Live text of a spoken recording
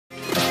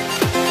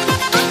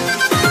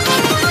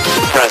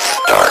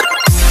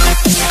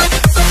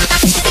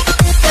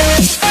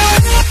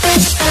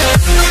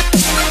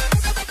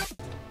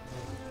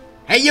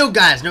You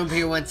guys, Gnome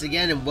here once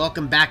again, and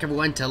welcome back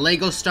everyone to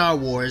LEGO Star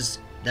Wars,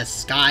 the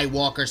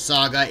Skywalker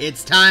Saga.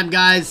 It's time,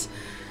 guys.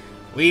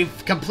 We've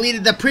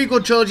completed the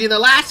prequel trilogy in the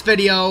last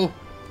video,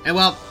 and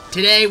well,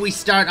 today we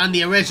start on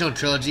the original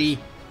trilogy,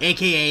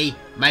 aka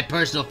my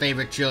personal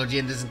favorite trilogy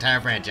in this entire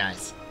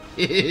franchise.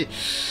 I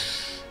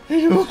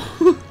know.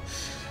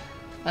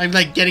 I'm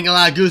like getting a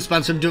lot of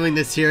goosebumps from doing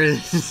this here.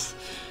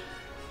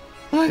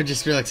 I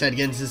just feel excited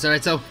again.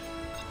 Alright, so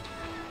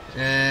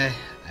I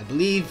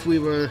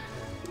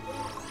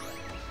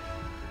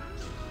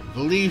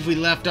believe we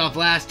left off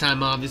last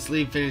time,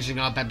 obviously, finishing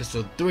off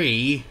episode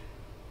 3.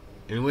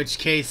 In which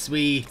case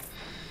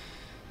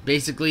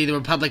basically the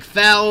Republic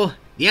fell,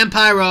 the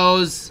Empire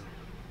rose,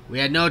 we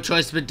had no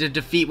choice but to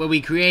defeat what we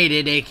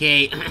created,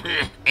 aka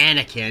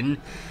Anakin.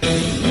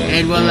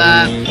 And well,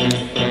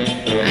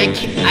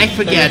 I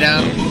forget,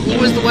 who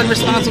was the one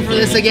responsible for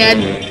this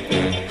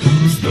again?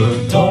 Who's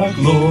the Dark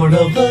Lord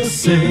of the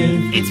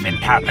Sith? It's been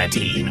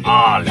Palpatine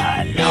all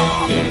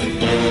along.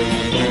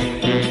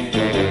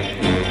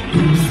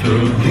 Who's the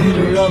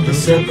leader of the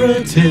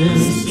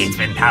Separatists? It's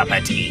been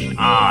Palpatine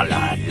all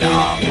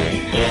along.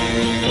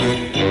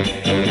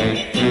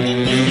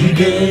 He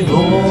gave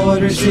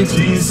Order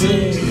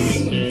 66.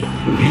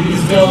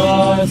 He's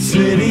Darth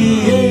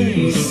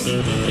Sidious.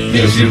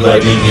 Gives you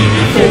lightning in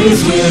your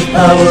face with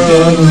power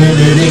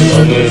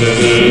unlimited.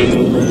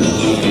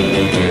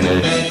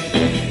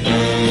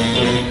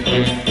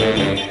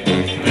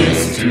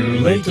 It's too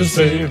late to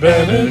save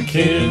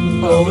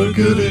Anakin. All the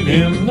good in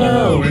him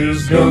now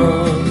is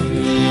gone.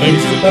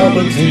 Thanks to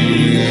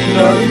Palpatine,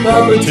 Darth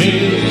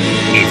Palpatine.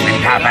 It's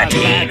been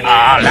Palpatine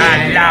all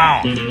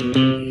along.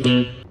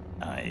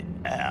 I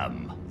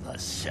am the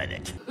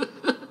Senate.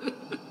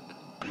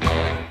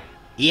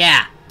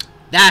 Yeah,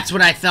 that's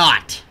what I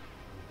thought.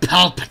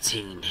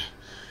 Palpatine.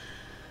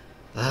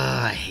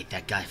 I hate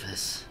that guy for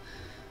this.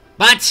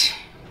 But,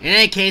 in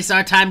any case,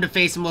 our time to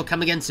face him will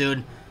come again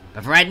soon.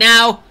 But for right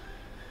now,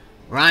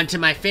 we're on to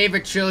my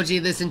favorite trilogy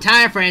of this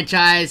entire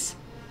franchise,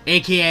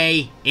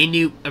 aka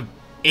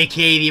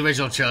the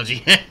original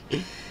trilogy.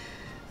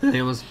 I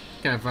almost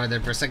kind of farther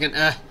for a second.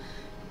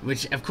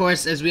 Which, of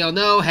course, as we all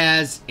know,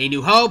 has A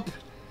New Hope,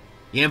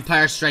 The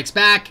Empire Strikes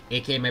Back,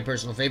 aka my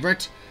personal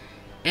favorite,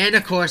 and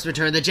of course,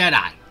 Return of the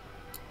Jedi.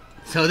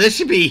 So this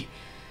should be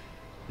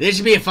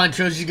a fun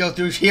trilogy to go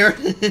through here.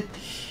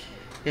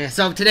 Yeah,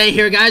 so today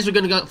here, guys, we're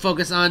gonna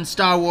focus on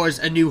Star Wars: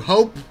 A New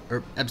Hope,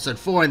 or Episode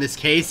 4 in this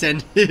case,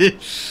 and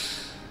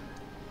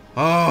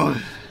oh,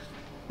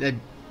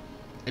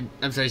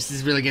 I'm sorry, this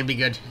is really gonna be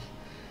good.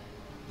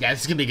 Yeah,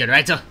 this is gonna be good,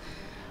 right? So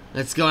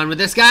let's go on with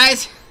this,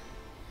 guys.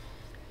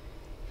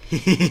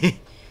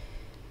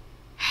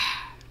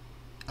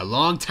 A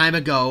long time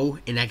ago,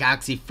 in a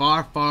galaxy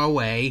far, far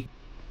away,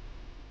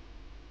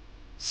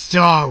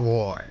 Star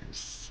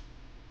Wars.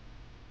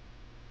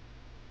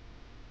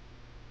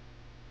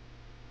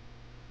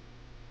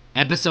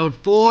 Episode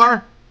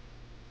 4,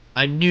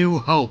 A New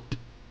Hope.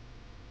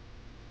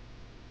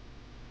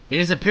 It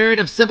is a period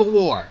of civil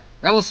war.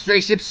 Rebel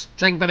spaceships,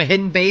 straying from a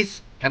hidden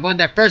base, have won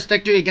their first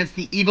victory against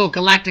the evil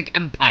Galactic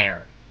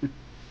Empire.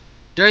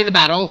 During the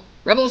battle,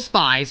 Rebel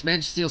spies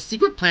managed to steal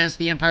secret plans for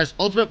the Empire's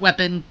ultimate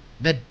weapon,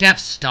 the Death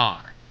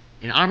Star,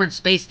 an armored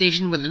space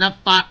station with enough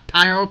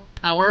power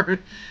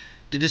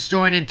to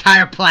destroy an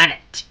entire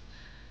planet.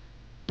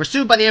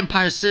 Pursued by the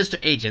Empire's sinister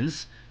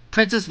agents,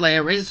 Princess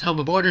Leia races home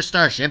aboard her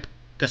starship,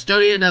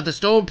 custodian of the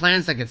stolen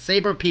plans that could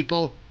save her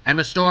people and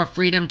restore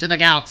freedom to the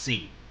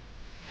galaxy.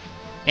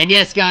 And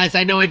yes, guys,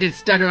 I know I did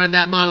stutter on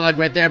that monologue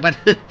right there, but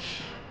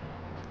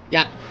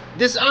yeah,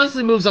 this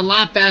honestly moves a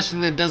lot faster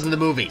than it does in the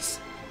movies.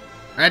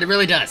 Right, it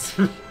really does.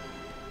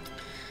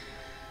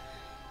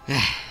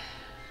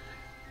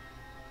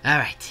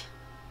 Alright.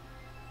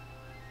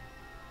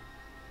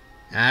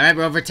 Alright,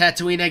 we're over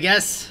Tatooine, I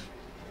guess.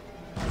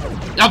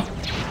 Oh!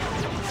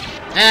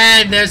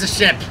 And there's a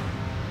ship.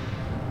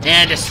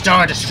 And a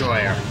Star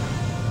Destroyer.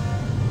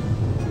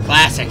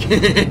 Classic.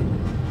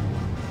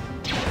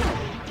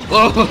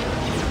 Whoa!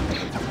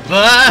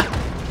 Ah!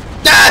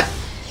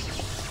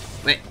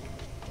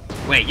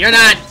 Wait, you're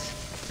not...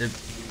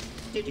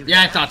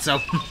 Yeah, I thought so.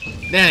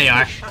 There they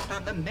are.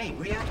 The main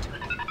reactor.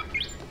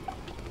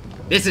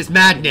 This is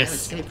madness.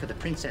 No escape for the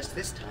princess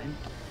this time.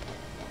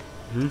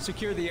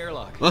 Secure the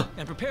airlock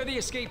and prepare the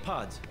escape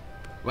pods.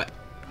 What?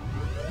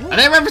 Are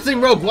they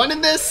referencing Rogue One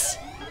in this?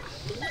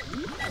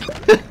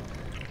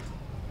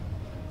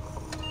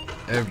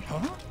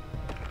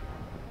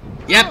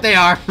 Yep, they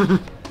are.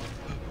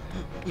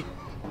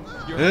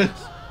 Your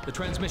Highness, the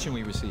transmission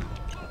we received.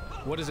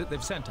 What is it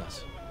they've sent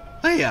us?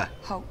 Oh yeah.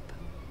 Hope.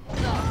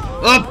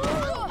 Up.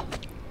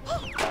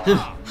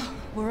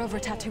 We're over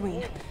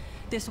Tatooine.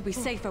 This will be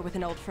safer with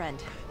an old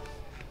friend.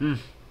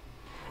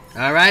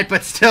 Alright,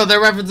 but still, they're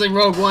referencing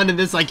Rogue One in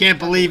this. I can't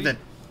believe it.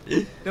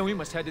 Then we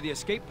must head to the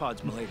escape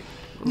pods, milady.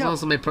 It was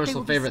also my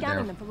personal favorite they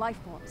will be there. scanning them for life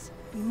forms.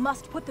 We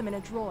must put them in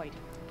a droid.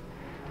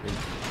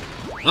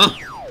 Huh?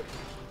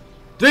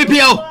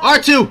 3PO!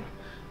 R2!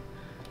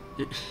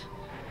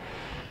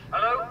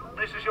 Hello,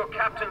 this is your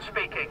captain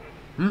speaking.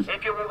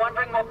 If you were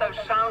wondering what those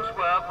sounds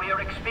were, we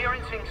are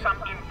experiencing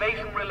some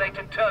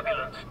invasion-related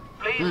turbulence.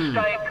 Please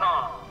stay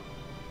calm.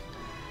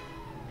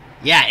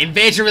 Yeah,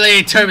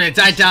 invasion-related turbulence.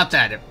 I doubt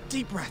that.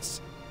 Deep breaths.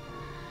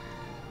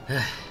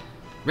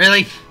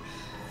 Really?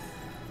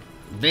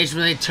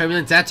 Invasion-related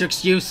turbulence, that's your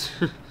excuse?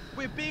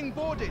 We're being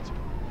boarded.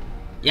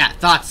 Yeah,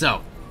 thought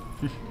so.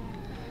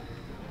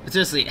 But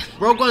seriously,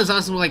 Rogue One is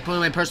honestly like one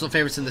of my personal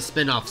favorites in the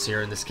spin-offs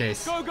here in this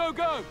case. Go, go,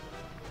 go!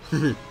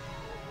 It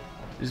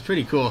was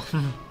pretty cool.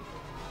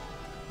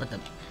 What the?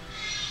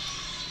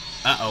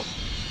 Uh-oh.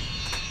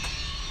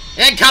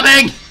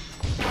 Incoming!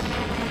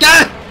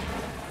 Ah!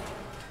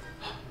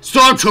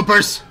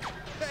 Stormtroopers!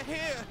 They're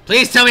here.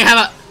 Please tell me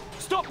how to...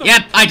 Stop them!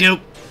 Yep, I do.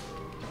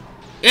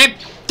 Get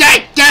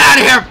out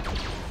of here!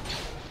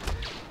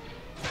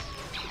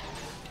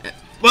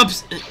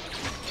 Whoops.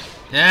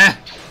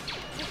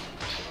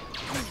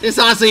 This is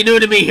honestly new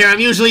to me here. I'm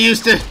usually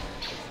used to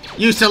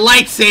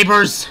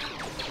lightsabers.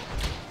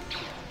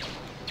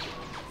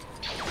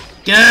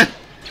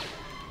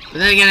 But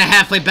then again, I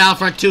have played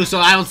Battlefront 2, so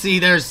I don't see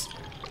there's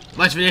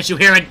much of an issue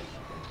here. And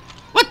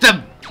what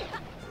the?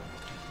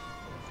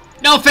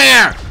 No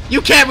fair!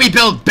 You can't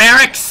rebuild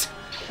barracks.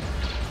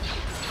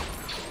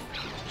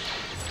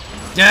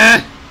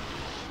 Huh?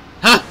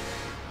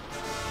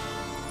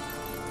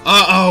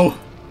 Uh-oh.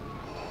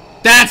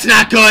 That's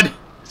not good.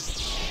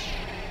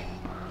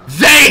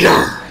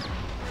 Vader!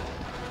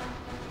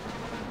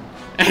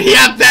 And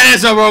yep, that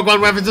is a Rogue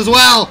One reference as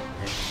well.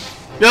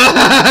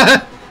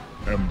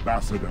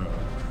 Ambassador,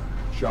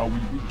 shall we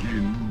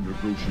begin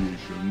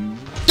negotiations?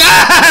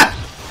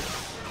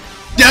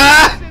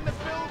 In the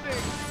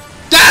building.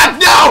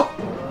 No!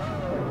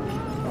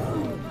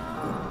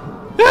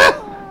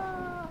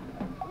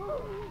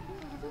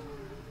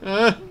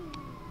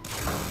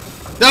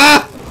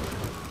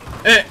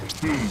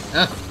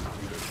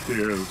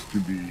 Appears to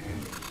be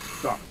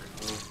stuck.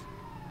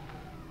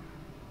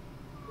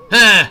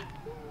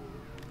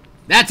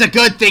 That's a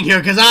good thing here,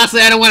 because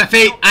honestly, I don't want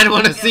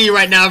to see you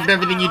right now after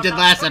everything you did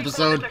last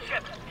episode.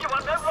 You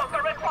are no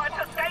longer required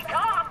to stay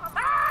calm.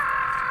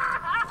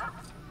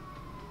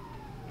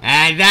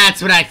 And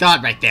that's what I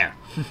thought right there.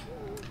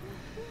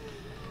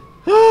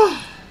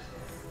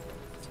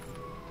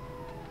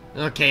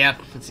 Okay,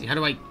 let's see, how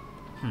do I...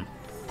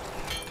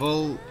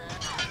 Pull...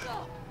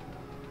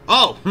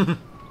 Oh!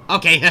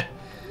 Okay.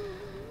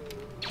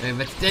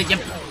 Let's take it.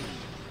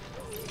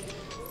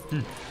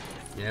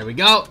 There we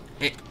go.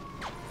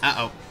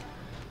 Uh-oh.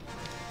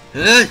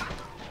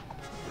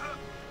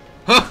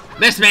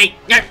 Miss me!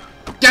 I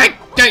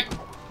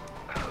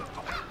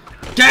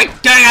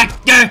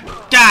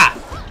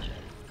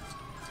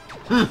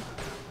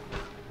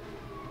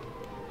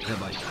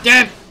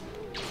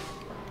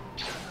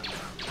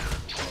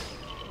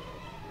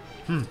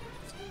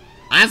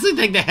honestly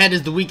think the head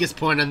is the weakest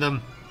point on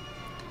them.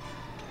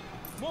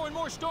 More and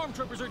more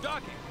stormtroopers are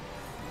docking.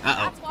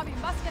 Uh-oh. That's why we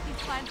must get these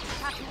plans to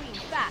Tatooine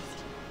fast.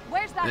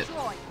 Where's that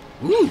droid?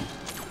 Ooh.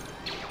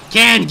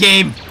 Can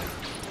game.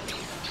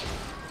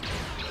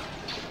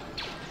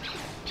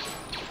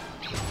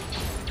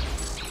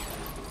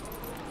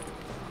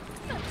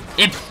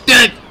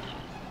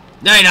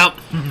 No, you don't.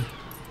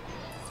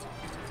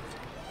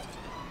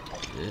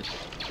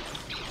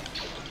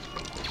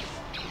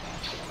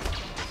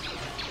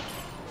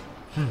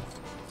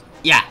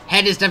 Yeah,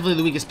 head is definitely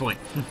the weakest point.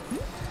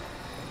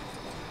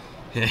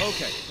 Okay,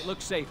 it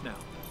looks safe now.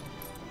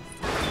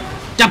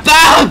 The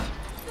bomb!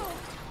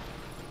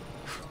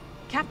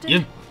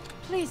 Captain,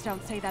 please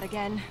don't say that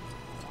again.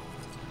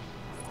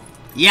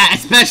 Yeah,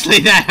 especially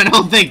that. I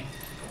don't think...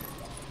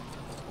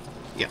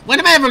 Yeah, when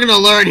am I ever going to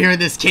learn here in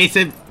this case?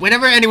 And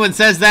whenever anyone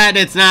says that,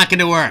 it's not going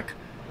to work.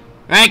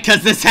 Right?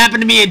 Because this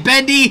happened to me in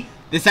Bendy.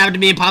 This happened to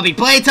me in Poppy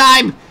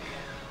Playtime.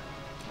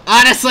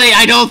 Honestly,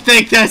 I don't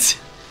think that's...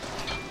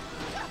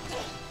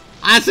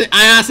 Honestly,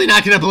 I'm honestly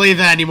not going to believe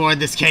that anymore in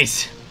this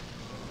case.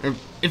 Or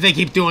if they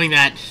keep doing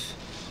that.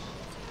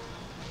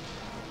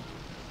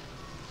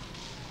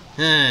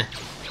 How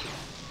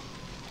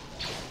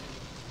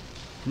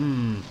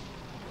am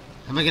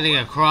I getting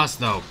across,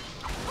 though?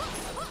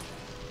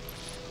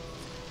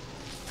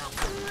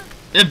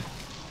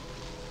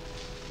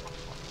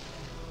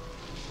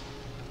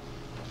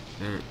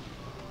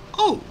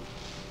 Oh!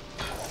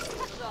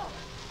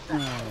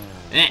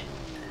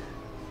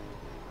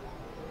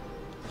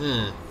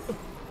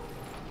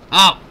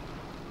 Oh!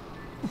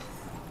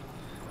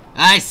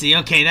 I see,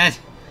 okay, that...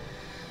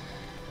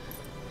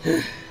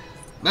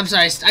 I'm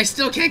sorry, I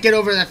still can't get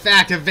over the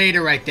fact of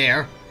Vader right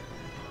there. I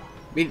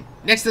mean,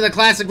 next to the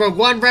classic Rogue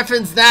One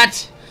reference,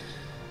 that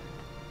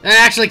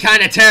actually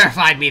kind of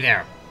terrified me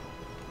there.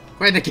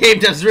 Where the game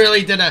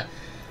really did a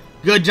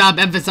good job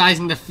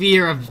emphasizing the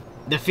fear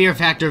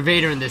factor of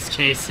Vader in this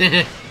case.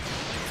 I'm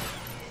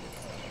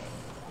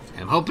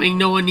hoping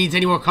no one needs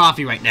any more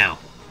coffee right now.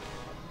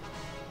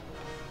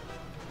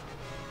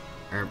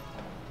 Or,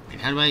 wait,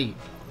 how do I...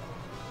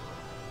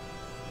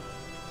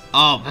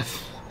 Oh,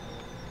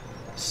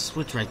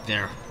 switch right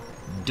there.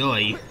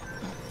 Doy.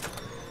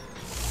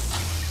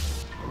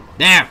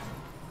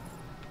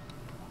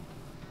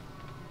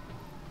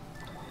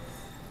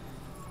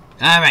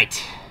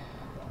 Alright.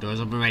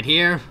 Doors open right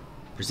here.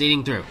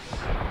 Proceeding through.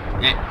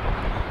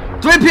 Yeah.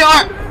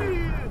 3PR!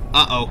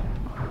 Uh-oh.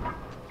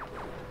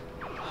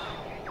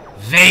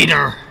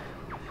 Vader!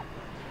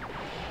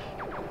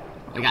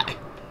 I got...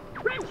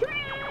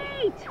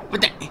 Retreat!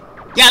 What the...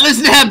 Yeah,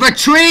 listen to him!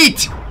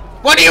 Retreat!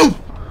 What are you...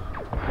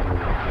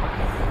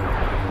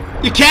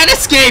 You can't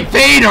escape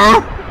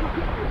Vader!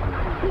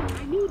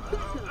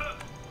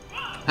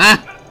 Huh?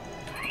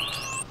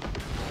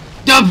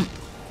 Dumb...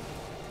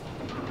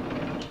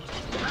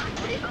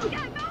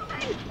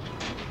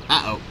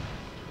 Uh-oh.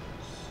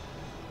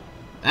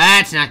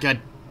 That's not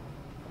good.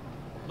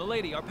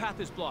 Milady, our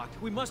path is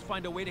blocked. We must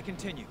find a way to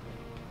continue.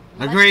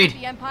 Agreed. Let's put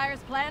the Empire's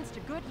plans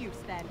to good use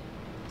then.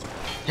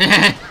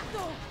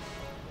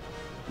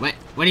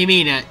 What do you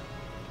mean?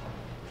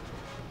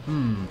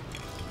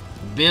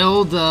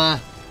 Build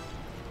a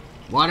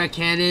water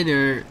cannon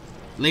or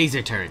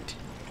laser turret?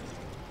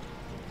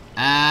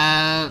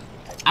 I'm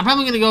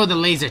probably gonna go with the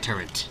laser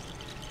turret.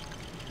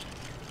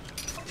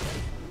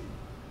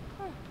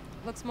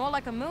 Looks more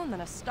like a moon than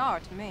a star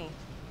to me.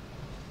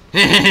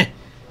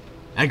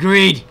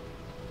 Agreed.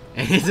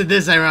 Isn't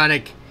this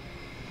ironic?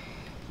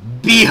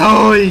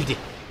 Behold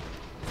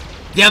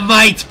the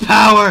might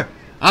power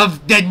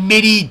of the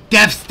mini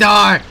Death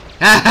Star.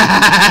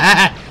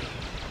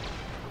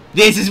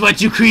 This is what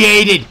you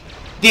created.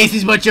 This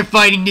is what you're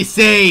fighting to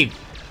save.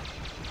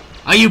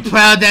 Are you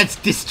proud that's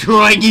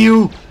destroying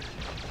you?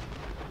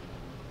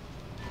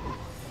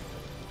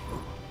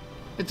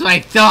 That's what I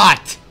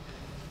thought.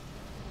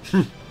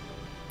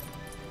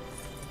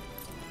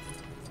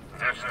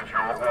 This is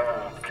your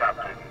old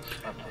captain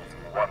speaking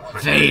once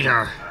again.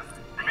 Vader.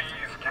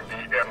 Please give the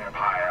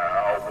Empire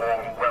a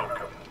warm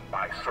welcome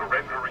by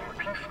surrendering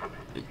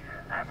peacefully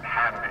and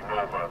handing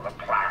over the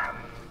plans.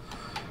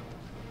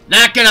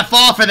 Not gonna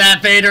fall for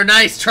that, Vader.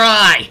 Nice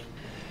try.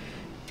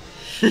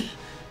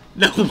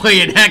 No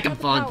way in heck I'm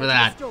falling for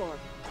that.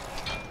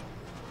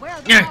 Where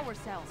are the power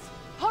cells?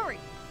 Hurry!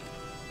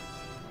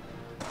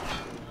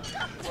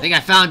 I think I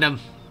found him.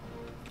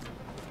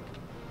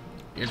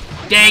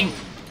 Dang.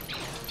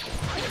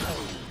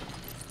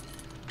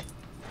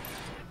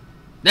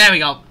 There we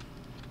go.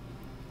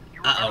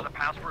 You remember the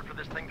password for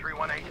this thing,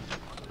 318?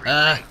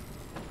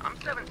 I'm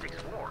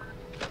 764.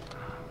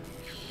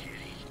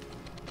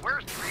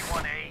 Where's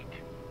 318?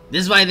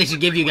 This is why they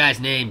should give you guys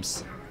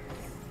names.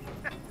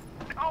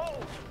 No!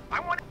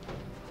 I want...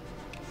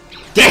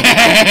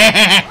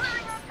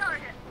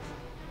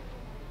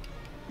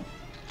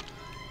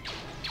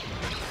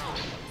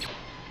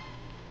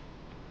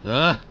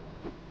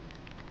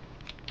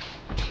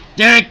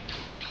 Derek!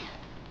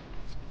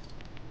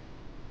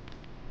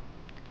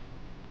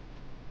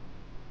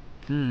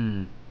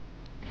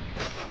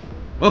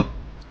 Oh!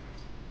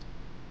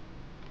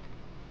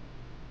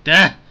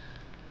 There!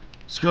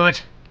 Screw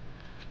it.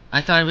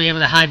 I thought I'd be able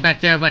to hide back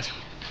there, but...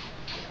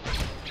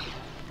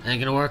 ain't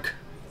gonna work.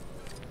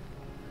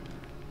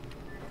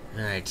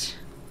 Alright.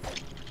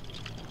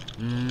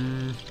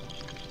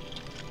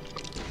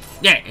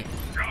 Yeah.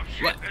 Your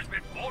ship has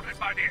been boarded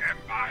by the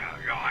Empire,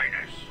 Your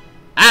Highness.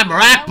 I'm Well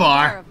aware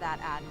Rakbar! of that,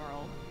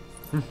 Admiral.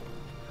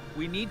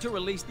 We need to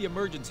release the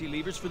emergency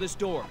levers for this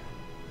door.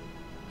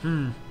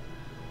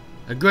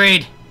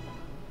 Agreed.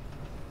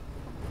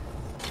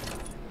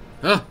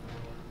 Huh?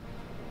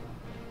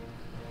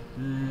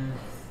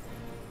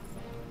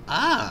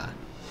 Ah.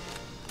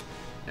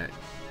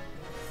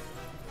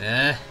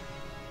 Alright.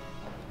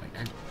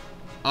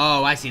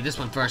 Oh, I see. This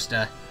one first.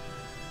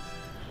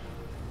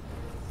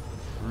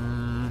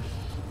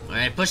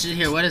 Alright, push it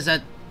here. What is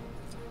that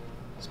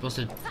supposed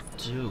to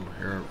do?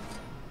 Or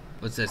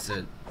what's this?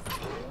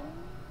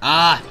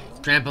 Ah,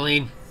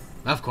 trampoline.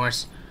 Of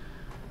course.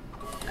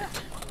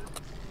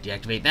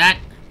 Deactivate that.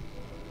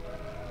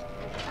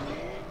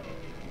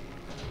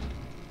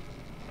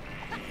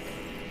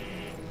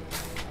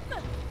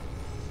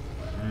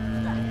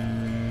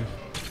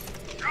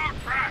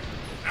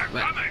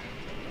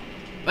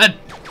 What?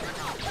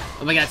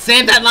 Oh my god,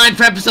 save that line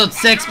for episode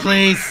 6,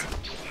 please!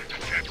 Like the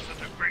ships of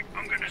the Great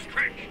Unganist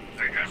Trench,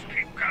 they just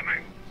keep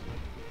coming.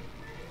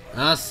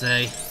 I'll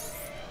say.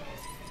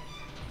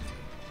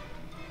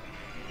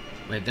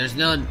 Wait, there's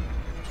none.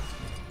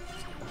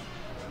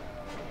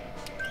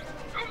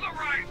 To the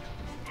right!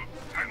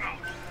 Hang on,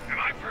 am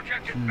I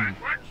projected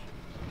backwards?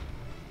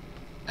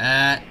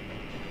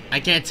 I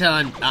can't tell.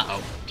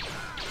 Uh-oh.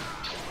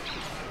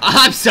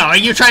 I'm sorry,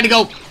 you're trying to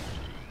go...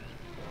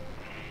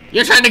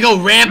 You're trying to go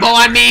Rambo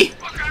on me?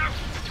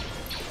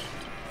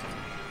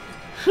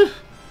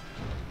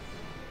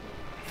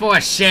 For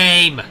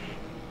shame.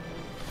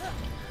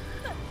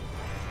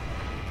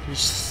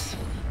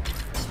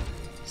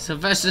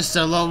 Sylvester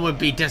Stallone would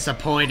be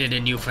disappointed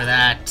in you for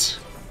that.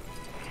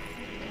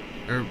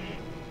 Or,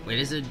 wait,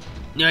 is it?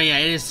 No, yeah,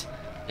 it is.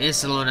 It is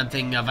Stallone I'm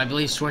thinking of. I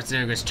believe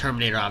Schwarzenegger is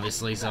Terminator,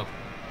 obviously, so.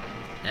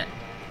 Yeah.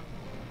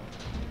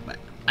 But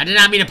I did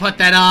not mean to put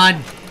that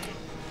on.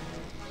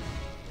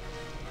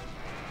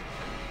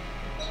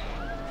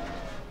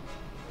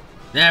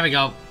 There we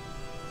go.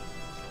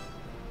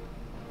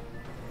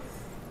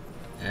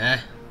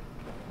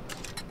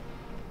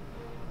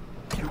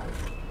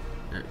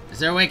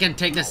 there a way I can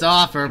take this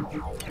off, or...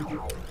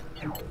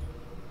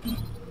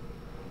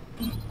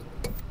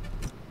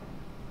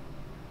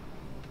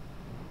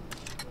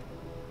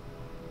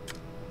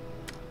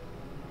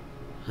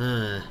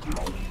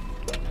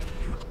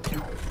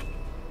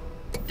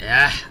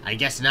 Yeah, I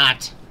guess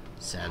not.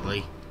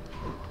 Sadly.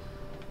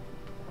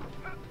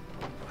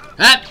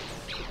 Ah!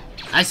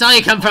 I saw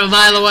you come from a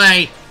mile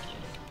away!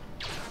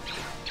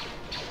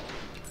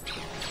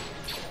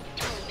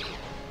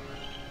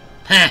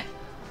 Huh.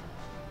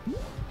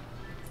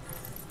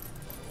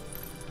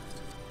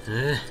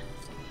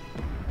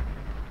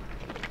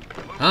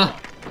 Huh?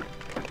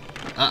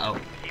 Uh-oh.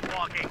 Keep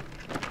walking.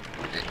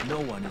 No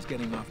one is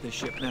getting off this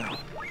ship now.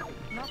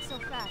 Not so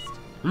fast.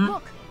 Hmm?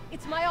 Look,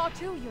 it's my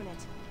R2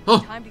 unit. Oh.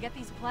 Time to get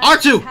these plans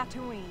R2! to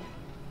Tatooine.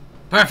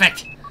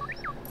 Perfect.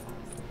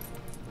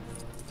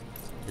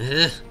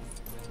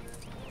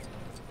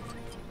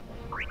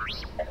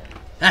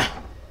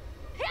 Ah.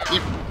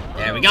 Yep.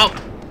 There we go.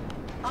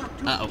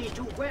 Uh-oh.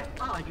 R2-D2, where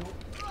are you?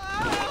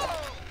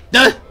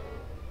 Duh.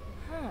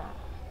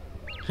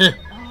 Huh.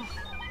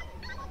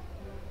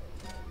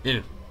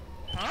 Ew.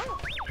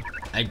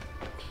 I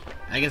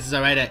guess it's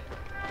alright.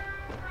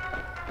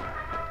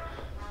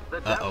 The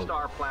Death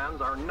Star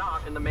plans are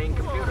not in the main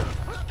computer.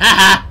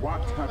 Haha.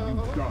 What have you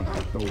done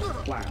with those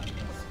plans?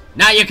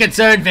 Not your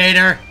concern,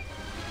 Vader.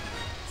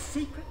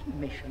 Secret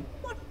mission?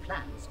 What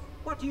plans?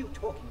 What are you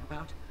talking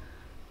about?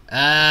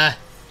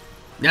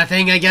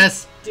 Nothing, I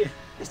guess. Dear,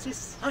 this is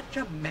such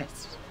a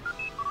mess.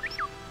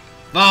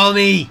 Follow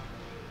me.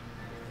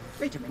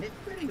 Wait a minute,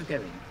 where are you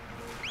going?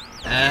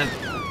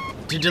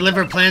 To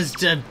deliver plans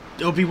to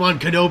Obi-Wan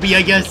Kenobi,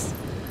 I guess.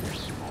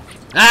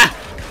 Ah!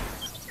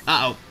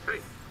 Uh-oh.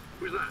 Hey,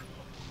 who's that?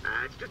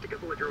 It's just a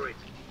couple of droids.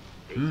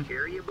 Take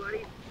care of you,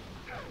 buddy?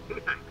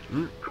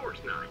 Of course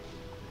not.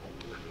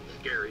 Nothing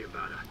scary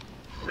about a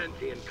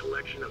sentient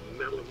collection of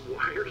metal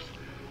wires.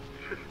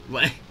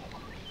 What?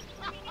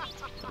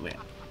 Wait.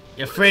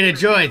 You're afraid of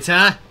droids,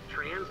 huh?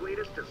 Translate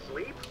us to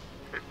sleep?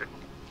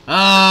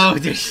 Oh,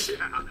 this...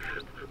 Yeah,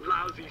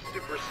 lousy,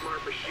 super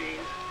smart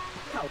machines.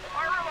 Oh.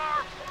 Fire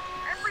alarm!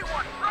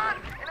 Everyone, run!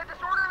 In a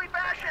disorderly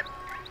fashion!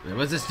 Wait,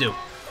 what's this do?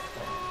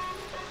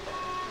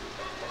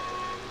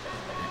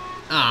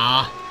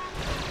 Ah.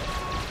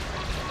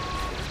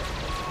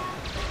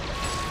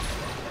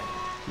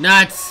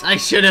 Nuts! I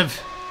should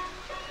have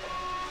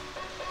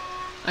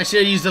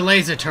used the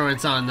laser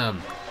turrets on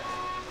them.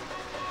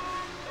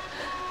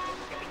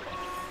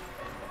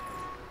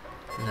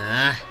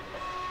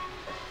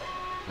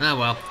 Ah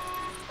well.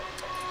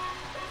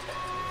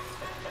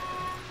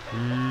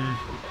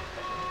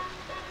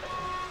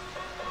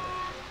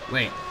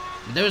 Wait,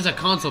 there was a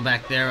console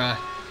back there,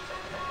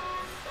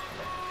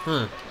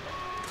 huh.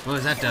 What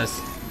does that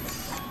does?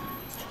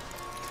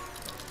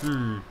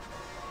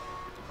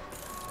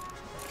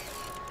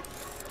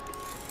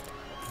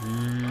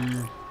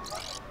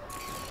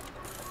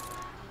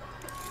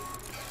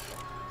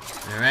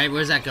 Alright,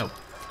 where's that go?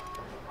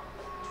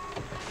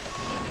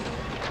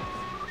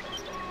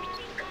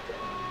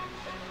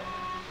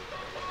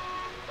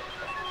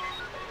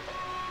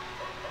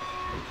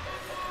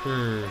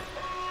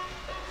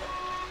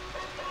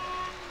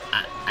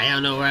 I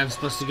don't know where I'm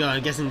supposed to go.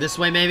 I'm guessing this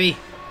way, maybe?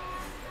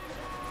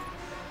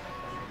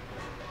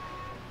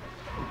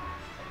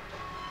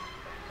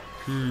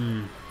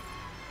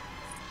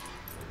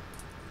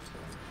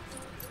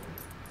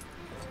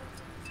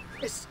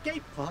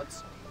 Escape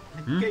pods?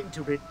 I'm going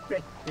to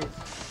regret this.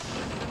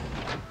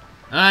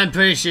 I'm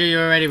pretty sure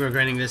you're already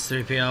regretting this,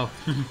 3PO.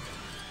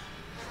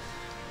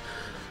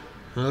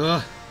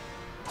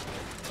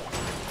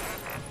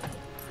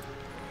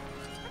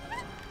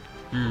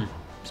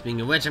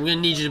 Speaking of which, I'm gonna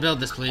need you to build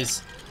this,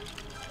 please.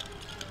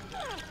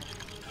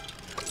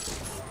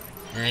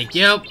 Thank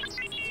you.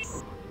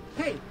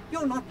 Hey,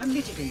 you're not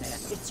permitted in there.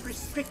 It's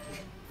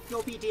restricted.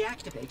 You'll be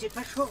deactivated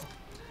for sure.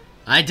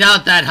 I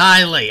doubt that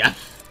highly.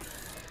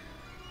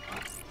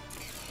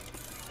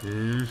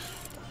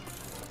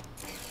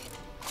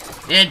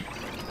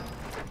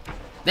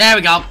 There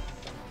we go.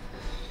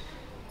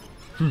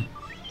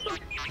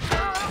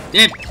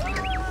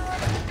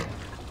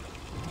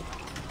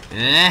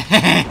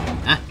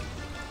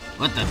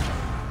 What the?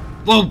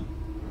 Whoa!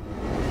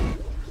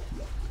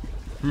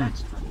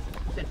 That's funny.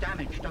 The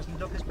damage doesn't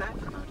look as bad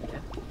from out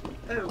here.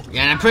 Oh.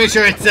 Yeah, and I'm pretty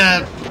sure it's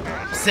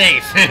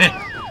safe.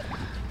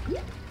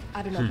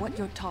 I don't know what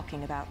you're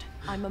talking about.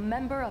 I'm a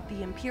member of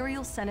the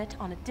Imperial Senate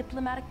on a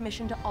diplomatic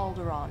mission to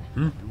Alderaan.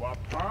 You are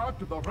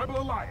part of the Rebel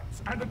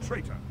Alliance and a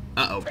traitor.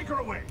 Uh-oh. Take her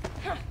away.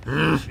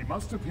 She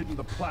must have hidden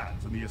the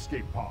plans in the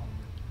escape pod.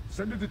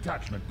 Send a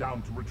detachment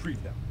down to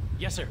retrieve them.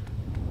 Yes, sir.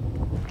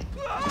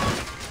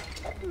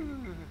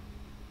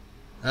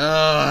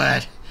 Oh,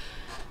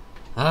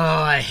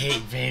 I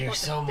hate Vader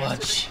so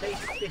much.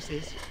 This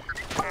is.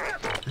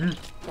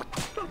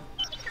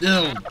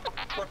 Ugh.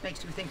 What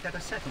makes you think there are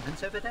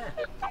settlements over there?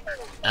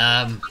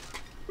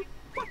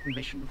 What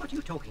mission? What are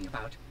you talking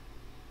about?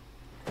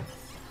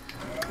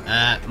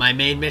 My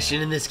main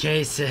mission in this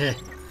case,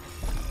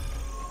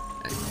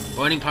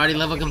 boarding party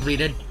level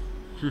completed.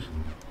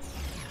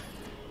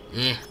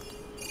 Eh.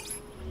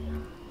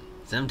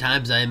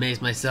 Sometimes I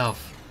amaze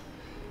myself.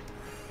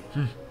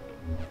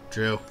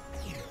 True.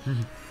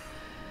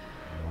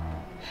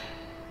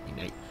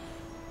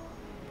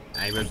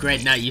 I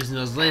regret not using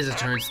those laser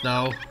turrets,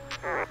 though.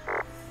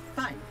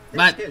 Fine. But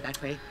Let's go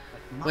that way.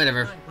 But mark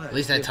whatever. my At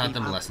least I words, taught we'll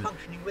them a be lesson.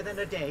 functioning within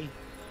a day.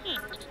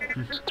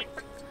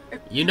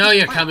 You know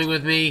you're coming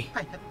with me.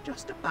 I have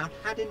just about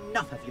had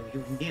enough of you,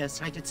 you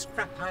nearsighted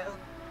scrap pile.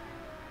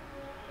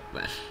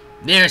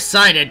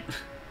 Nearsighted.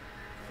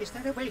 Is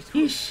there a way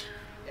through? Yeesh.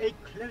 A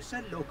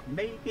closer look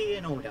may be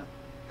in order.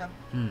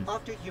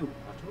 After you,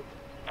 Otto.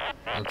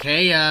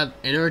 Okay, an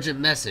urgent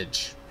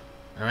message.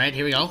 Alright,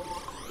 here we go.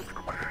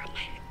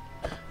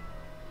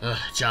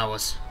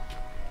 Jawas.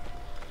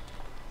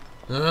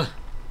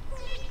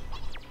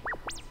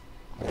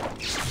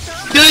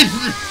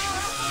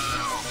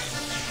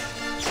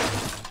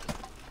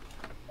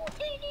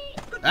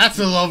 That's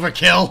a little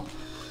overkill.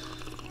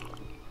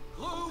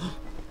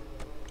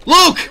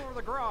 Luke! Over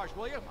the garage,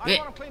 will you? I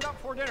want them cleaned up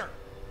before dinner.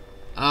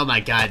 Oh my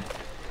god.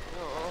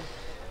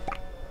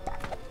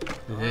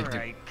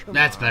 Alright,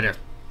 That's better.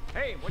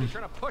 Hey, what are you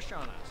trying to push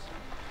on us?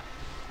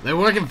 They're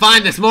working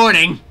fine this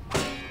morning.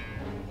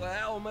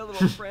 Well, my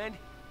little friend,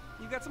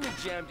 you got something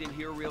jammed in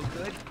here real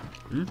good.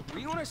 Were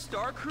you on a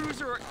Star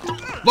Cruiser?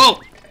 Whoa!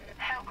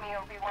 Help me,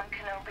 Obi-Wan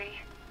Kenobi.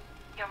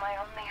 You're my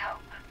only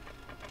hope.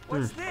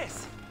 What's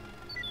this?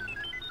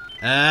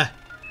 Help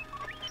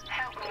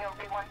me,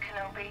 Obi-Wan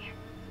Kenobi.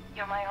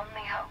 You're my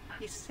only hope.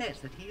 He says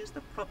that he is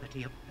the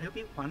property of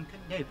Obi-Wan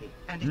Kenobi,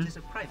 and it is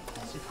a private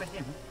message for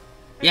him.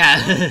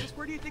 Yeah.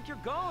 Where do you think you're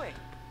going?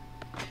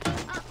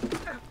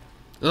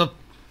 Oop.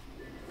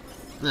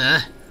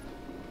 I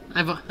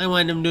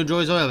wanted him to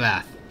enjoy his oil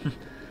bath.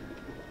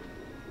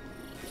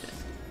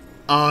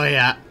 Oh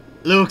yeah.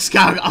 Luke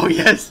Skywalker. Oh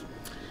yes.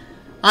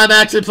 I'm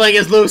actually playing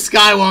as Luke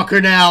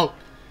Skywalker now.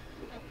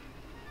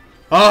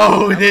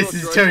 Oh, this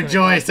is turned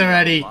joyous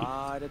already. A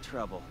lot of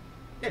trouble.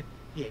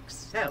 He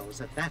excels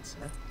at that,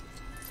 sir.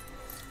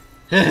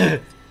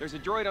 There's a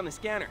droid on the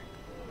scanner.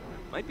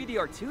 Might be the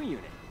R2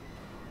 unit.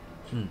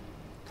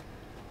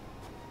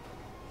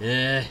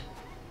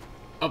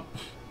 Oh.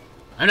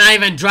 I'm not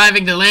even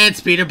driving the land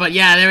speeder, but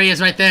yeah, there he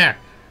is right there.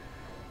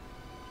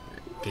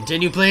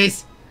 Continue,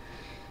 please.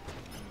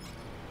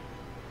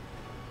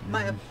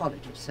 My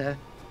apologies, sir.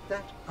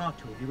 That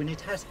R2 unit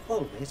has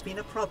always been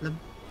a problem.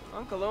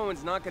 Uncle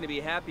Owen's not going to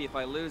be happy if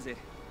I lose it.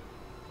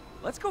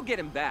 Let's go get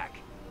him back.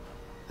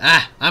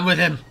 I'm with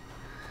him.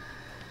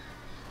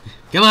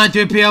 Come on,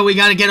 3PO, we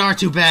gotta get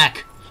R2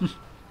 back.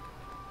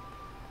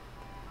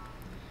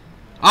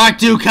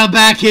 R2, come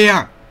back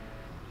here!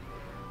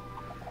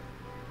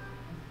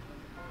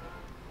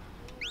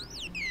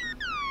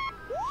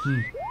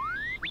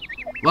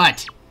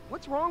 What?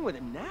 What's wrong with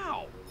him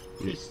now?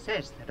 He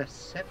says there are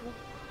several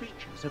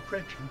creatures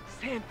approaching.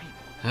 Sand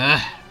people.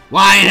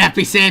 Why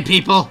happy sand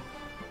people?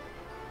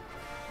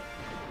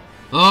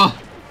 Oh.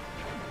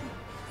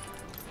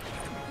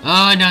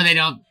 Oh, no, they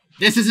don't.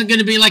 This isn't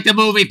gonna be like the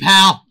movie,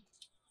 pal.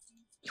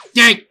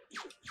 Dang.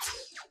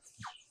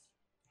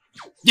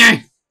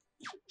 Dang.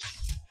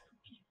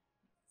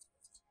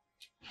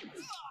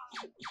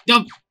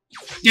 Don't.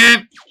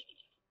 Dang.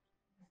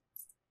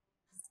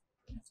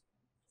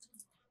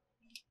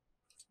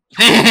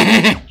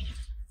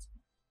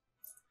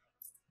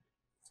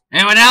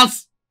 Anyone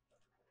else?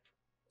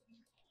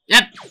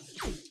 Yep.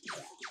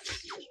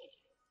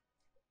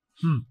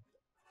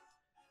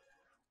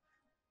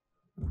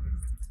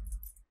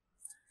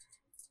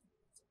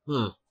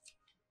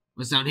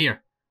 What's down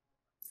here?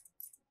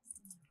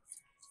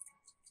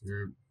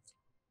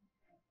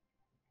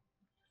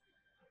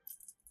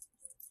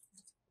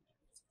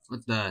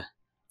 What the?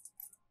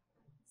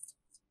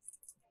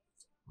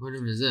 What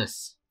is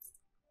this?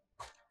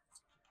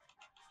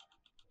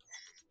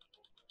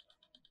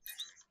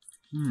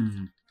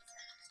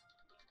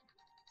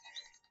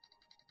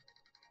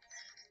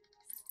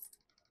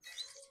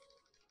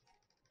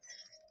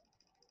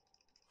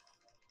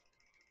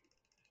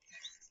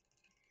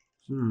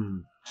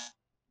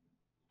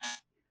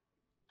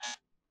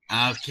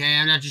 Okay,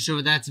 I'm not too sure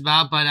what that's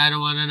about, but I don't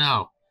want to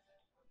know.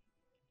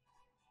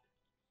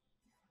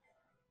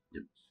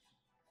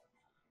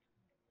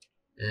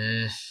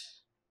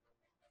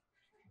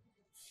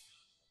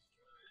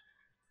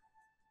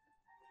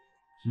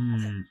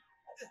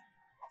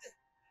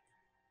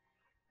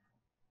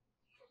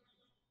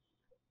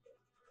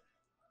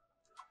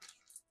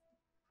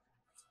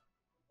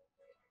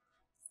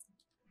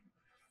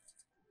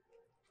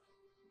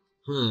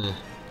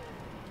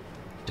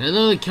 Did I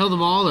literally kill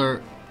them all,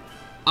 or...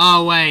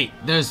 Oh, wait.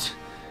 There's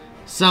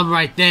some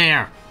right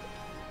there.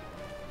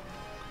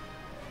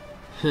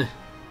 You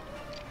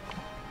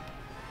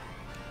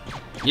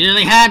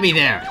nearly had me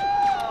there.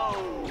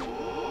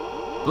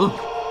 Ooh.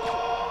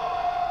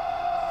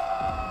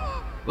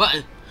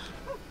 What?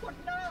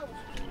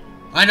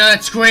 I know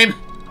that scream.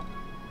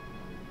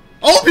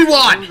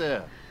 Obi-Wan!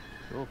 There.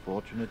 So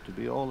fortunate to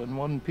be all in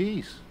one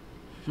piece.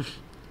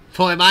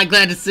 Boy, am I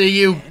glad to see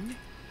you.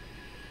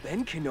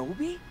 Ben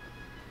Kenobi?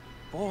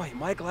 Boy,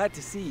 am I glad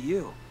to see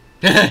you.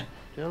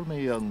 Tell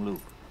me, young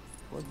Luke,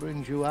 what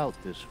brings you out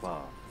this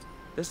far?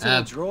 This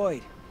little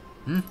droid.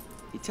 Hmm?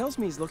 He tells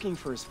me he's looking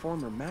for his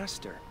former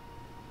master.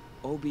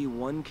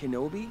 Obi-Wan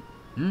Kenobi?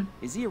 Hmm?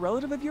 Is he a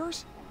relative of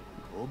yours?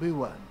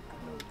 Obi-Wan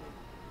Kenobi.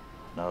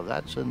 Now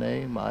that's a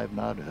name I've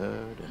not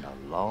heard in a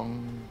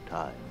long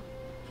time.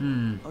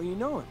 Hmm. Oh, you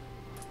know him?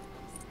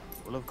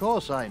 Well, of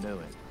course I know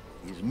him.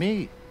 He's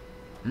me.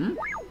 Hmm?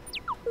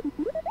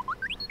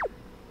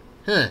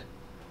 Huh.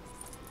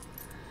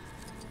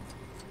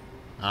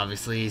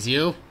 Obviously he's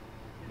you.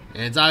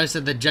 And it's obvious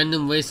that the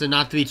genuine wastes are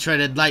not to be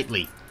treaded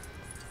lightly.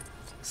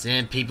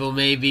 Sand people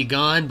may be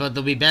gone, but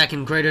they'll be back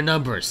in greater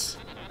numbers.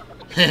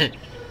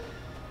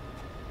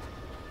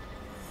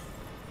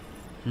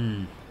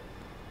 Hmm.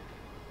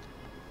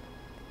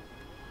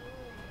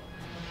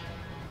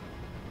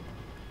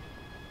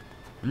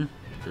 Hmm?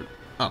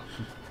 Oh.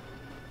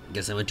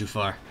 Guess I went too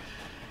far.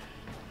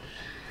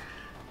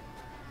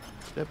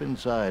 Step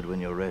inside when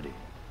you're ready.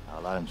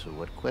 I'll answer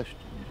what questions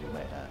you may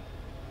have.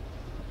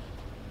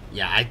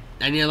 Yeah,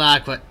 I need a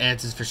lot of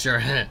answers for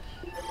sure.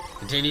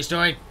 Continue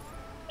story.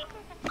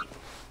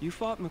 You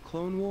fought in the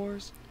Clone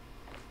Wars?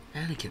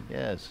 Anakin.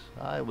 Yes,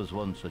 I was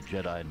once a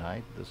Jedi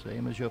Knight, the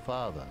same as your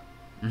father.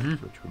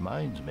 Mm-hmm. Which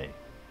reminds me.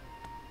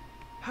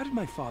 How did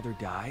my father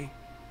die?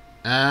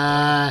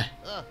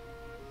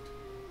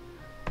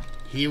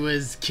 He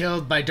was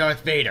killed by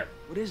Darth Vader.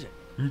 What is it?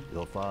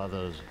 Your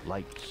father's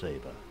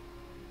lightsaber.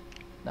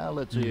 Now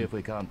let's see if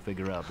we can't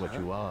figure out what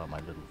you are, my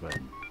little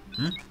friend.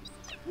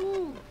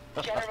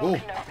 General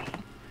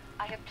Kenobi,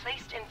 I have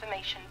placed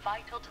information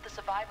vital to the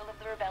survival of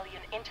the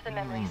rebellion into the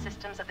memory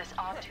systems of this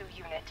R2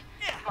 unit.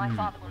 My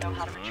father will know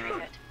how to retrieve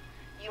it.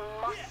 You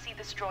must see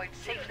this droid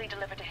safely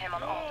delivered to him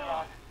on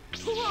Alderaan.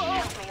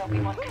 Help me,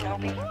 Obi-Wan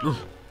Kenobi.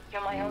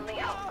 You're my only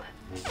hope.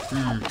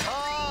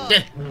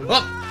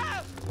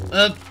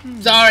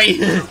 Sorry.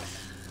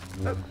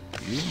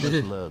 You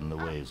must learn the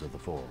ways of the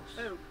Force.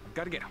 I've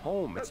got to get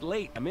home. It's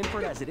late. I'm in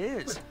for it as it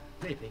is.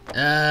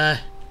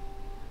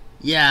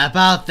 Yeah,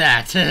 about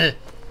that.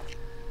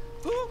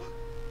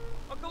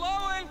 Uncle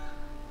Owen!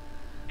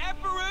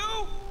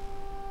 Emperor!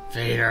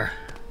 Vader.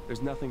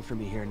 There's nothing for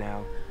me here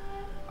now.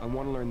 I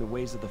want to learn the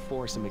ways of the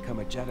Force and become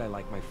a Jedi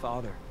like my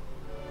father.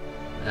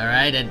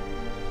 Alright, and...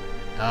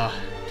 Oh.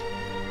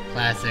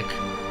 Classic.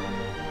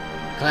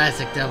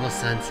 Classic double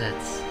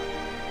sunsets.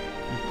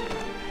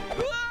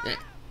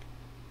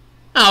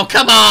 Oh,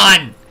 come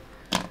on!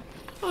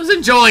 I was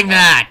enjoying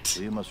that!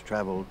 We must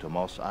travel to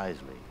Mos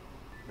Eisley.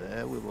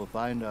 There we will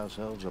find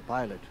ourselves a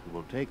pilot who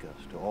will take us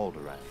to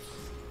Alderaan.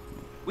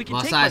 We can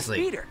Mos take my Eisley.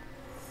 speeder.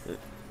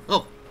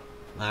 Oh.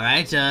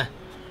 Alright, Alright,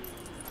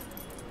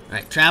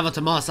 travel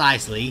to Mos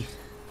Eisley.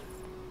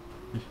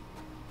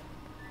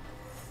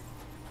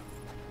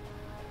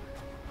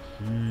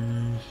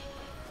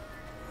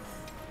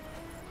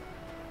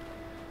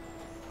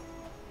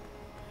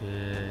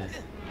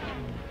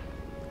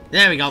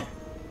 There we go.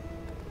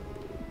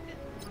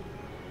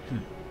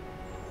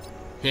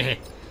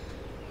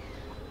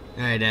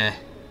 Alright,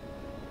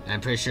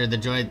 I'm pretty sure the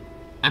droids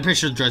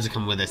will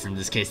come with us in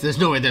this case. There's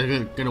no way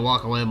they're gonna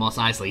walk away with Mos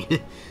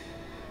Eisley.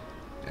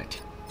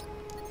 Right.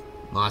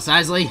 Mos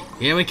Eisley,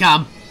 here we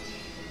come.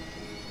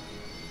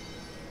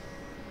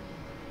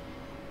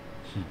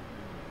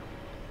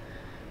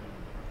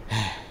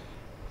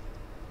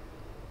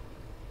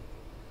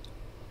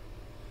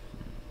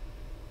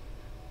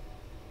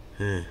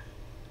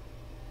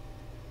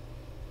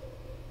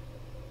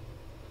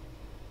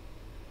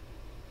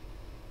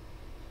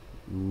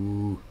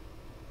 Ooh.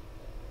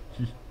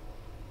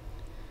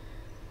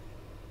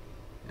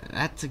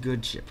 That's a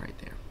good ship right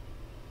there.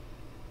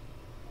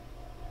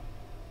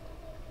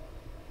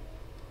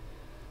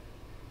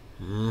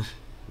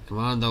 Come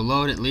on, they'll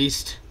load at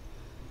least.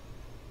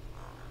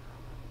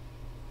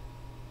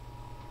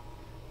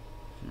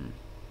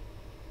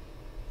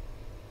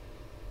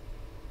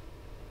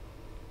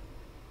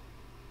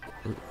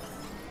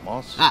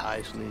 Mos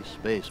Eisley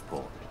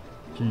Spaceport.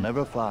 You'll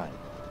never find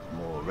a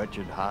more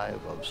wretched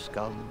hive of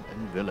scum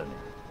and villainy.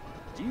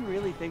 Do you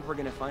really think we're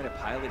gonna find a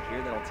pilot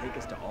here that'll take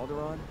us to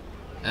Alderaan?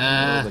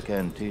 The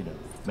cantina.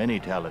 Many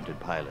talented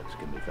pilots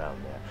can be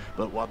found there.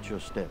 But watch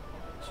your step.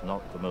 It's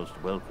not the most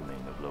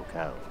welcoming of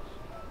locales.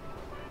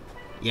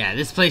 Yeah,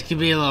 this place can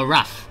be a little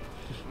rough.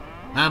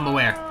 I'm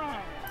aware.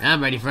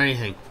 I'm ready for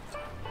anything.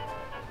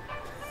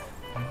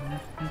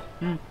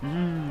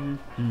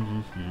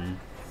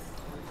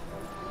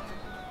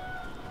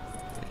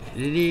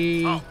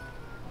 Oh,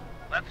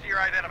 let's see your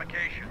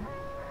identification.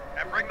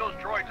 And bring those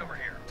droids over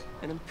here.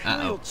 An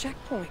Imperial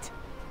checkpoint.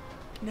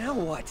 Now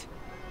what?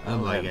 Oh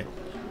my god.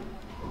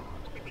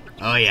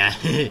 Oh yeah.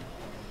 Here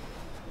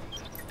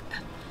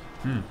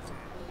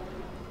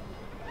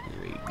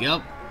we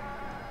go.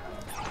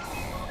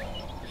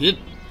 Yep.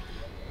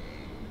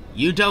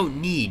 You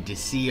don't need to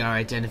see our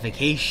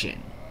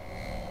identification.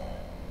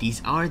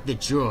 These aren't the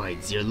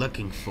droids you're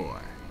looking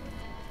for.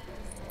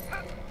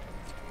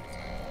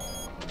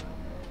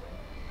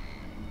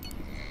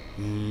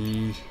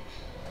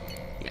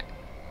 Yeah.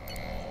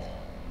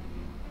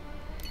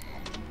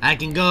 I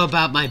can go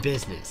about my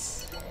business.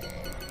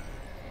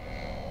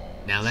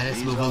 Now let us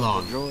These move aren't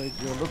along. the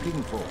droids you're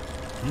looking for.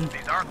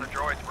 These aren't the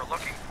droids we're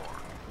looking for.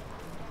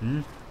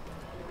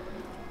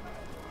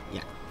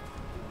 Yeah.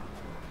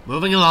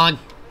 Moving along.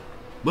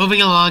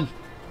 Moving along.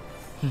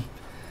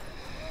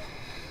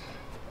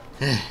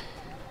 I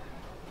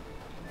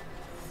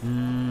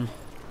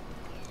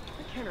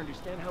can't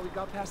understand how we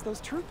got past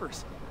those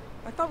troopers.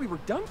 I thought we were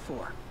done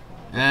for.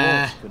 The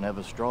Force can have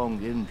a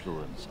strong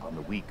influence on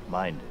the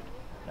weak-minded.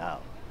 Now,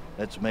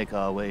 let's make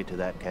our way to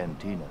that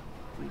cantina.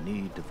 We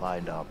need to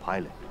find our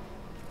pilot.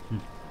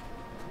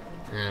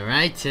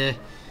 Alright,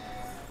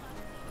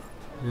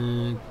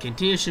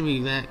 continue should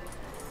be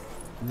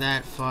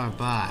that far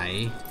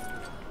by.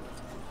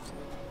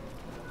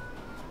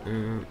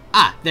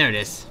 There it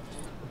is.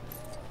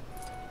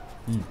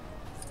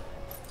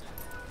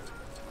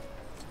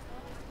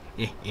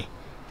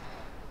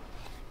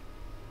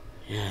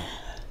 Yeah.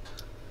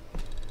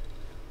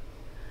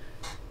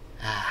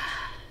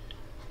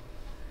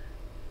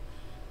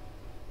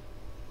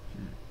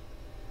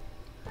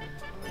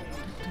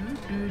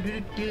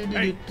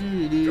 Hey,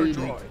 they're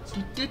droids.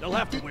 They'll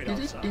have to wait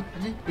outside.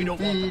 We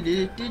don't want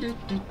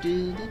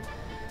them.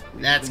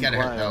 That's gotta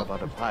hurt, Inquire though.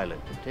 about a pilot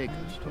to take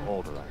us to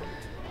Alderaan.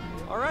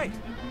 All right,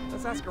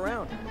 let's ask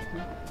around.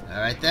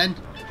 Alright then.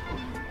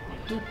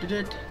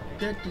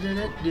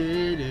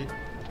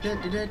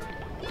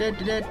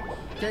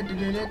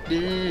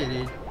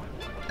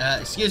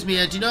 Excuse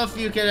me, do you know if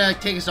you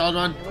could take us all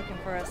on? You're looking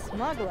for a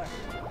smuggler.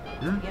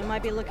 You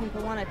might be looking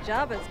for one of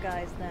Jabba's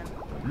guys then.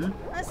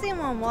 I seen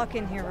one walk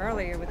in here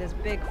earlier with his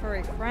big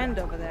furry friend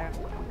over there.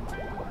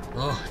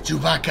 Oh,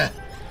 Chewbacca.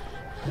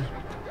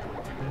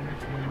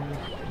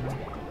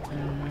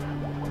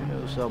 We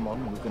know someone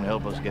who can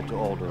help us get to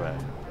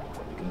Alderaan.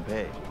 We can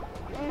pay.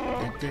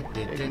 Take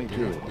me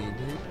to it.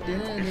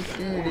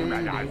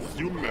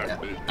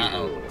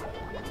 Uh-oh.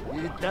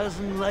 It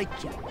doesn't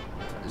like you.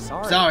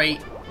 Sorry.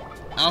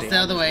 I'll stay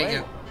out of the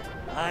way.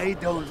 I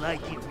don't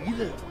like you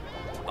either.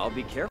 I'll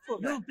be careful.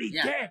 You'll be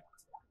dead.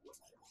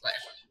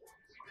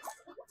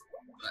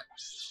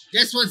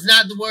 This one's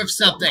not worth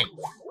something.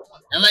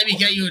 Now let me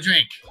get you a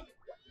drink.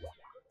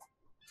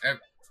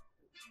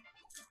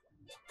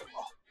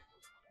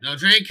 No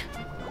drink?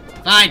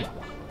 Fine.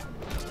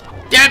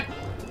 Yep.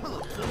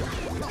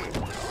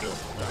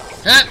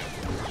 Huh?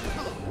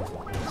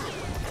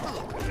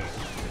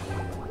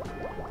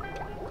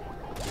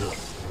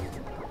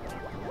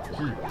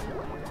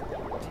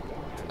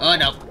 Oh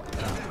no.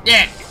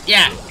 Yeah.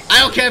 I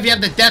don't care if you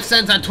have the death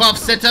sentence on 12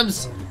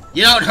 symptoms.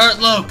 You don't hurt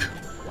Luke.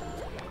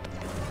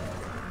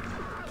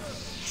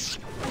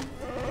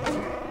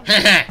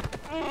 Heh.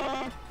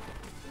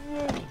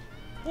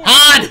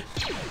 Han!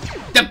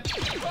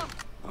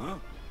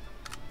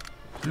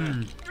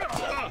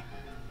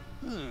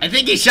 I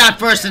think he shot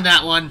first in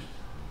that one.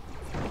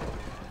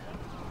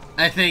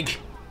 I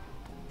think.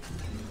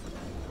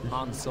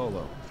 Han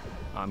Solo.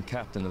 I'm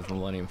captain of the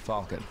Millennium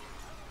Falcon.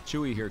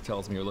 Chewie here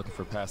tells me you're looking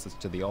for passage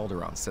to the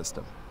Alderaan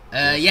system.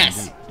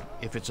 Yes. Indeed.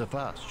 If it's a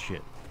fast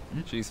ship.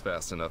 She's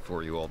fast enough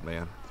for you, old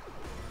man.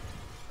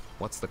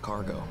 What's the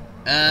cargo?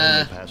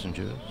 Only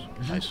passengers,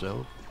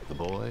 myself, the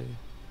boy,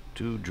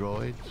 2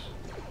 droids,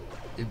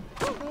 and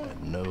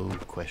no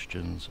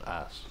questions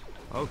asked.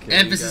 Okay.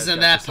 Emphasis on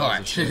that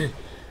part.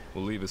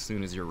 We'll leave as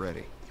soon as you're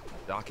ready.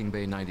 Docking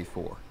Bay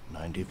 94.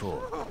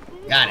 94.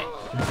 Got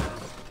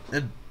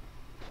it.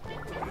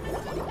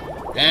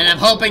 And I'm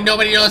hoping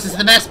nobody notices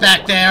the mess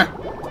back there.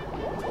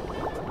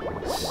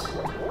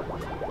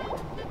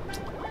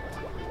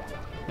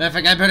 Matter of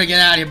fact, I better get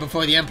out of here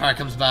before the Empire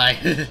comes by.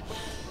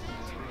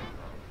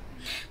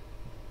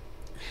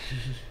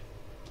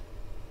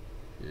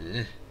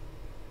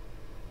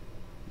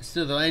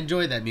 Still, though, I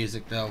enjoy that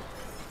music, though.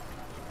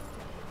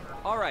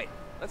 All right,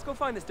 let's go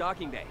find this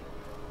docking bay.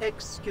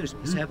 Excuse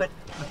me, sir, but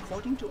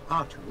according to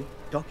R2,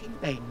 Docking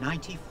Bay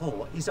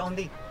 94 is on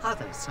the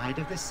other side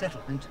of this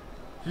settlement.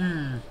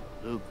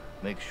 Luke,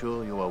 make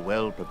sure you are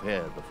well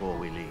prepared before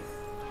we leave.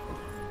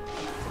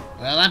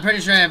 Well, I'm pretty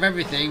sure I have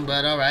everything,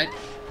 but alright.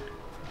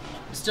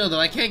 Still, though,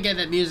 I can't get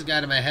that music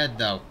out of my head,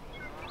 though.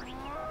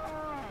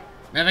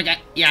 Matter of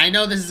fact, yeah, I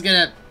know this is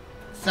gonna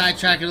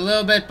sidetrack it a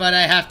little bit, but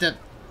I have to...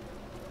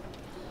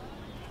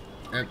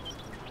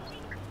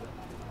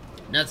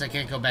 Nuts, I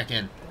can't go back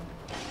in.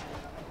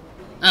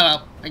 Oh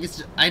well, I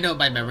guess I know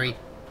by memory.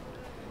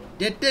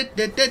 Meet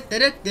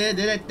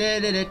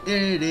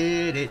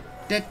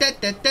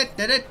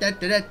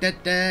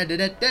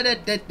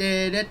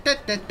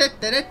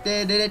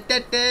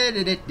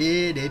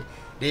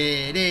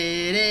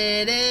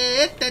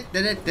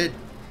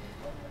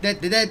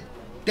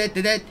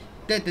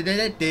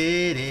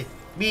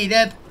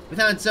up with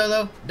Han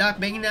Solo, Doc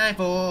Bang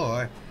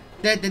 94.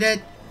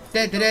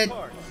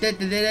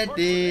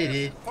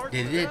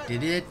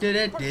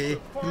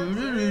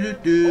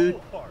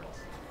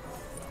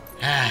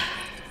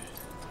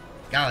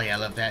 Golly, I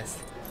love that.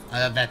 I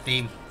love that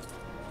theme.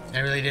 I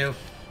really do.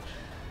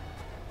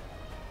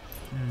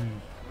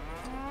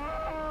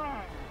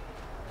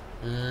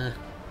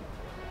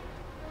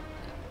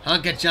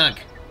 Hunk of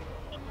junk.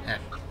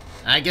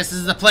 I guess this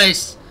is the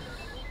place.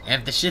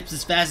 If the ship's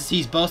as fast as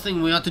he's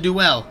boasting, we ought to do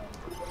well.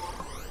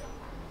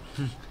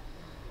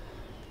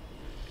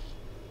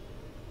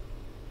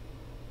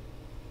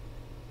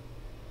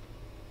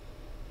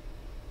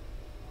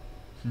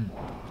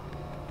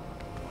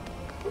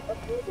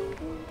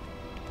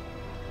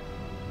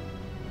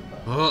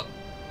 Oh,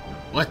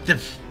 what the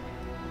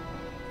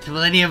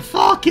Millennium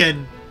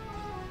Falcon?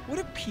 What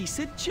a piece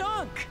of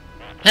junk!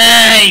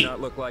 Hey! Does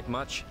not look like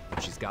much,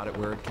 but she's got it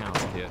where it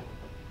counts, kid.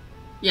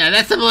 Yeah,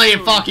 that's the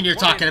Millennium Falcon you're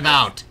talking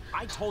about.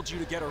 I told you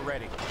to get her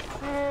ready.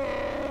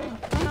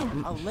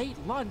 A late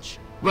lunch.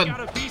 What? We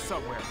gotta be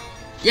somewhere.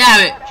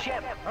 Yeah,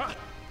 but...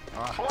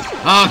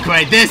 Oh,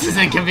 great, this is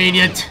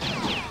inconvenient.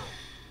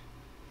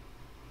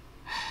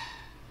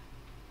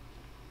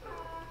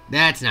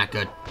 That's not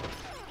good.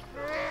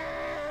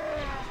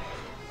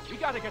 We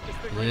gotta get this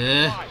thing ready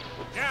to fly.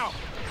 Now.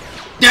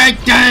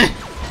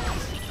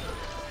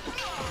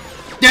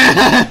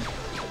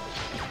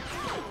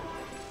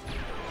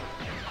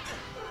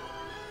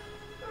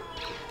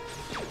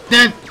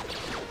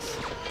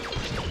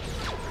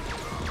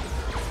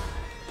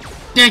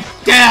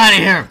 Get out of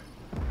here!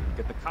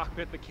 Get the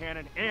cockpit, the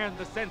cannon, and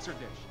the sensor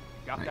dish.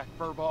 Got that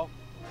furball?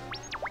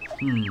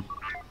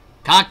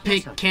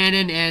 Cockpit,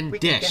 cannon, and we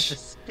dish. Can get the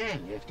stair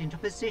lift into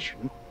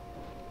position.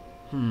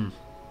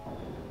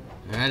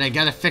 Alright, I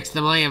gotta fix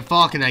the Millennium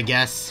Falcon, I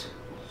guess.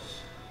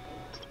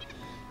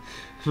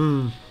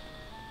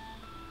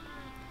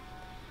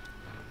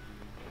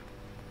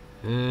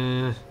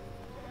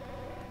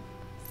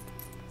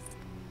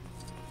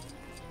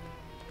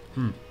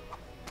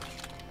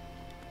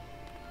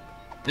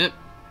 Yep.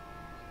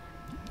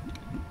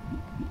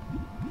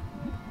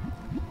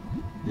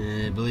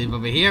 I believe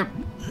over here.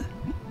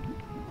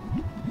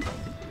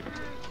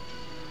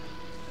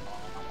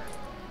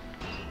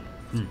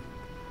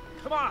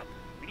 Come on!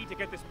 We need to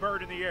get this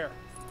bird in the air.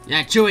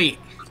 Yeah, Chewie.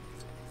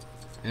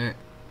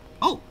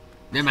 Oh,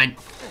 never mind.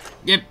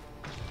 Yep.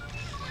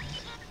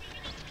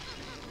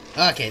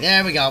 Okay,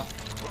 there we go.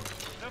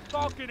 The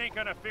Falcon ain't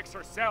gonna fix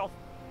herself.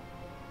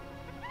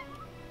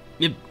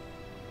 Yep.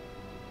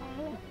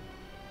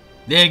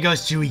 There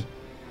goes Chewie.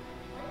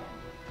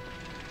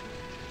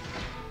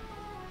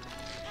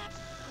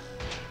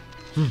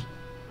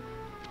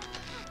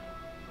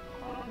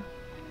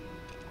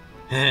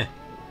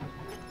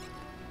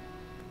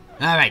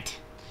 All right.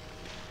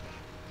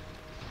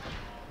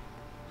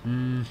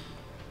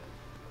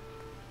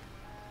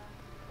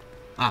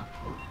 Up.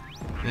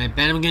 Alright,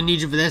 Ben, I'm gonna need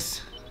you for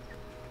this.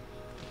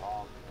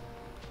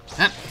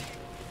 Up.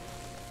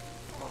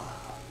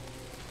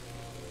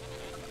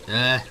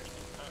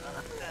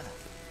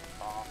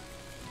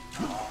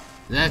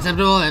 That's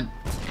acceptable.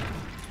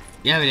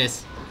 Yeah, it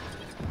is.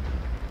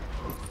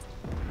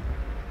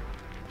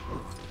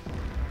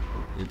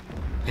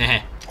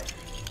 Heh.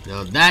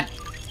 So that.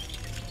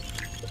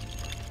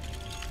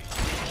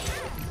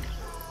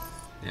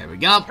 There we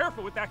go.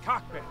 Careful with that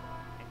cockpit.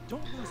 And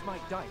don't lose my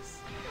dice.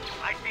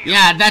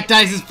 Yeah, that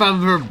dice is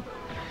from her.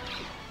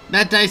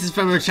 That dice is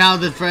from her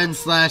childhood friend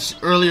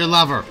 / earlier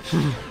lover.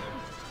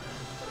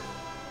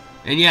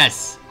 And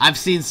yes, I've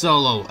seen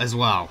Solo as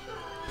well.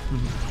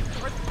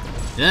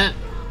 Yeah.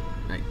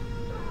 Right.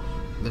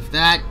 Lift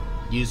that.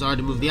 Use R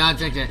to move the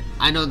object.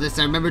 I know this.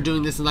 I remember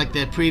doing this in like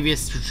the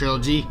previous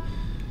trilogy.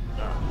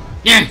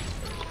 Yeah.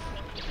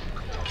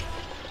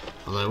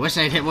 Although I wish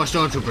I had hit more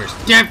stormtroopers.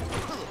 Yeah.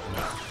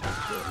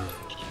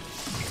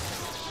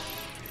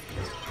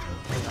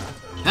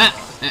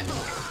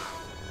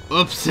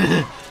 Oops.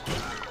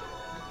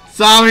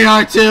 Sorry,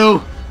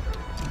 R2.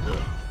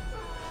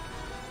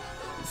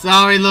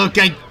 Sorry, Luke.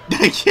 I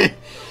can't.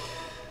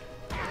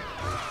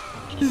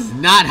 This is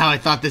not how I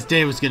thought this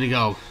day was gonna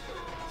go.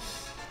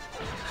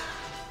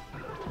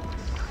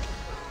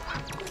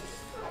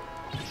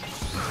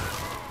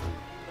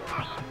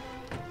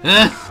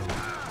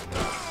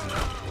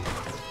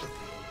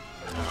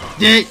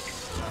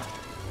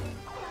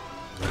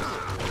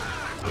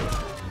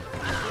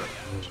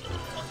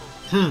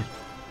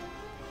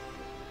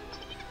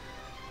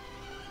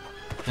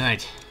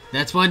 Alright,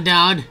 that's one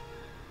down.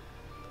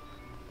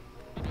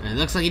 It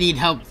looks like he needs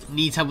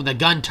help with a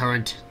gun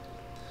turret.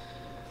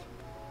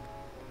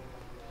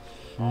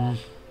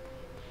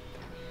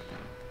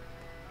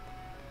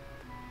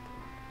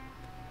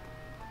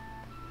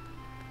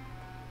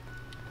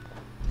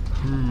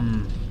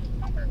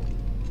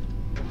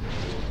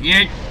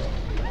 Yeah.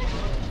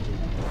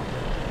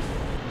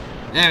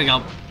 There we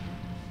go.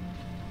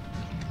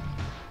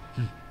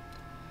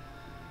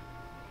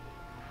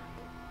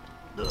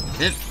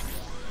 Hip.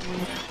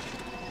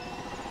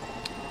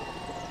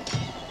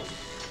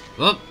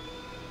 Whoop.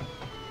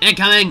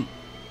 Incoming.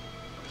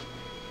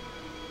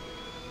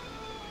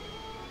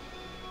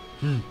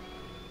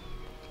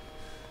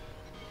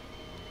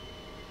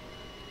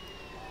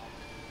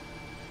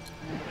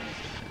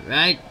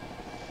 Right.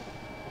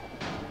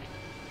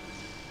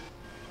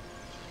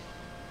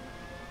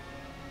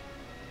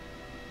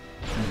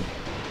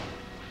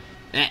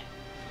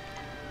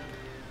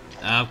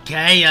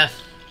 Okay,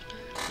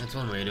 that's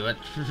one way to do it.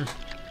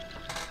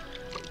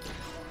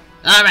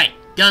 Alright,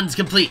 guns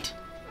complete.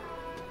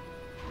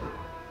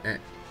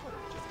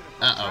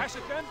 Crash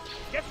it then?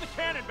 Get the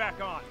cannon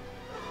back on.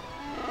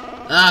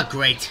 Ah,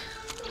 great.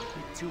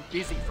 You're too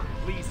busy for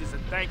pleases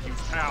and thank yous,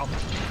 pal.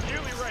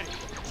 Nearly ready.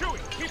 Chewie,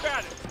 keep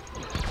at it.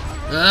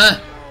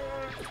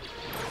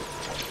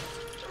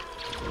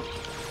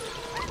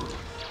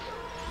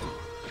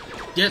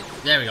 Yep,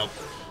 there we go.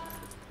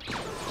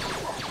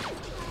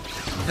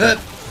 Hup,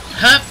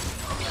 hup,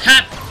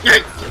 hup,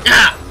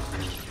 ah.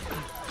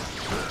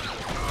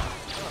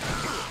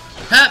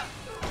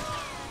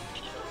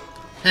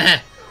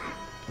 Hup.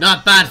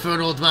 Not bad for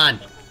an old man.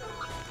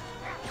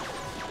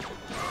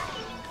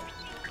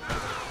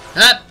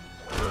 Hup.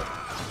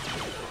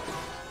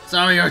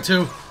 Sorry,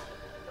 R2.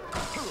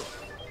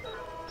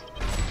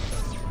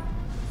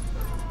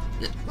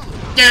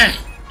 Yeah.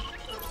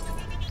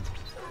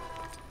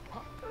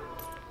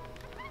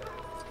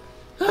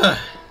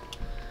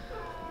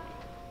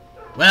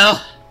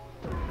 Well,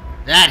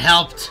 that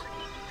helped.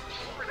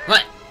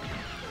 What?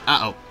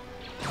 Uh-oh.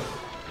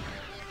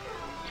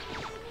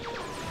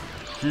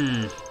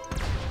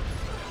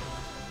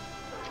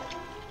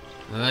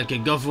 Well, I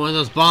could go for one of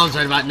those bombs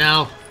right about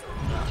now.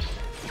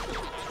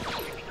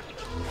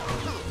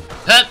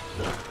 Hup!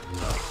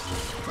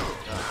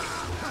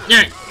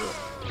 Yeah.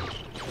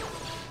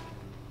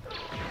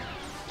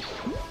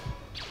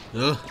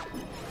 Oh.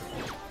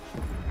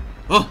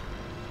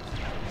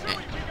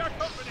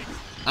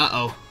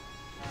 Uh-oh.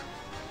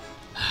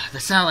 The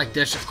satellite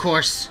dish, of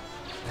course.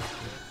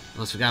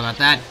 Almost forgot about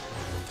that.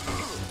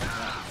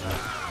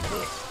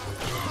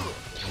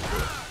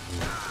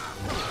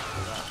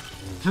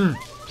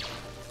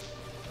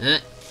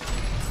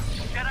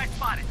 Jedi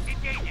spotted.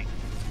 Engaging.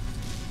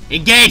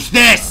 Engage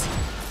this!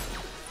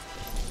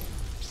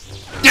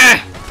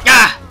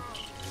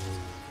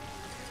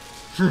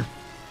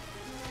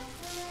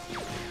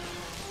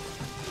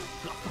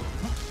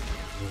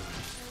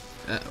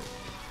 Uh-oh.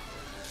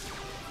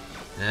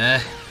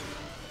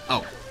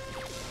 Oh.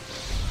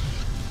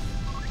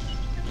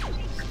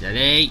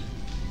 Steady.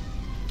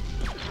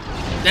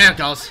 There it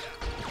goes.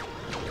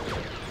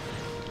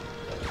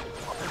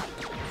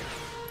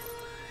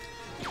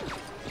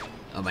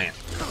 Oh man.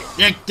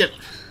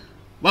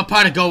 What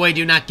part of go away do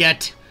you not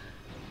get?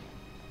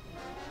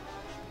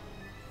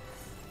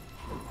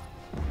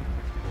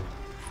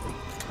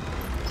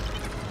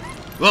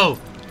 Whoa.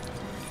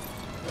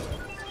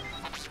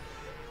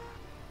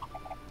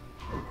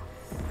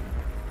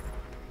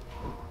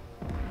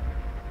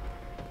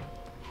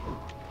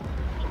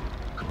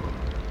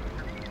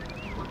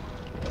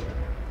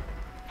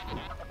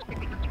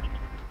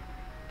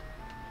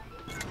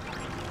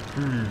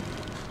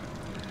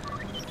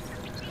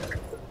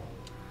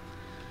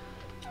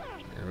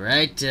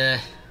 Alright,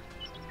 there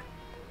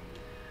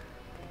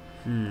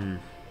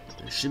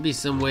should be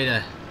some way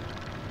to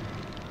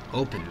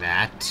open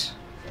that.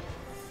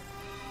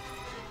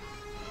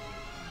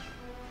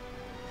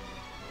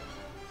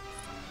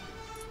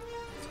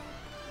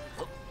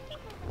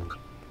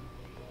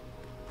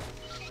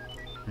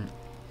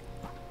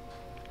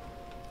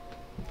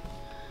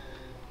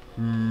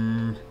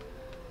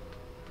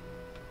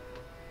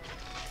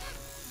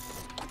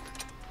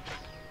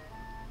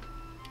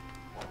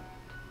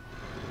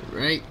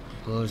 Right,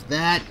 close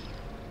that.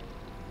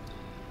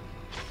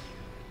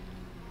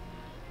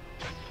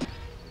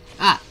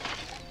 Ah,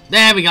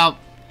 there we go.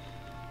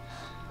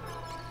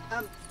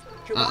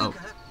 Chewbacca,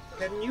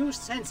 the new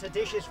sensor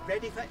dish is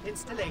ready for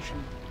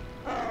installation.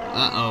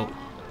 Uh-oh.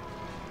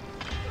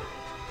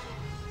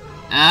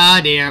 Ah,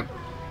 dear.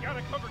 You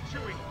gotta cover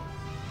Chewie.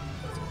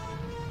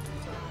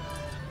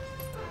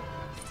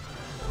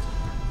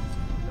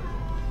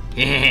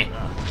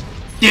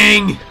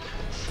 Ding!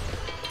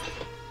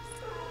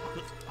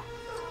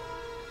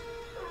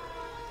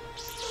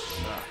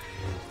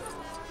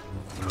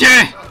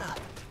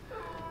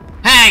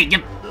 Hey!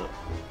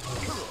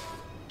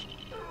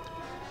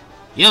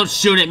 You don't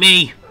shoot at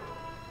me!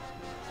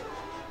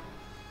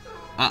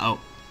 Uh-oh.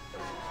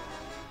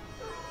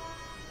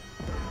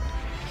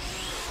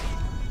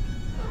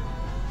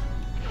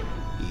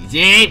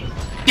 Easy!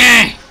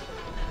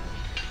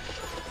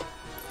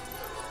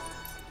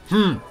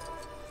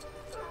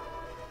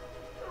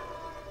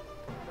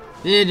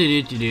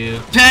 Do-do-do-do-do.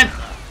 Okay.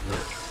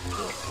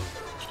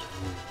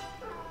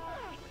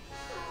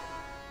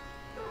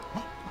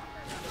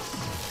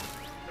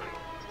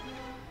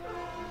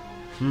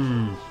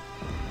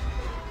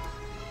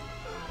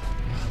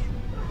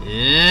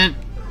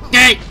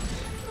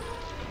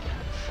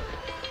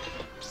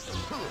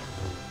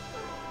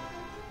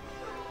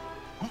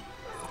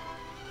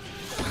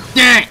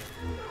 There.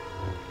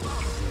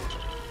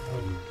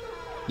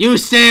 You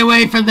stay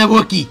away from the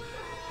Wookiee.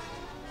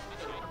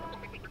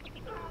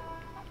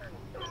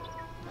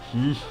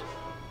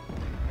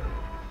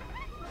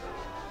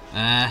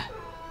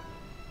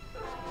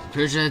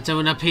 Pretty sure there's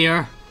someone up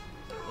here.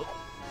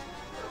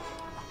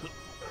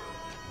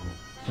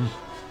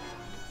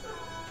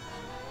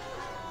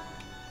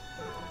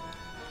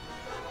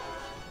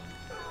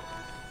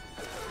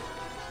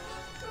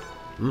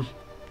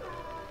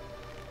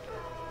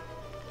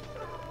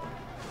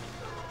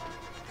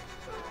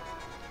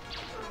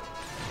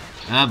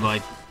 Oh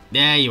boy.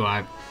 There you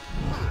are.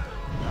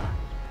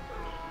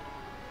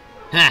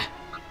 Huh.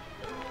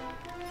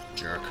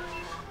 Jerk.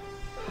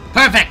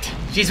 Perfect!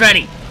 She's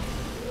ready!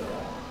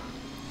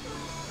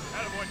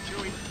 Attaboy,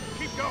 Chewie.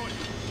 Keep going. Is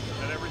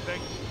that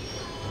everything?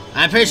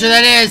 I'm pretty sure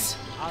that is!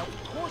 Of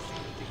course you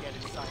need to get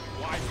inside,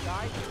 wise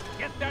guy.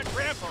 Get that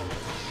ramp over.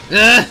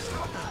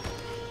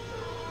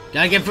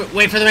 Gotta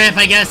wait for the ramp,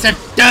 I guess. It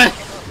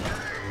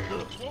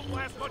won't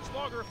last much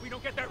longer if we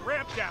don't get that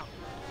ramp down.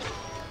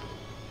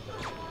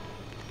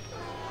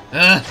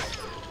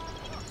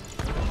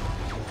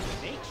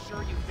 Make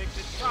sure you fix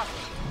it properly.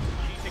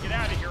 You need to get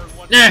out of here in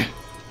one day,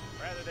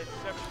 rather than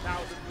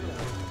 7,000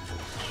 minutes.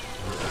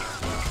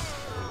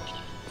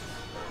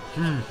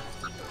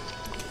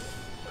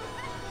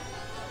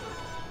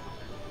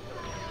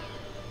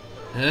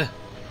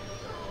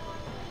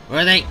 Where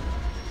are they?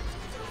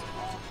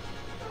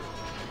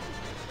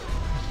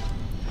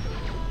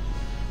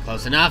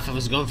 Close enough. I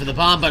was going for the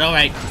bomb, but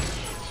alright.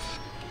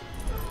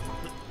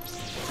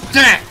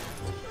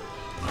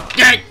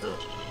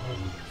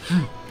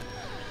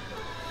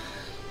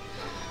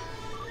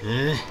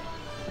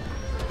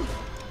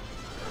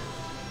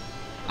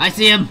 I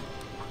see him.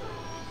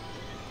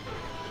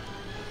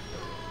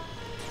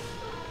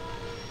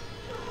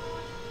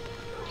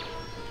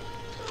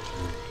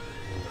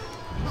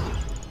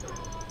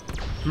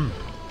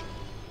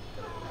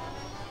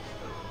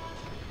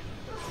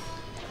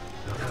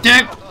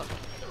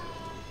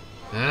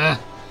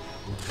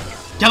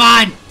 Come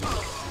on!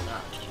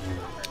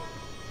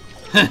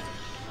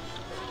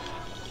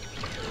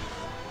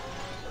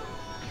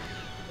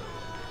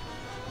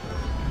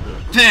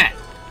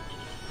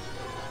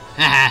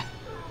 Haha.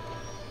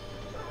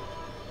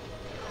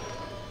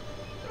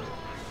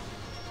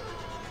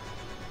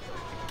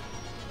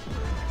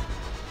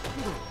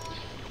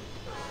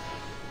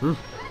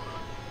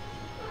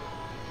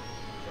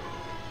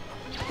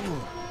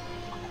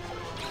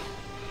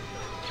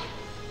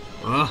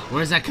 Oh,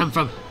 where's that come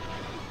from?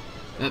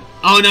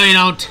 Oh, no, you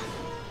don't.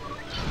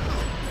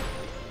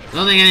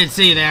 Don't think I didn't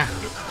see you there.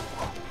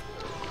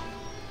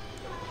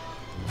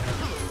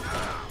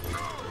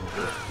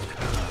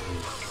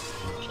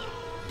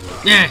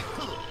 Yeah.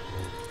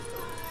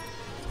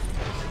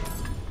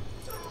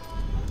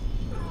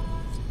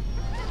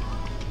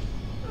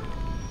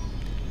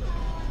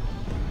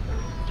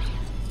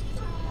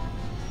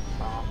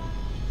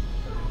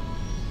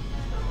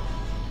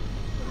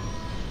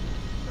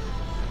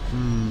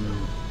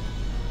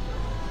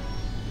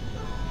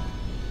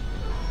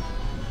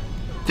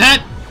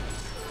 That.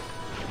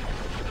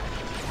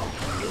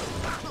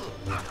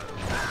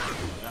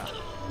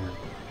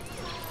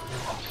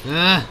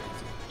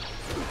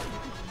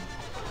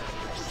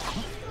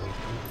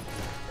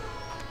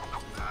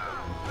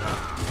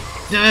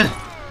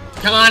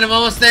 Come on, I'm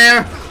almost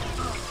there.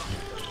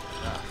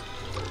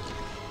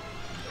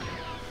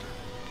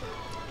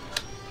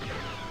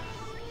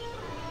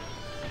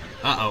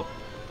 Uh-oh.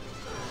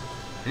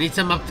 I need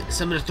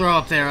something to throw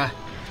up there.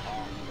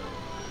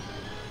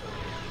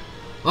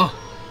 Oh.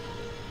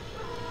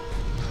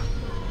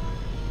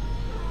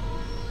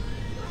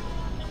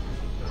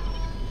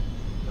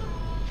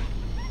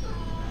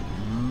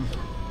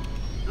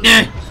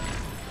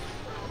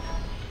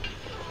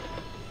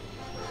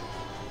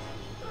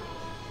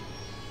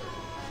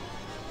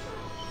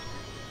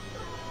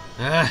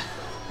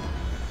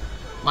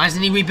 Why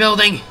isn't he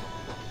rebuilding?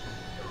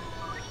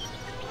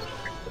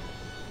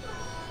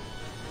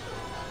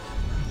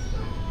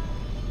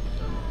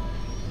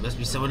 Must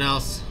be someone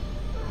else.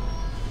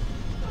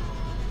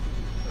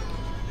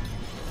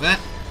 What?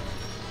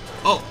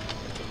 Oh.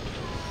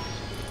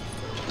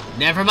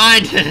 Never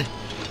mind.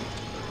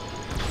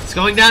 It's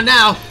going down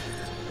now.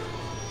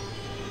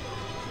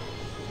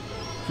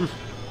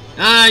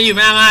 Ah, you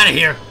ran out of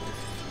here.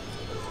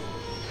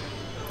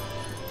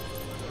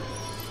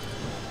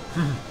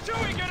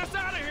 Chewie, get us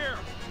out of here!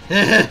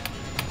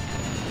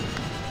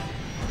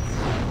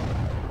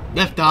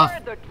 Lift off. Where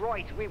are the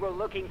droids we were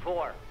looking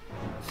for?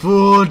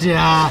 Food.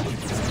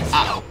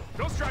 Uh-oh.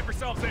 Don't strap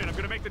yourselves in. I'm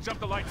gonna make the jump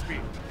to light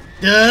speed.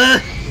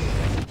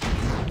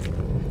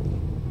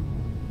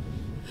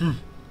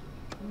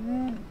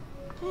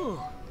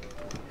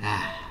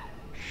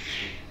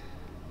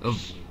 Oh.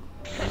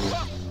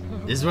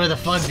 This is where the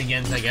fun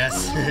begins, I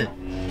guess.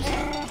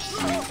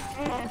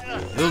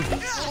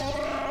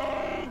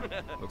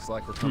 Looks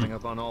like we're coming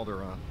up on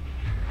Alderaan.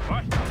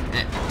 What?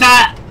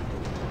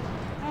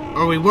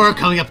 Or we were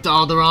coming up to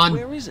Alderaan.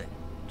 Where is it?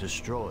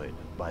 Destroyed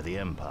by the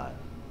Empire.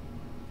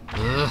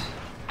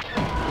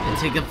 It'd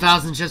take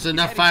 1,000 ships with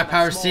enough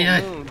firepower to see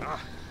it.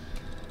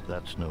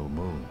 That's no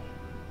moon.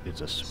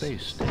 It's a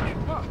space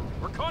station.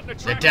 We're caught in a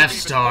The Death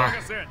Star.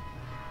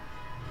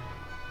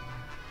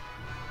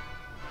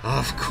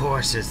 Of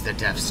course it's the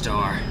Death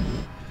Star.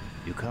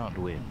 You can't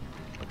win,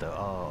 but there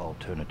are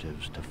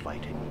alternatives to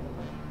fighting.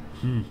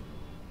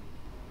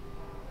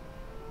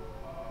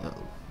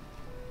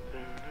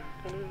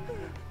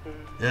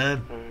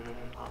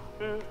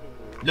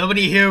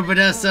 Nobody here but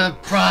us,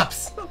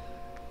 props.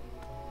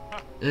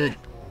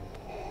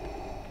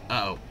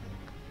 Uh-oh.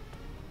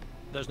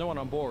 There's no one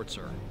on board,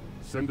 sir.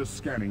 Send a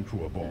scanning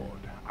crew aboard.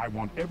 I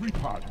want every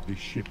part of this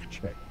ship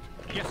checked.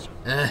 Yes,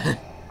 sir.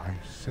 I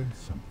sense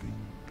something.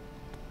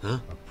 Huh?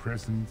 A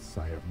presence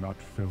I have not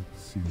felt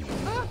since.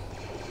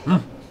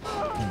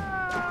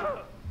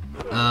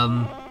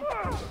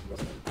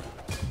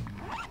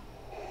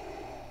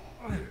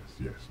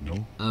 Yes,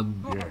 no?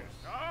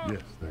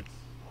 Yes, that's...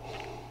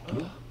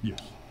 No? Yes.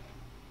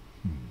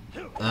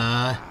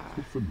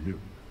 So familiar.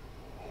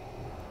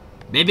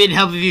 Maybe it'd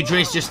help if you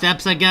traced your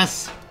steps, I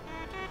guess.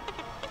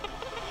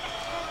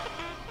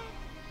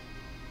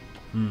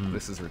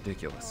 This is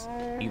ridiculous.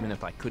 Even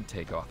if I could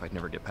take off, I'd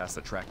never get past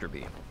the tractor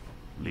beam.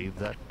 Leave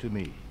that to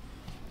me.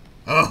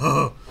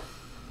 Oh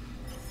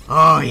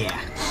yeah.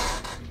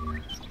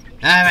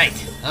 Alright,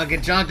 I'll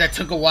get drunk. That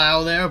took a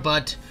while there,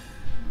 but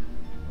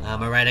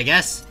I'm alright, I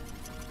guess.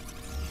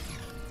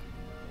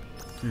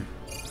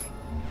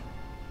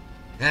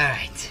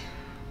 Alright.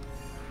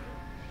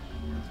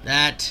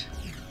 That.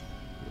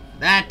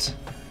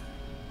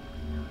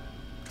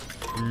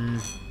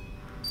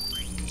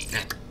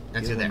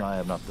 That's it Given there. I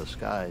am not the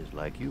skies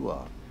like you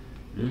are,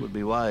 it would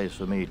be wise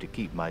for me to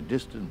keep my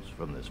distance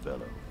from this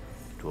fellow,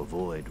 to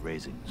avoid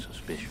raising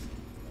suspicion.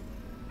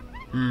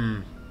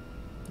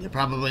 You're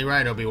probably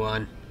right,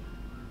 Obi-Wan.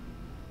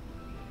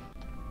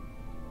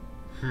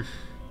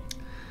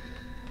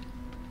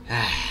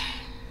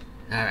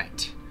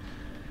 Alright.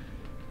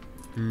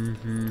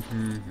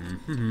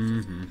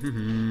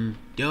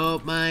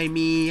 Don't mind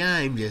me,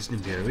 I'm just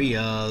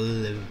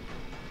Imperial.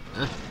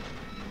 Huh?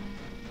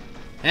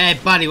 Hey,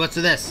 buddy, what's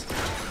with this?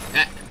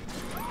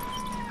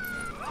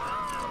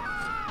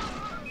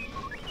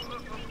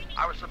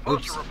 I was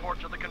supposed to report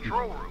to the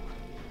control room,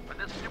 but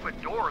this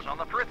stupid door is on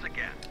the fritz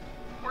again.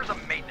 Where's a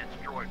maintenance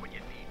droid when you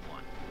need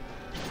one?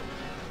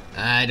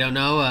 I don't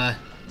know,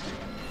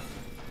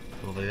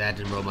 hopefully that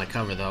didn't roll my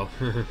cover, though.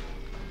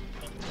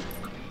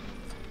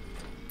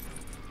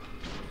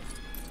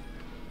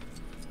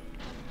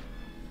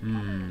 Do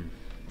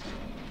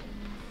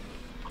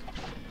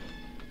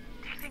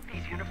you think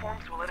these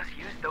uniforms will let us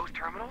use those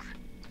terminals?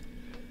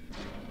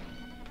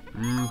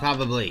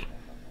 Probably.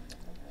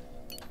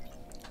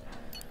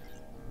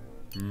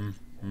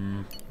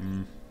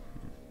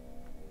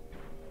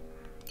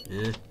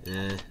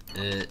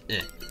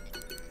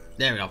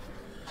 There we go.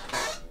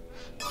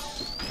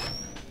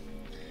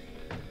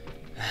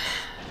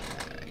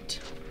 Alright.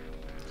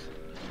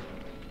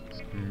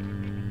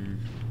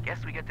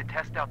 Guess we get to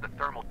test out the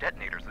thermal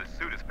detonators this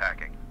suit is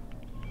packing.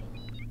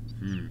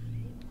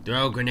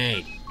 Throw a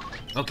grenade.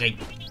 Okay.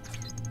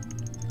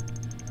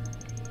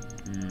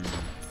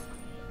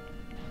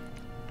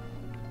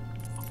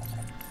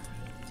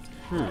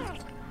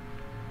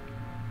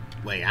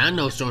 Wait, I don't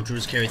know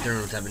stormtroopers carry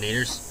thermal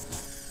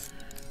detonators.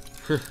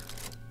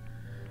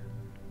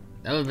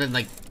 That would have been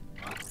like...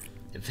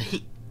 if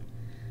they...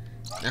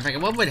 In fact,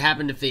 what would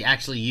happen if they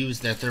actually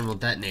used their thermal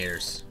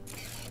detonators?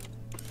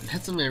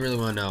 That's something I really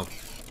want to know.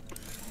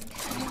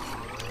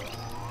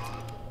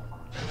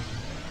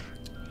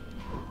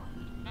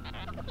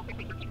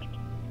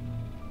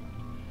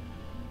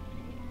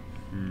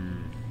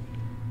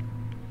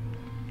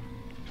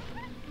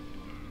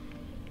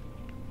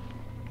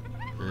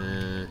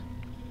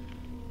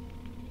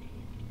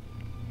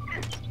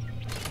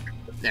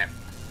 There.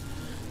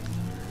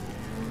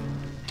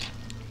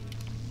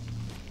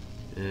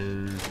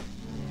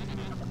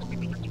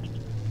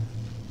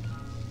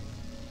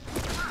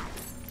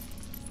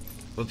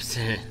 Whoops.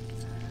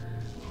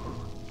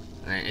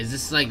 Alright, is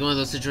this like one of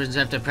those situations you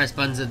have to press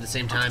buttons at the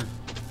same time?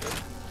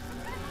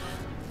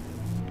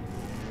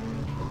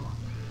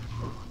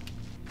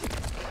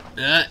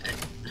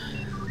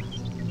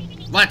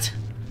 What?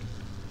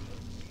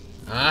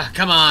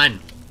 Come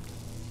on!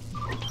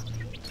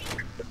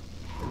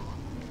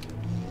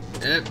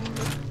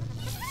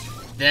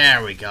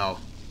 There we go.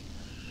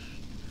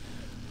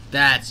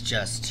 That's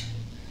just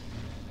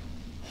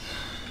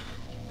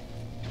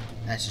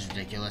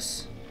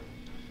ridiculous.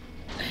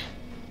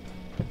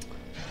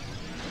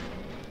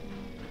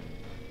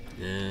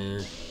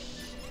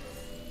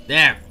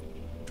 There.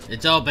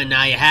 It's open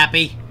now. You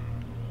happy?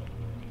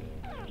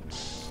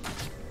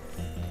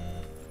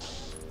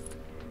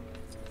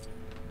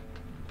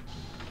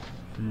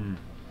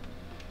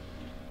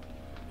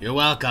 You're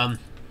welcome.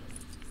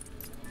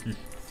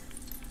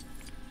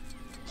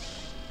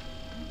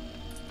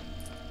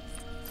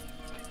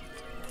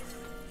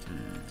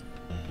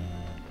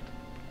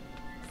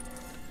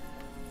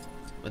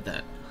 What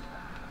the?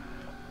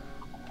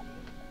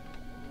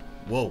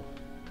 Whoa.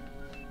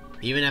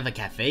 Even have a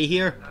cafe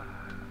here?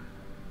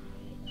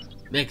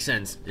 Makes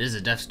sense. It is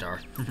a Death Star.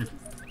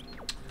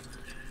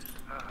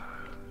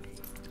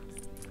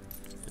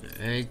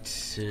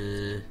 Alright.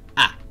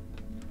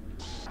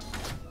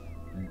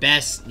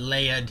 Best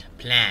layered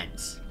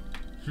plans.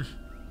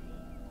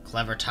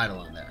 Clever title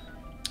on there.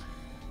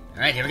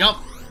 Alright, here we go.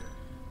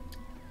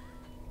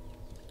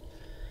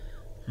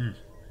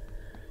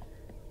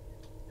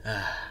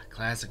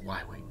 Classic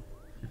Y-Wing.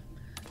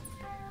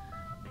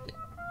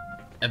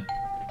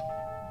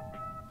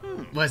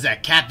 What is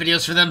that? Cat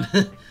videos for them?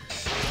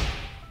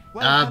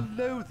 Well,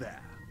 hello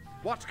there.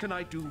 What can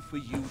I do for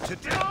you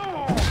today?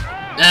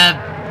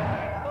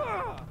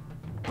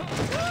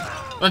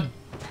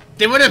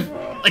 They would have,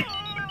 like,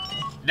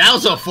 that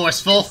was so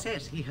forceful. He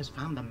says he has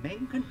found the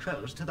main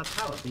controls to the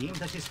power beam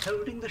that is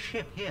holding the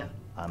ship here.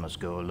 I must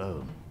go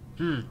alone.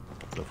 The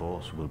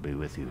Force will be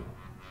with you.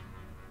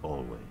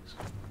 Always.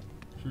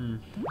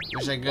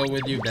 Wish I could go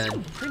with you,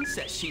 Ben.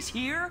 Princess, she's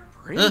here?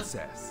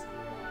 Princess?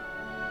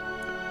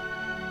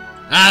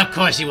 Of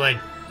course you would.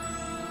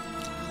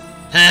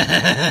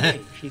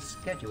 She's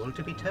scheduled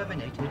to be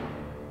terminated.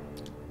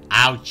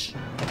 Ouch.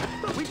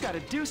 We've got to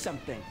do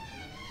something.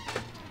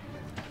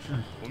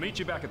 We'll meet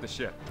you back at the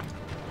ship.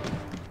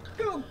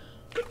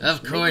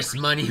 Of course,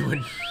 money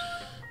would.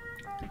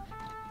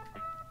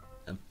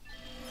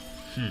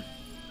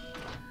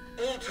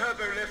 All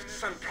turbo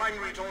lifts and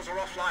primary doors are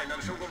offline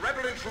until the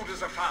rebel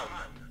intruders are found.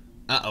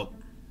 Uh-oh.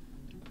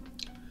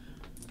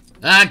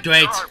 Ah,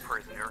 great. You're our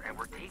prisoner, and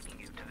we're taking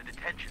you to the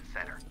detention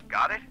center.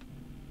 Got it?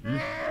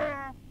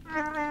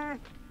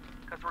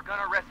 Because we're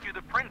gonna rescue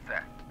the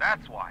princess.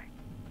 That's why.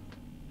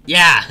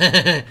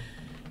 Yeah.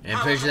 I'm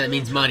pretty sure that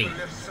means money. The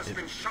lifts has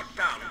been shut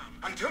down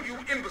until you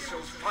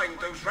imbeciles find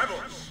those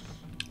rebels.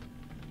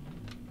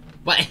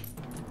 What?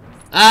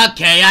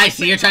 Okay, I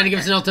see. You're trying to give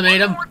us an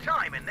ultimatum. One more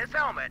time in this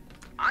helmet,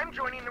 I'm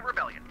joining the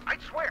rebellion. I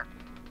swear.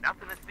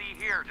 Nothing to see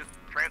here, just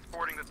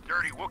transporting this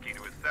dirty Wookiee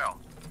to his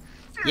cell.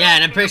 Yeah,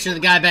 and I'm pretty sure the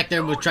guy back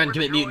there was trying to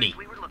commit mutiny.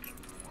 We were looking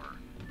for.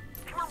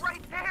 They were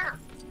right there.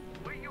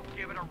 Will you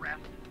give it a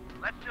rest?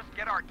 Let's just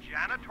get our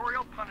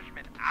janitorial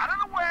punishment out of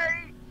the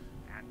way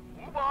and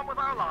move on with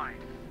our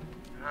lives.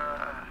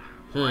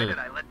 Why did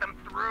I let them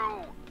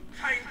through?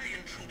 Find the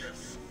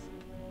intruders.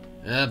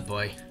 Oh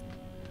boy.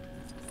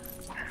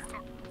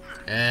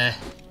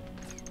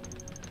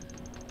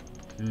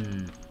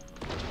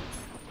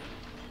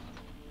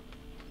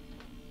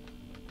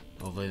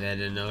 Hopefully they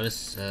didn't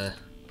notice.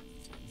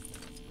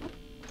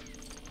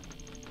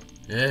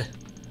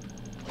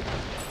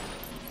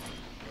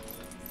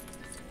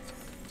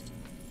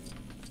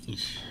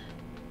 Eesh.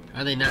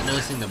 How are they not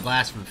noticing the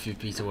blast from a few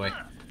feet away?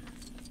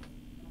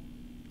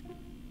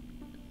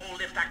 All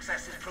lift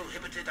access is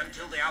prohibited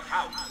until they are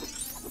found.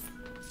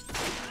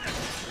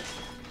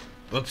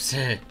 Whoops.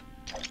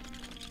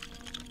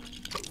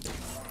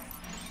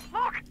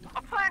 Look,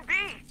 a plan B.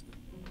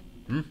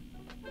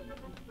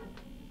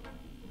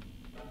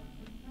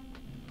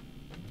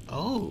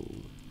 Oh.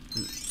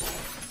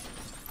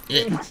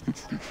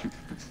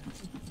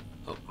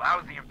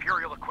 Lousy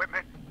Imperial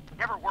equipment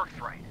never works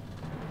right.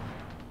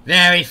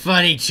 Very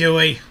funny,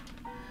 Chewie.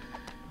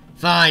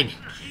 Fine.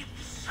 Keep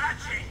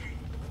searching.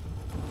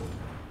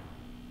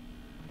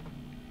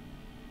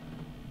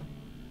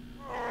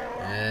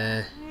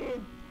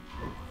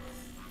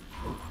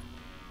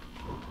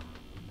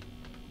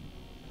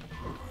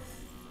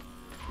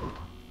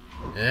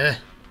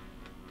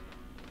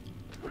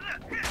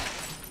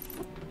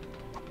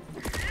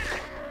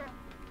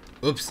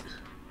 Oops.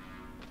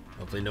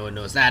 Hopefully no one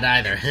knows that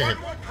either. One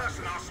more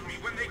person asks me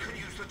when they can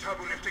use the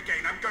turbo lift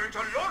again, I'm going to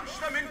launch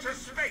them into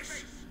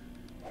space.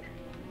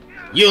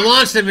 You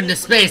launched them into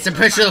space. I'm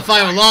pretty sure they'll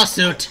file a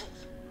lawsuit.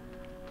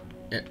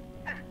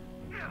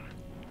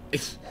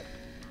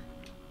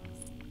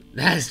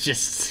 That is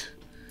just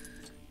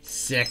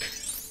sick.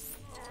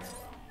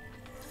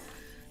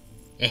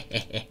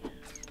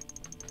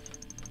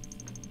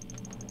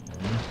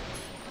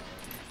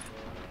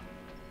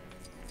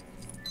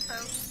 So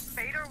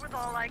Vader was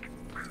all like,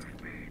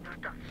 "Prove me the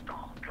Death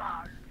Star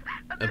plans,"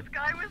 and this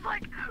guy was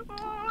like,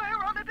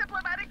 "We're on a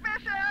diplomatic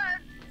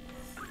mission."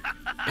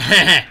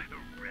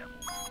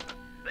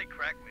 They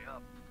cracked me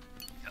up.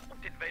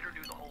 Did Vader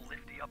do the whole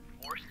lifty up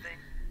force thing?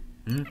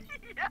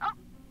 Yeah.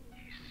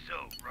 He's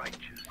so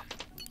righteous.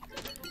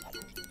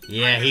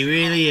 Yeah, he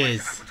really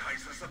is.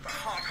 Advertisers at the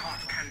Hard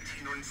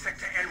Cantina in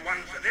Sector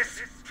N1 for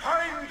this.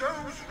 Find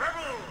those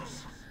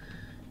rebels.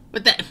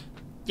 What the?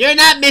 You're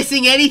not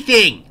missing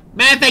anything.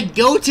 Matter of fact,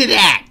 go to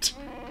that.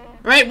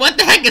 Right? What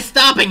the heck is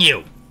stopping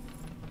you?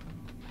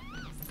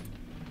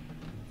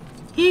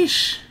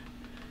 Yeesh.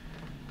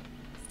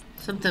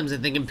 Sometimes I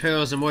think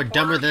Imperials are more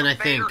dumber than I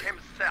think. Vader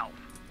himself.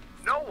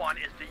 No one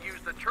is to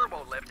use the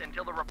turbo lift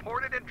until the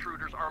reported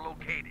intruders are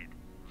located.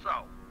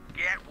 So,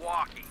 get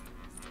walking.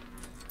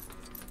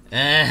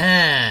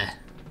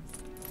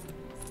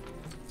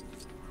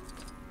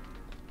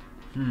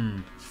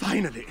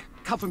 Finally!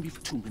 Cover me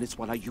for 2 minutes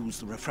while I use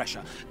the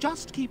refresher.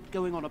 Just keep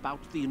going on about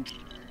the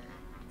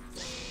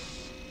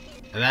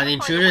About the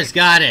intruders,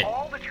 got it.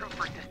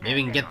 Maybe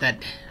we can get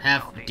that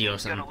half deal or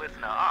something.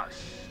 Listen to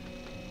us.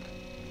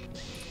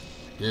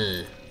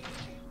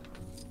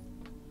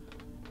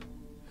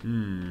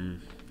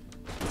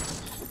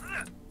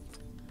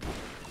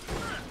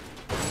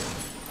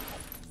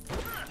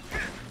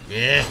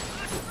 Yeah.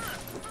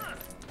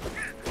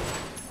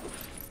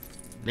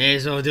 May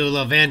as well do a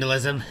little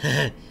vandalism.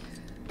 Alright.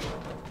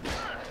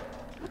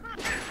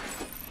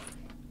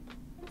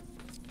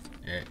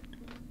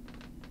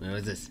 What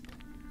was this?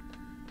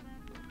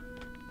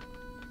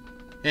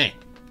 Hey.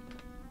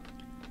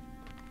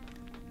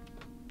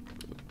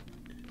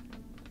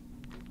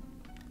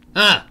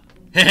 Huh.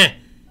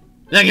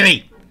 Look at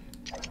me.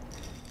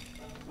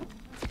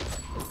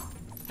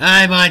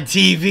 I'm on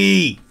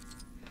TV.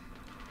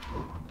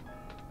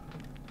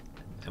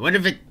 I wonder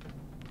if it...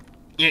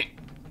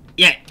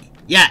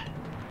 Yeah.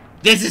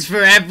 This is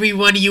for every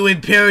one of you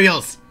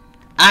Imperials.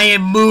 I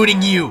am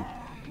mooning you.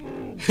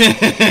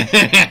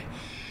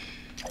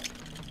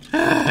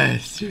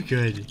 It's too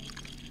good.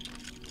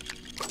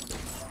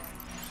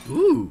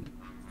 Ooh.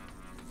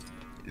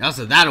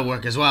 Also, that'll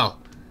work as well.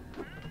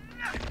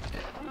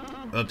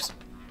 Oops.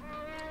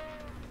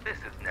 This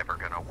is never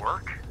gonna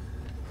work.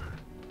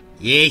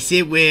 Yes,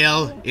 it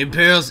will.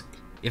 Imperials...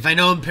 If I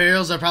know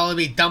Imperials, they'll probably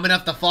be dumb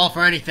enough to fall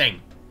for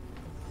anything.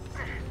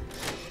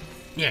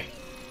 Yeah.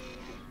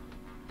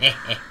 The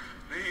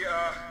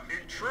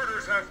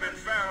intruders have been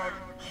found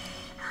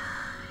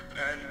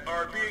and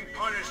are being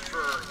punished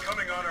for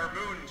coming on our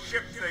moon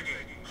ship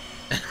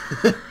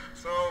thingy.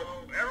 So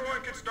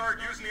everyone can start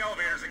using the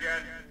elevators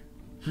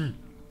again.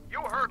 You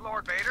heard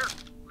Lord Vader.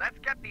 Let's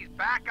get these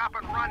back up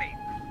and running.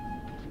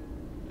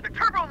 The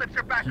turbo lifts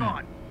are back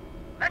on.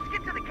 Let's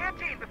get to the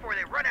canteen before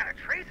they run out of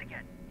trays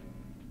again.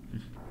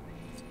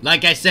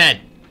 Like I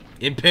said,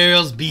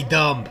 Imperials be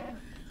dumb.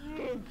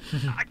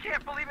 I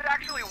can't believe it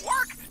actually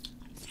worked.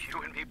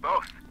 You and me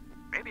both.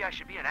 Maybe I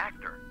should be an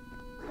actor.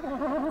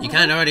 You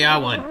kinda already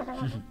are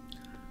one.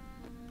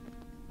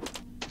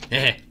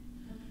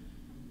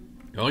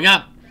 Going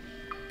up.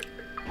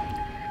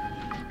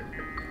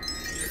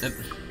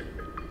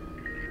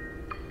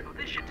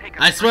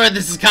 I swear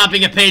this is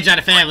copying a page out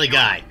of Family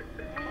Guy.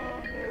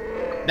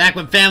 Back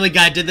when Family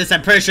Guy did this,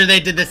 I'm pretty sure they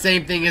did the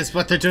same thing as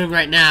what they're doing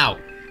right now.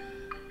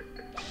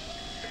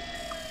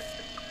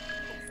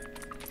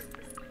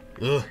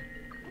 Ugh.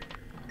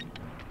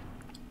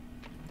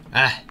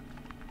 Ah.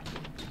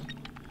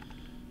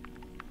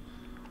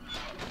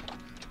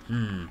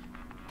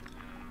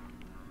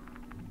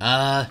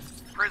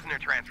 Prisoner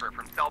transfer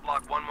from cell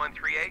block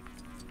 1138.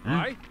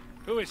 Why?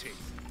 Who is he?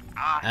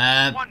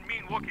 One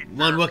mean Wookiee.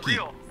 One Wookiee.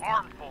 Real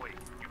armed bully.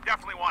 You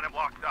definitely want him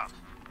locked up.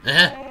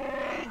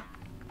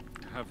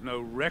 Have no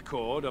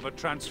record of a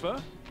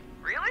transfer?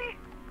 Really?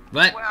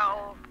 What?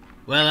 Well,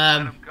 Well,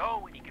 let him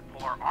go and he can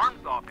pull our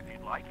arms off if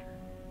you'd like.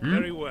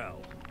 Very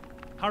well.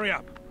 Hurry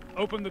up.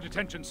 Open the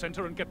detention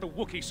center and get the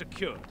Wookiee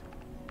secured.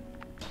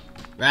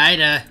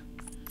 Right,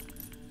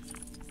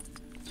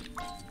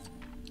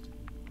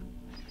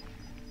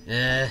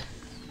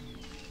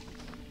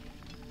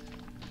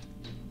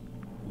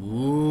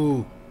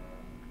 Ooh.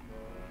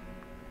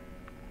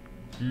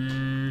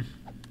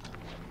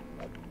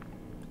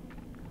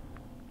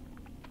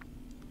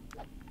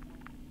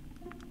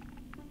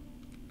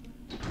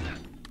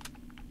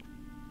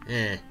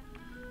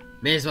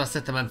 May as well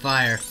set them on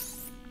fire.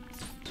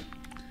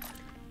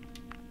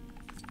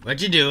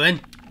 What you doing?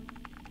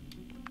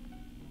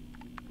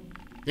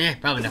 Yeah,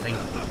 probably nothing.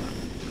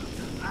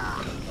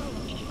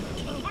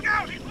 Look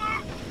out, he's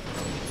loose!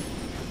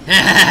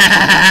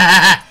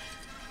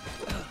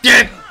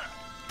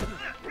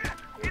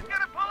 He's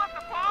gonna pull up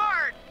the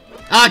board!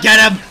 I'll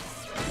get him!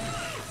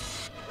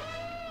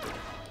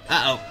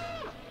 Uh-oh.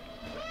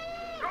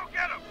 Go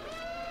get him!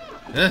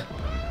 Huh?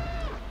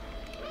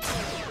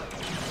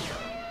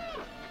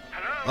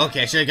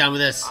 Okay, I should have gone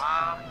with this.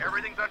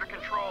 Everything's under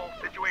control.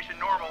 Situation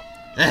normal.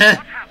 Uh-huh.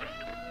 What happened?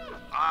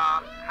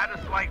 Had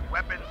a slight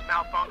weapons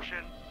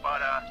malfunction,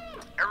 but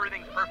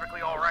everything's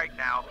perfectly all right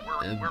now.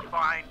 We're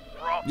fine.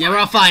 We're all Yeah, we're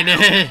all fine.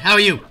 How are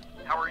you?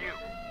 How are you?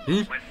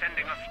 Hmm? We're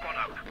sending a squad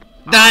up.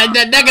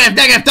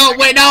 Negative, don't,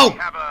 wait, no! We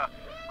have a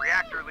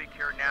reactor leak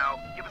here now.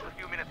 Give us a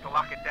few minutes to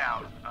lock it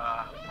down.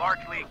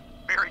 Large leak,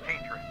 very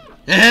dangerous.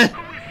 Uh-huh.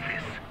 Who is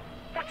this?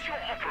 What's your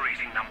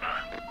operating number?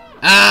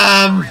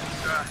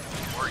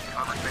 Worried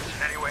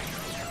conversation anyway.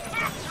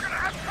 We're gonna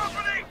have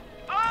company!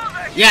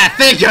 Oh, Yeah,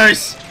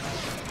 figures!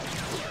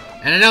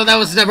 And I know that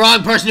was the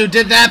wrong person who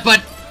did that,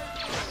 but...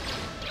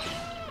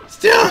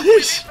 Still,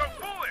 he's...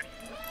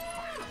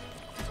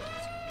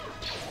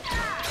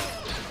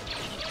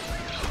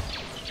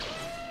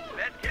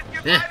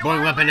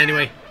 Boring weapon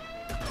anyway.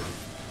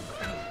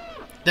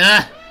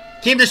 Duh!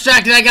 Keep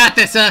distracted, I got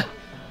this, Uh-oh.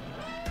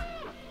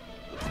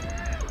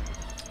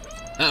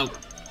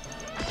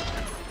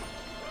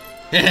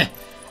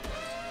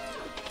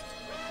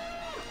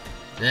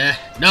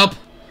 Nope.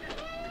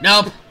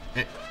 Nope.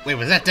 Wait,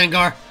 was that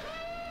Dengar?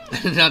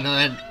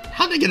 No,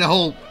 how'd they get a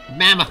whole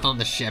mammoth on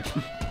the ship?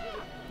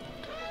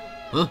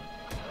 Huh?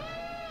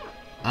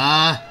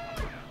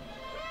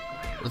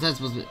 What's that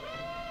supposed to be?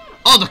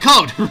 Oh, the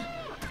code!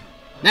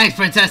 Thanks,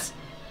 princess!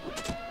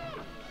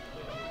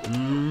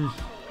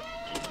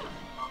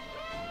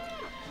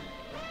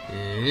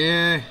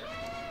 Yeah.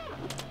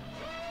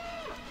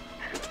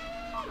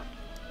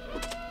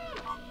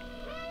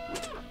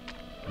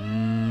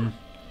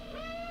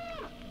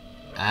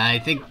 I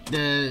think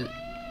the...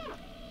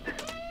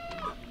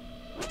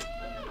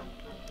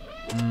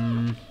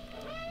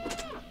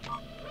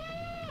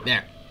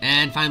 There.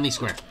 And finally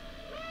square.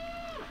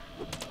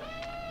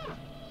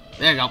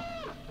 There you go.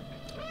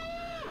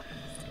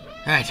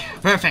 Alright,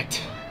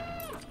 perfect.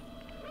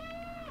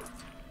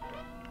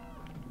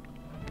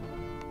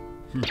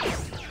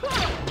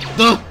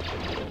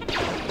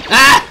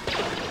 Ah!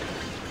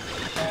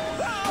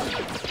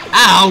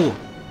 Ow!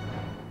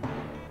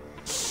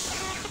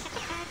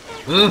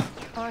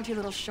 Aren't you a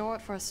little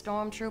short for a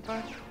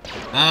stormtrooper?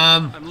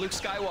 I'm Luke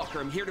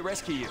Skywalker. I'm here to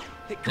rescue you.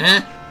 Hey, come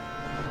on.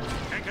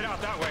 Can't get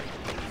out that way.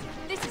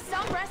 This is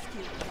some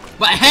rescue.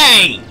 But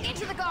hey!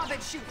 Into the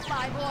garbage chute,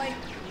 flyboy.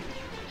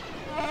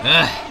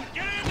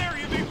 Get in there,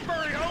 you big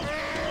furry hoe!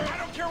 I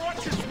don't care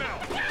what you smell.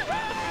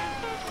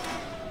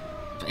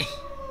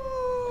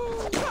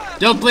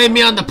 Don't blame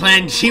me on the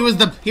plan. He was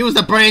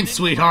the brain,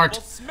 sweetheart.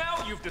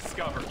 Smell you've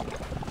discovered.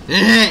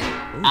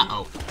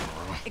 Uh-oh.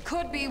 It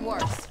could be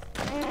worse.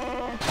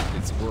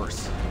 It's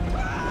worse.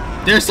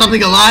 There's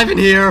something alive in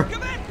here.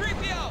 Come in,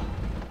 3PO!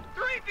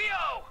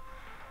 3PO!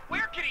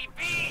 Where could he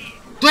be?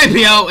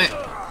 3PO!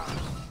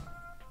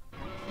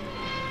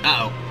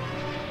 Uh-oh.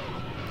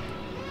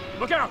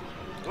 Look out!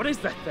 What is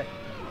that thing?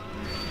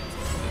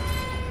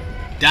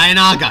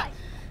 Dianaga.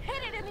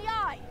 Hit it in the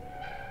eye.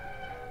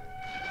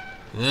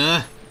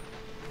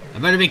 I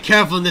better be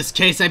careful in this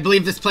case. I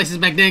believe this place is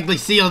magnetically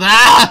sealed.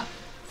 Ah!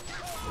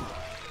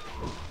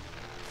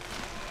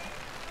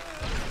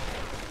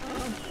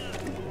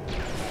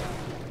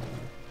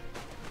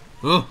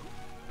 Oh.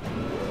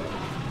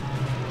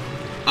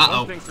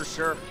 One thing's for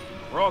sure.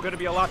 We're all gonna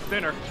be a lot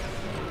thinner.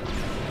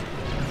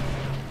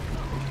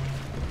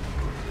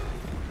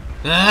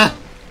 Yeah.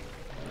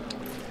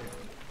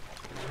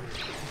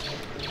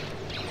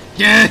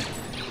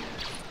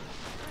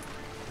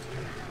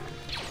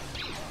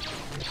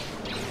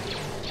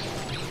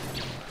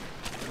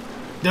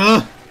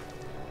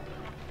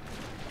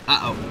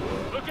 Uh-oh.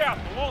 Look out!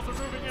 The walls are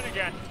moving in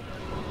again.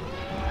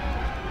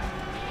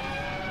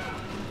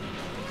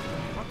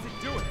 What's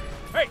it doing?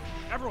 Hey,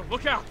 everyone,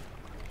 look out!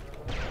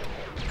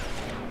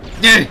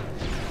 Yeah.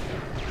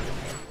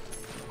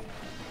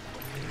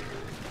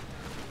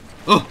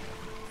 Oh.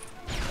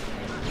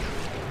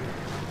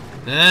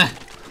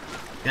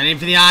 Got aim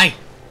for the eye.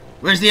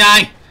 Where's the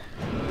eye?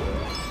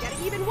 Get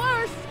even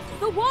worse.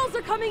 The walls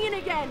are coming in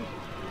again.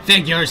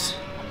 Figures.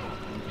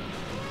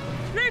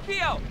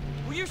 3PO!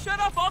 Will you shut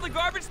off all the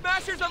garbage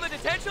smashers on the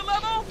detention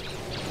level?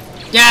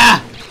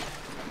 Yeah.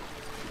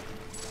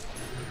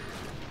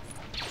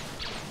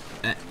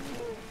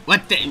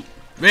 What the?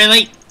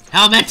 Really?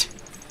 Helmet?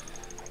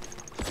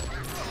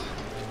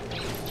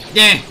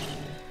 Yeah.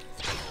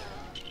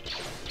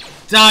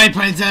 Sorry,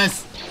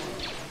 princess.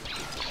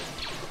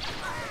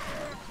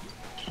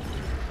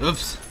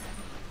 Oops.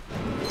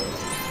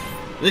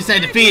 At least I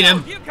defeat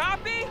him. You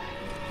copy?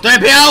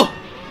 3PO!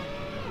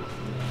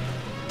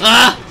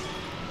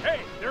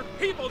 Hey, there are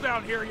people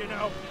down here, you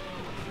know.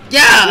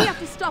 Yeah! We have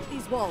to stop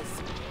these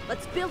walls.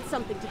 Let's build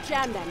something to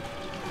jam them.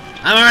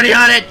 I'm already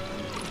on it.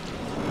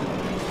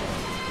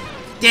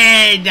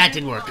 Dang, that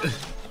didn't work.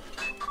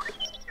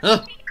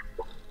 Huh?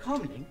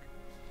 Comlink?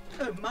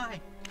 Oh my!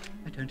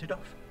 I turned it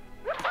off.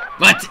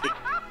 What?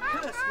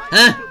 Curse my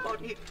Huh? little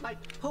body, my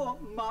poor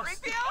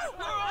master. 3PO,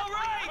 we're all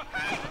right.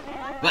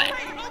 What?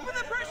 Hey, open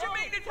the pressure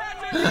maintenance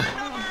hatch on unit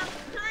number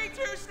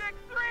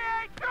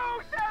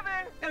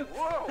 3263827.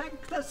 Oh,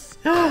 thank the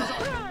stars!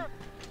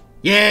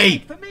 Yay!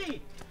 For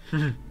me!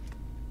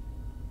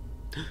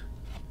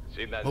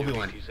 Seen that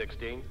Obi-Wan. new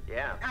DC-16?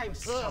 Yeah. I'm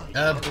sorry.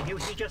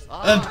 He just.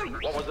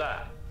 What was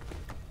that?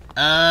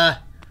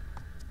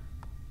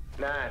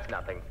 Nah, it's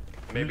nothing.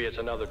 Maybe it's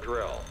another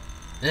drill.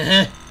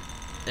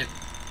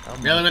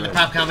 Really with the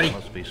prop comedy?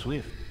 Must be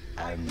swift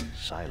and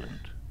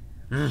silent.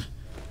 Well,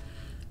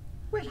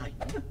 I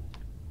know.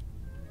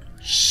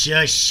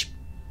 Shush.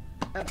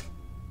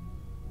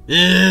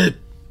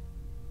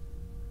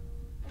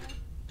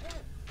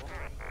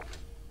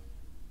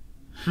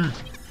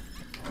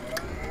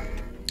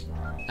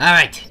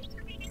 Alright.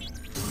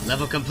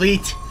 Level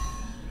complete.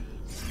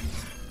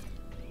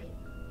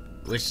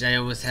 Wish I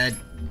almost had...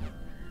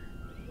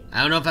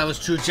 I don't know if I was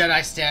true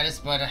Jedi status,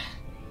 but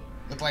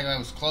looked like I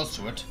was close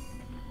to it.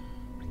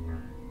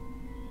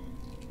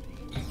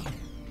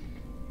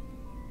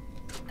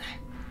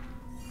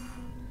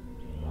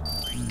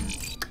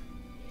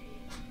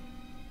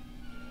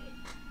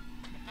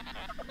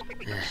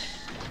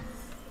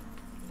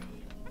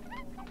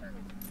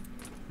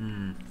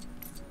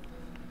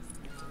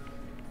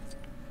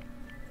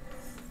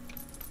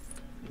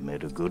 You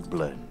made a good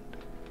blend.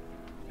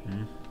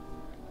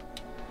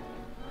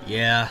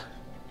 Yeah,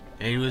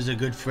 and he was a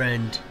good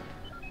friend.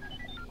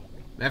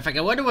 Matter of fact,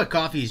 I wonder what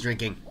coffee he's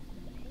drinking.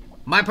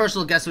 My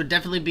personal guess would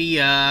definitely be,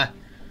 I'd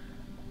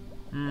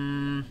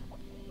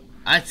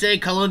say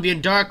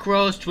Colombian dark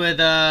roast with,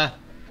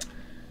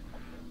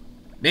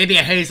 maybe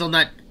a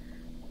hazelnut.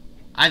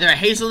 Either a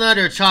hazelnut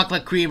or a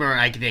chocolate creamer,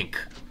 I think.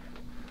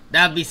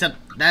 That'd be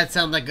that'd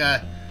sound like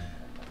a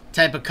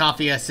type of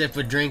coffee a Sif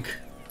would drink.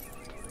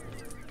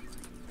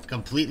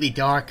 Completely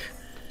dark.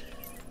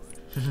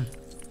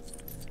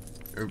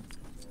 Or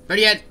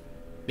better yet,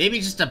 maybe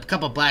just a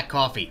cup of black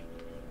coffee.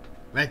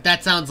 Right?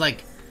 That sounds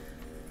like...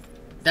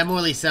 That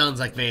morely sounds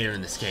like Vader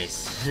in this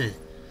case.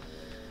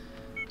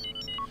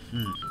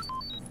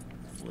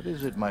 What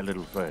is it, my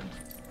little friend?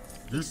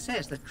 He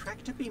says the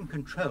tractor beam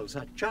controls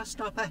are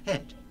just up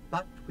ahead,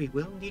 but we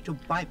will need to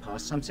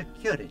bypass some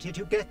security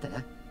to get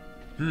there.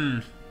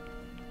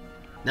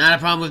 Not a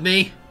problem with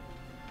me.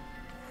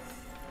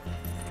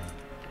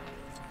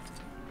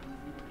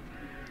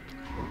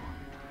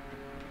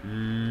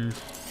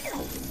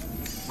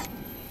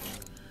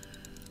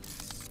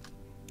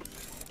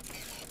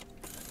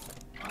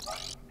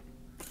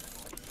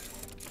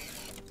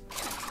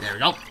 There we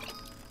go.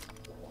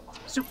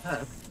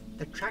 Superb.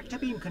 The tractor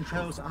beam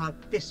controls are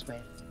this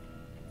way.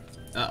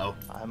 Uh-oh.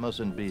 I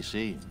mustn't be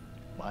seen.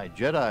 My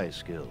Jedi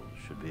skills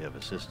should be of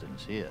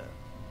assistance here.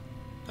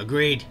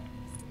 Agreed.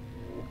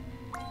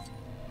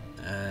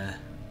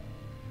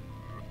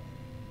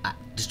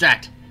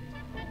 Distract.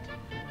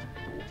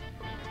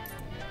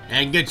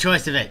 And good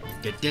choice of it.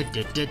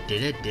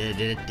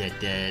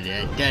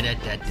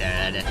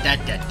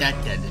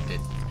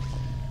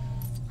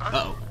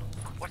 Uh-oh.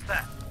 What's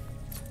that?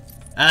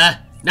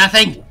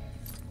 Nothing.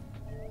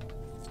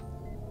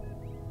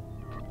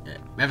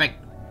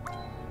 Perfect.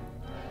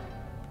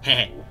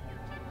 Heh.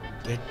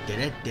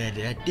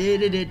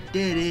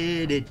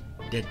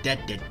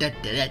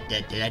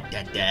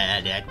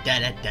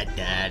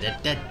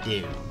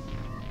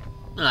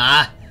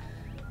 Ah,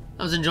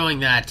 I was enjoying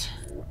that.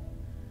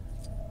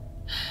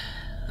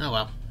 Oh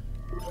well.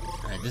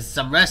 Alright, this is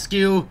some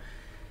rescue.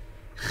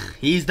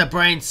 He's the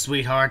brain,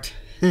 sweetheart.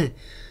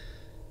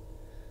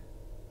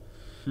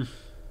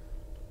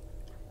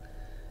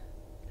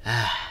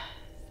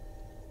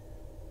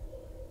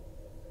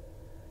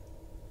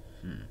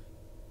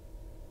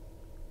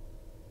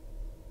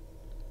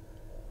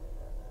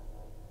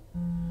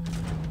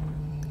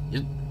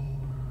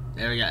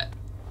 There we go.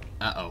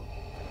 Uh-oh.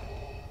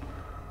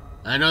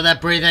 I know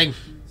that breathing.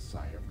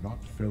 I have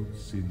not felt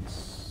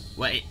since...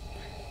 Wait.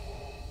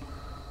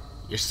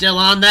 You're still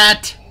on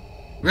that?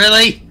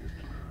 Really?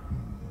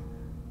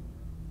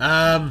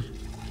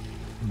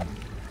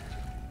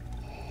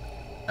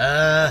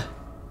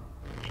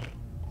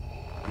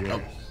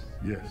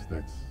 Yes,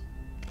 that's...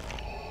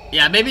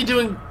 Yeah, maybe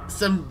doing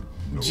some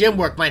gym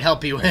work might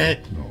help you.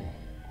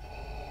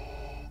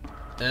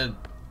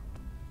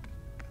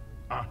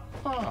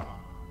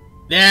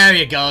 There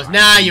you go.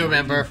 Now you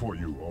remember. For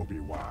you,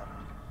 Obi-Wan.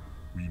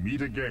 We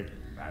meet again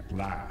at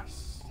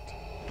last.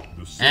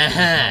 The circle is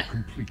now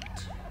complete.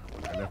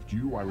 When I left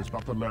you, I was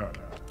but the learner.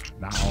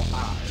 Now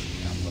I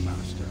am the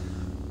master.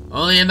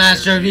 Only a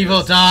master of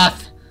evil,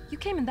 Darth. You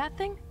came in that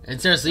thing?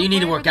 And seriously, you need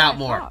to work out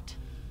more.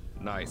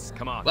 Nice.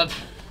 Come on. Whoop.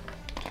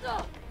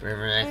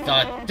 Forever I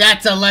thought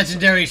that's a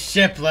legendary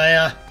ship,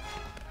 Leia.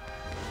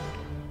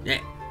 Yeah.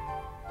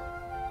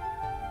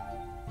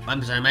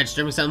 I'm sorry, am I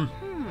disturbing something?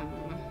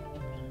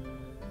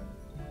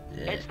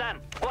 Yeah. It's them.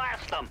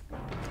 Blast them.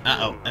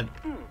 Uh-oh.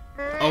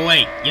 Oh,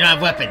 wait. You don't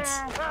have weapons.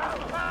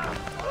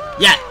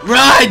 Yeah.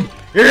 Run!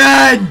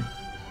 Run!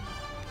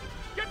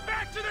 Get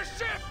back to the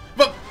ship!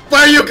 But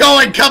where are you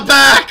going? Come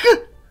back!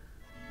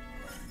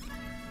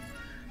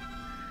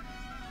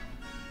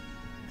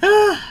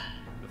 The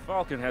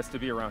Falcon has to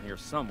be around here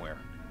somewhere.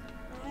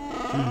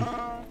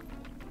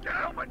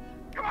 Gentlemen,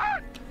 come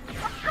on!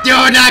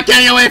 You're not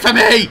getting away from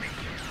me!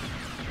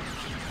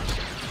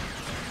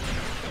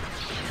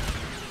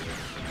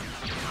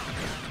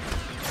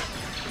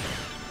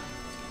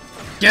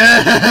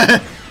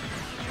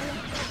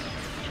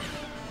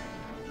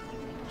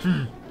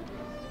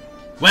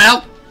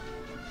 Well,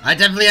 I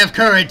definitely have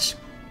courage.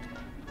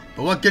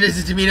 But what good is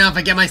it to me now if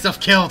I get myself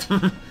killed?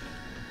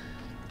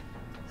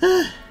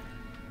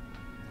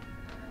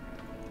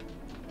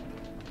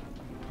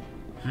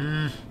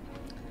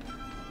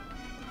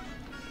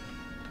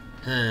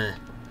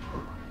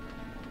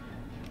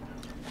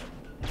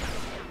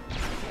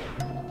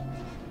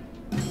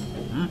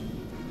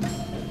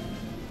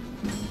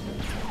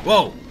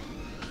 Whoa.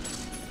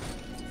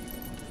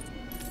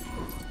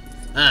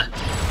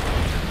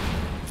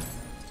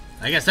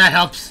 I guess that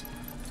helps.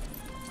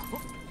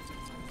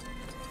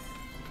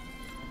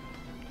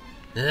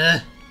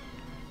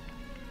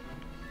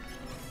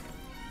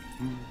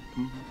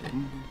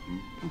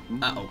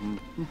 Uh-oh.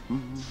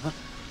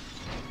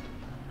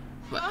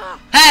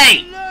 Hey!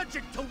 I'm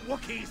allergic to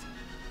Wookiees.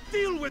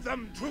 Deal with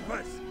them,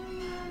 troopers.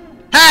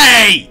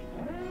 Hey!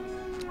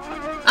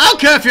 I don't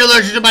care if you're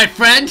allergic to my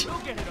friend.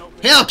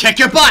 He'll kick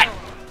your butt.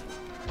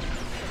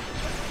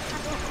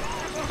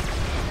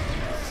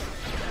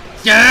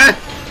 Yeah.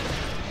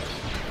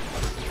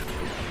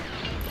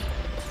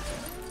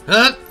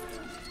 Huh?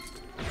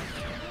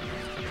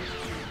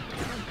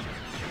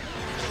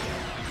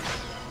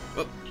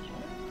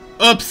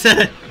 Oops.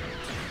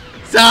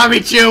 Sorry,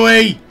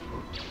 Chewie.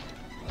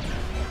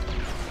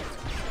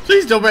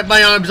 Please don't rip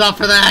my arms off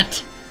for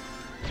that.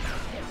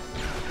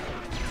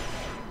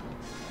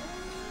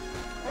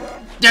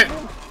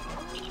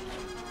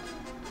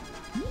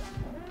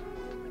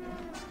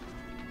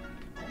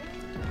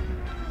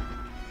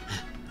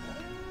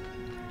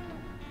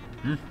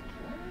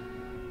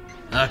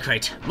 Oh,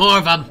 great. More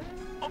of them.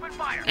 Open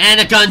fire.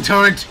 And a gun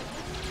turret.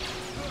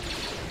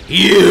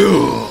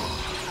 You.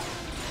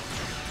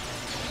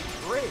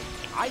 Great.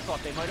 I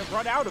thought they might have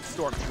run out of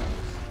stormtroopers.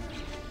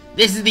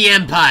 This is the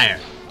Empire.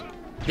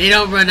 They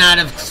don't run out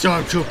of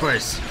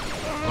stormtroopers.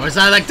 Or as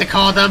I like to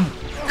call them,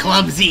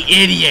 clumsy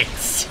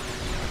idiots.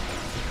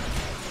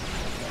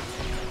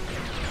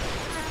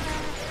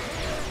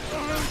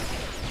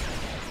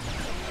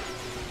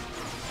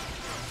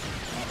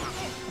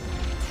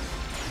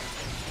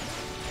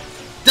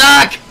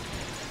 Duck!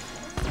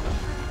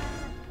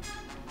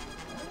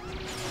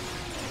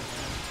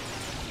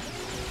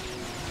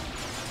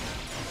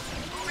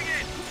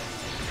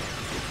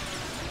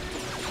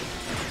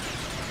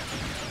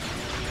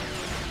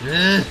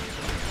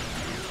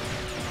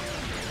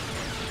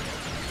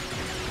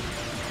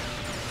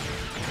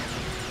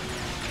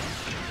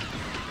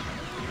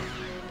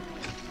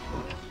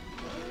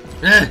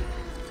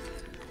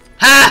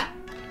 Ha!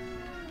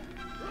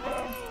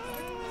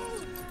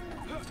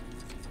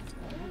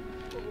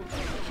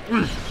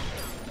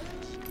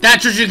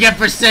 That's what you get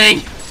for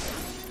saying.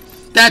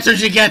 That's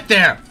what you get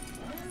there.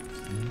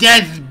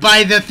 Death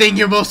by the thing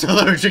you're most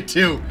allergic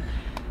to.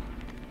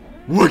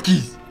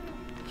 Wookiees.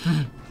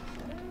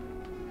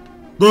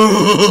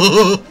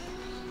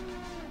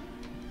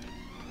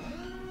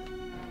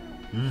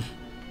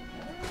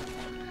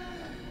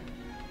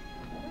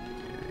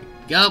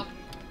 Go.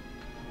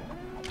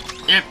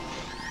 Yep.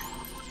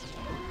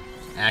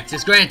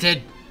 Access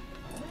granted.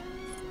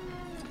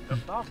 The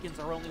Falcon's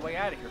our only way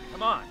out of here.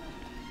 Come on.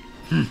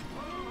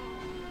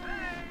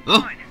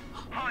 Oh.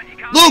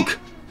 Luke!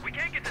 We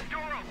can't get this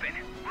door open.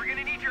 We're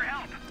gonna need your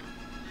help.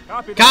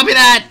 Copy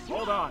that.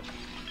 Hold on.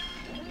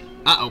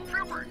 Uh-oh.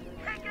 Trooper,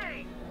 take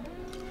aim.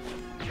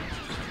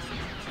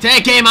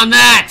 Take aim on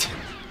that!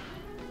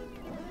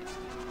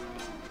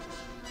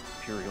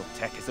 Imperial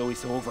tech is always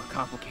so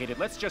overcomplicated.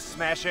 Let's just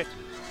smash it.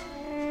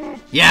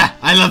 Yeah,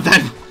 I love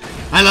that.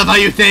 I love how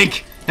you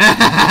think.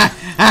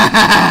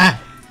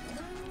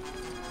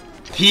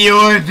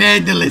 Pure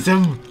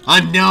vandalism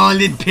on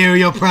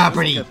non-Imperial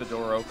property. Get the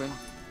door open.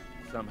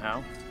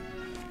 Somehow.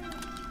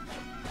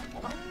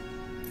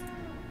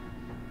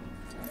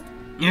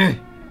 Yeah.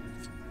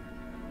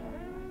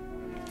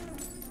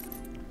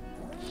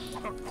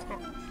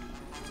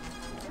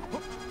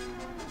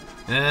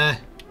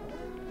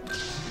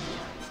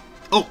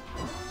 Oh!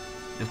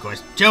 Of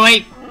course.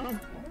 Joey!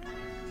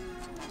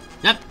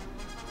 Yep.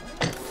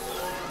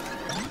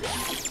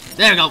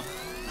 There we go.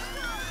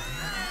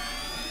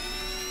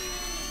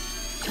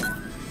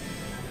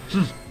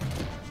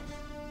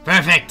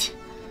 Perfect.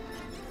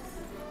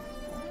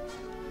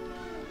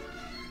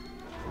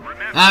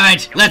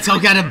 Alright, let's go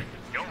get him.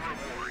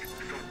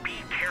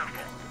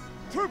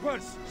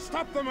 Troopers,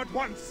 stop them at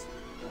once.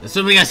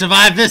 Assuming I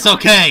survive this,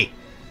 okay.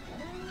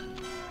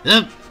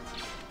 Yep.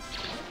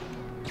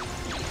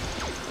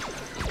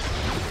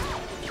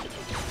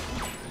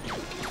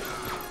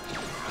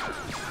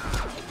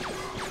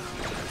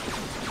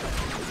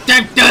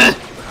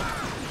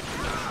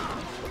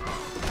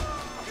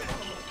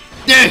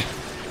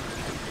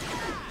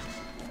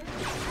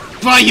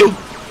 Why you?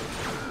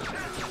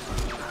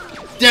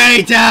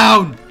 Stay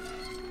down!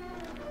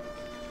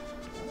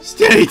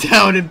 Stay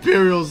down,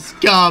 Imperial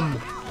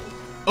scum!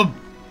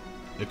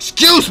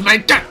 Excuse me!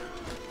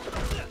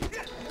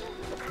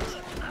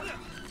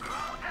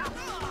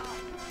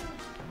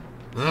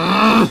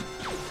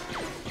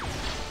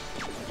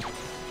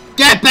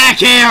 Get back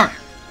here!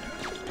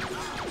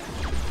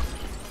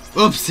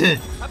 Oops.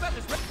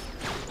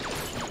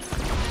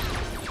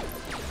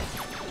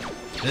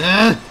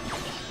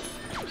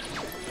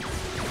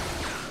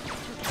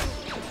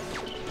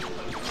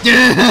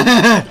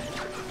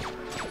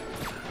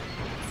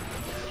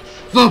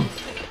 Boom!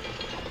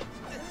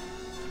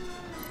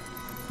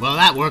 Well,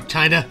 that worked,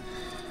 kinda.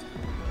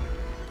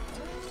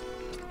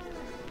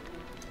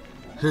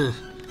 Huh.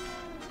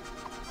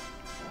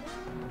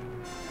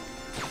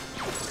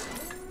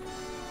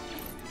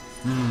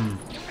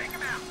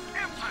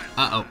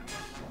 Uh-oh.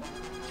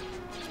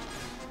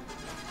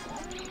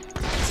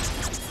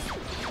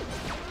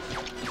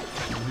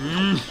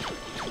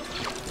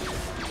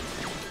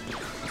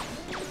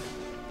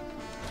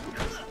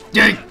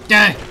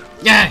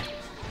 Yeah.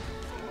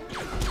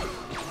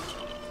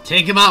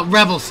 Take him out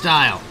rebel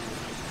style.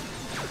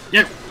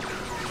 Yep.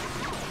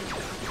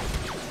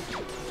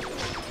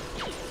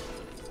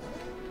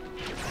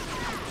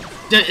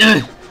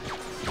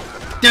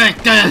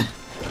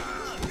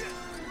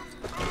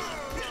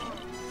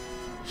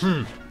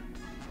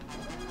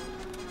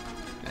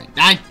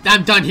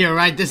 I'm done here,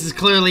 right? This is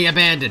clearly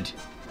abandoned.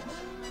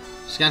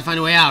 Just gotta find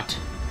a way out.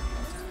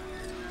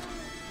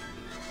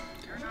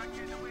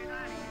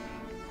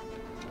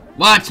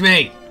 Watch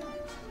me!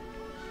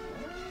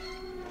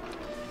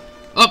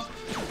 Up!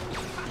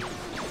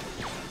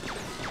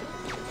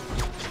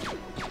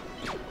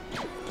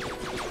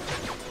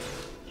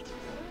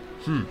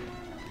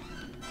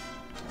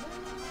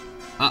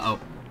 Uh-oh.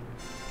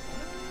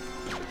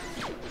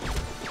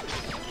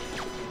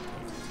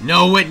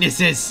 No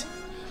witnesses!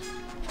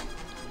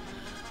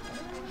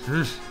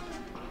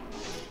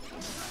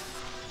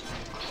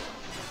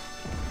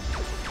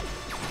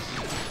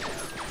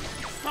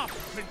 up,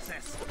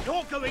 Princess.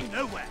 You're going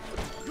nowhere.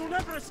 You'll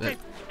never escape,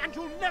 and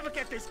you'll never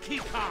get this key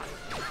card.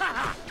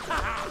 Ha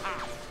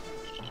ha!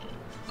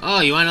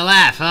 Oh, you want to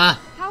laugh, huh?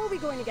 How are we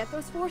going to get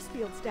those force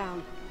fields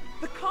down?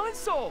 The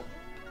console!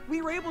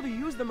 We were able to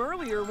use them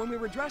earlier when we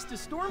were dressed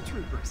as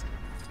stormtroopers.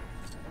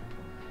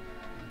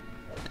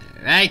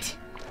 Right.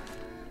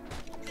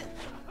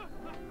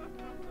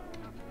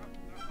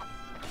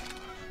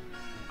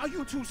 Are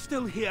you two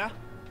still here?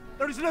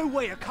 There is no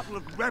way a couple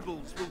of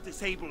rebels will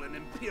disable an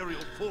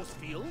Imperial force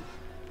field.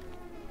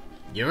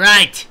 You're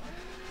right.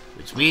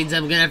 Which means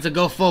I'm gonna have to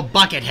go full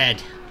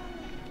Buckethead.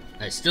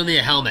 I still need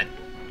a helmet.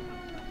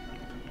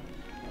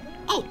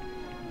 Oh!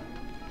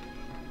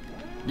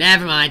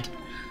 Never mind.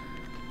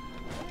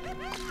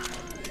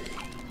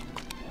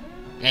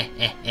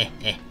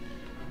 Eh.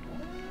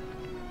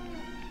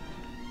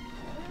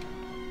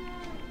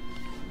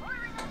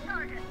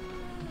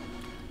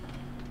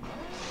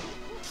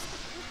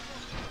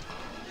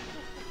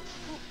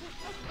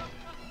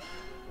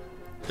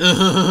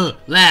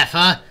 Laugh,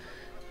 huh?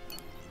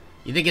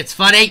 You think it's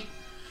funny?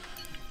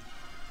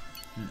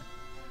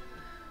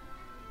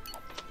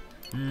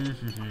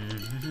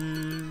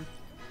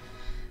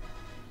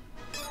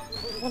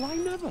 Well, I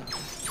never.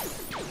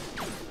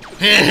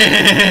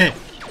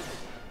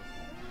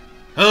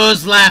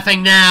 Who's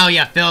laughing now,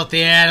 you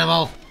filthy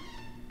animal?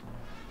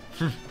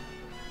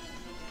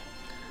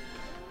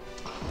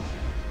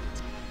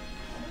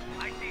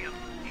 I see him.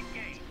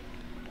 Engage.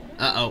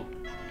 Uh-oh.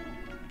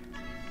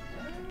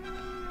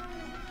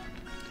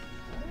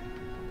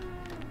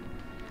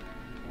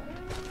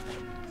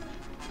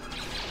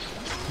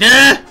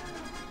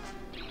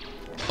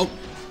 Oh.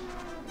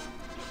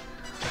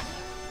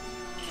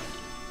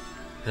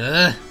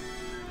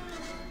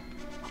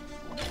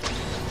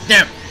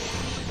 There.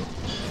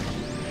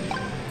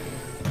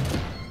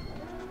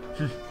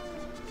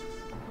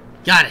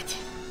 Got it.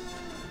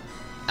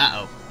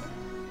 Uh-oh.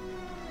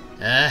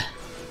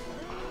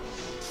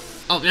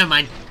 Oh, never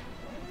mind.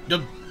 I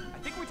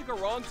think we took a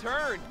wrong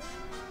turn.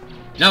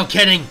 No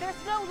kidding.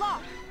 There's no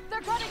lock.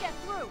 They're gonna get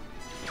through.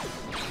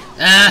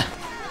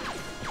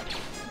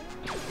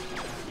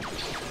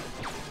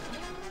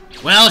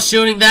 Well,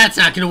 shooting that's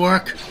not gonna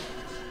work.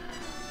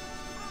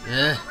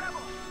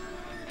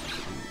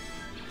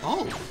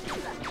 Oh.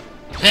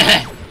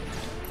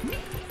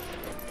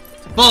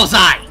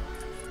 Bullseye.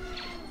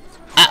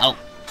 Uh-oh.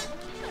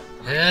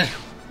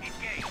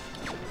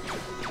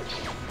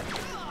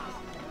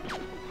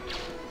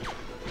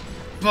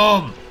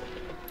 Boom.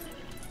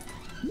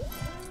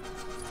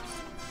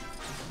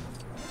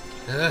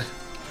 There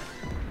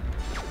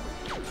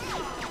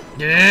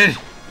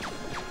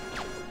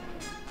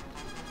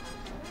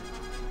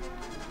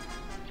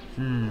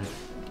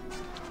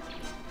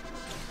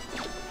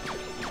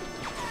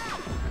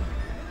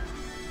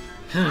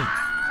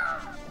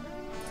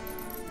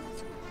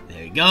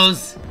he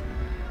goes.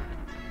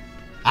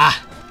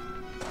 Ah.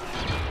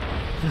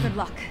 Good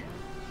luck.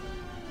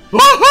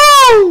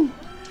 Woohoo!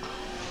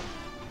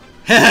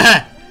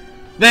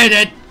 Made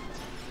it.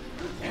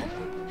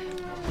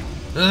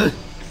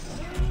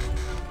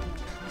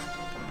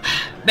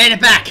 Made it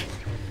back.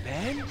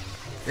 Ben?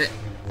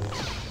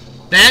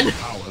 Ben?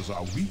 Powers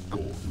are weak,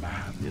 old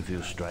man. If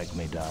you strike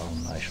me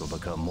down, I shall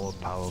become more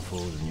powerful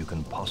than you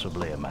can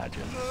possibly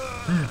imagine.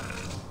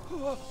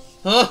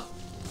 Huh?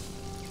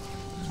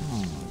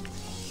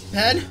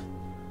 Ben?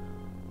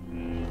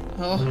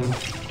 Oh.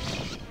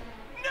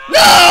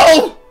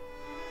 No!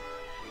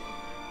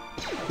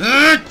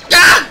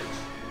 Ah!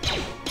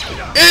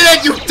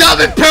 Idiot, you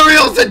dumb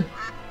Imperials and...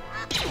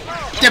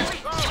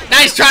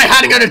 Nice try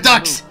hiding under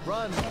ducks!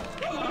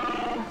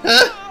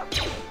 Huh?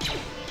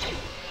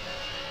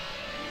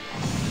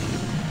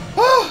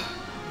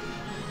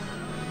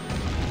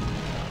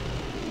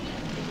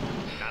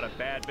 Not a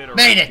bad bit of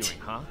Made rescuing, it!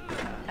 huh?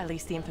 At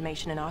least the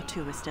information in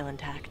R2 is still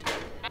intact.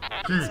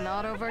 It's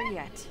not over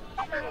yet.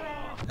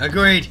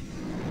 Agreed.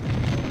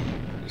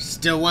 There's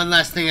still one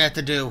last thing I have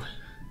to do.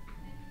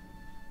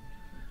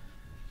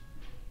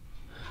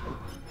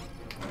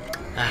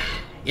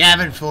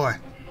 Yavin 4.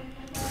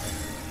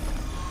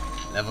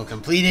 Level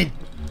completed.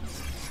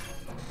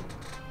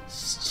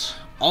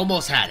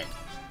 Almost had it.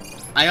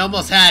 I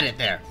almost had it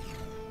there.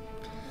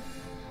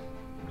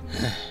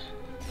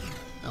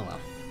 Oh well.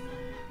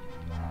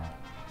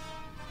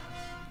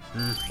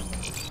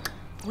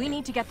 We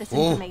need to get this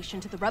information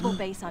to the rebel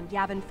base on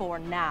Yavin 4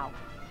 now.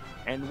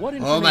 And what Oh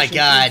my information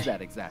God. is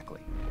that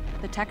exactly?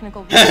 The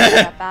technical reading of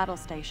that battle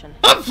station.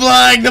 I'm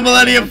flying the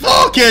Millennium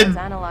Falcon! As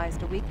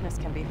analyzed, a weakness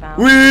can be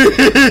found.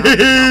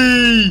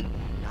 Whee!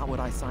 Not what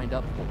I signed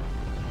up for.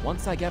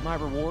 Once I get my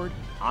reward,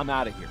 I'm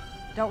out of here.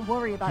 Don't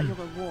worry about your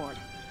reward.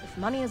 If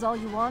money is all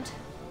you want,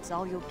 it's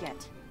all you'll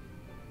get.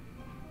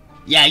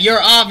 Yeah,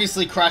 you're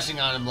obviously crushing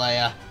on him,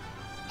 Leia.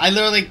 I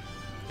literally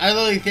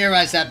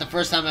theorized that the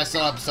first time I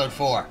saw episode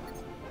 4.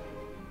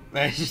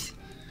 Right?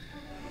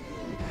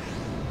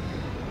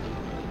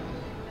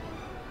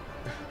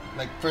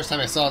 Like, first time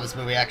I saw this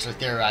movie, I actually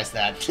theorized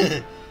that.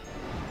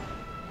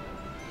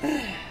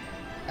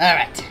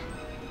 Alright.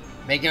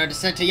 Making our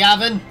descent to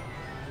Yavin.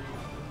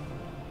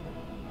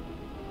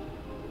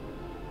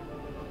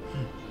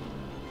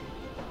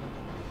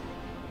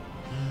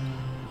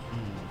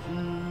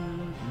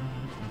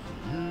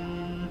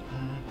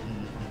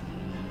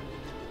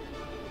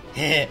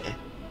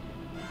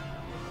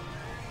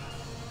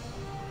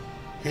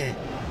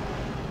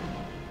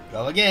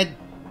 Go again.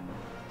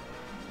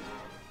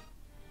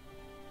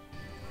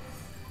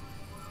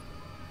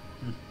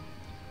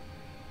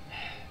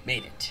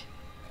 Made it.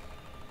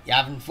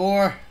 Yavin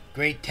 4,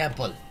 Great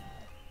Temple.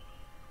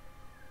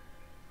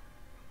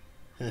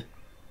 You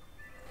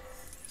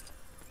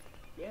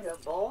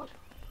look bored.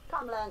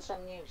 Come learn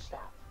some new stuff.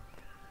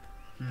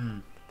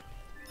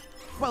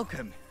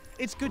 Welcome.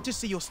 It's good to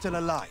see you're still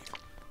alive.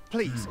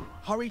 Please,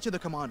 hurry to the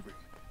command room.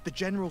 The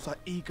generals are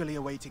eagerly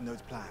awaiting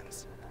those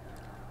plans.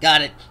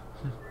 Got it.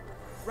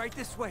 Right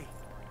this way.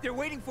 They're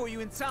waiting for you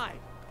inside.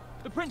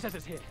 The princess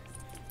is here.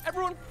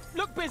 Everyone,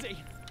 look busy.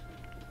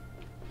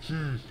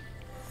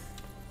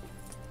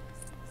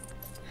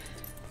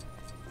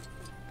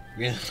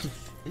 Really?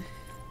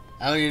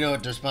 I don't even know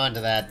what to respond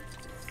to that.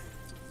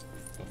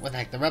 But what the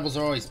heck, the rebels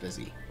are always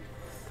busy.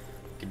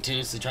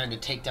 Continuously trying to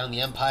take down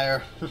the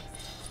Empire.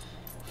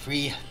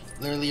 Free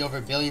literally over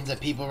billions of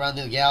people around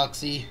the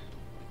galaxy.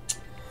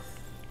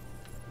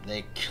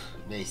 They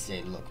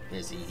say look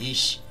busy.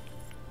 Yeesh.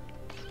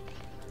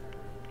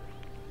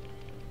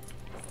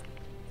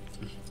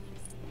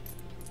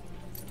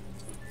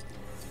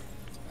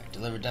 Right,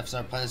 deliver Death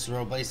Star plans to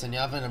roll base on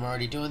Yavin. I'm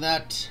already doing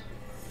that.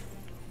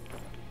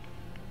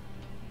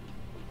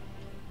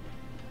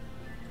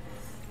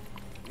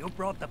 You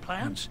brought the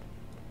plans?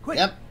 Quick,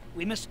 Yep.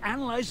 we must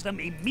analyze them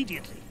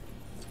immediately.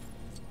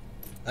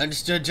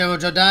 Understood, General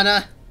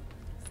Jordana.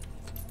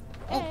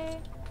 Hey.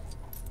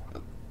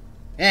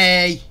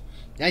 Hey!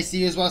 Nice to see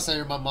you as well,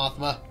 Senator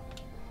Mothma.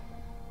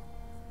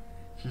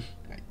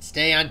 Alright,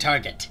 stay on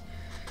target.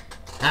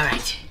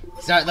 Alright,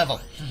 start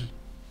level.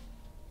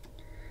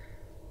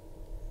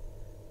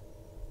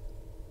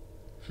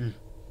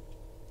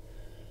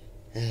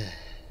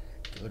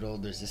 Good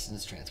old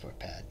resistance transport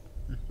pad.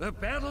 The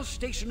battle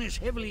station is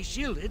heavily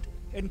shielded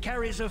and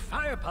carries a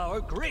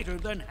firepower greater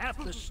than half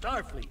the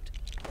Starfleet.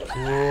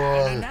 Cool.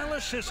 An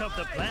analysis of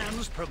the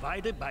plans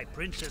provided by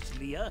Princess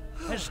Leia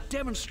has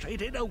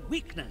demonstrated a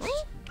weakness.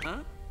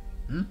 Huh?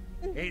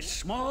 A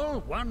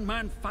small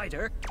one-man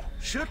fighter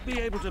should be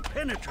able to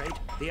penetrate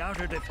the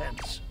outer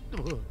defense.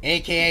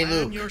 AKA Man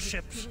Luke. your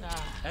ships,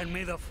 and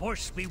may the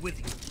Force be with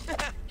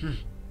you.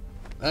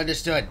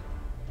 Understood.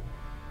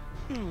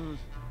 May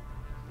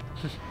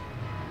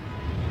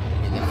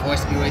the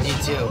Force be with you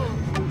too.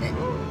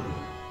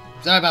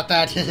 Sorry about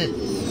that.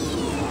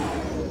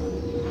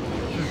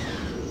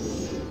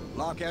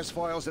 Lock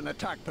S-foils in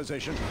attack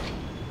position.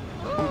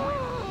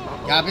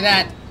 Copy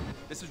that.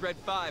 This is Red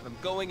 5. I'm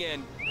going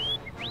in.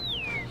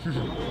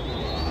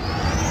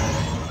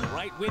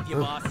 Right with you,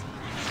 boss.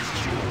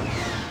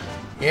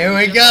 Here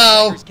we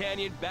go.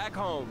 Canyon back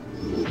home.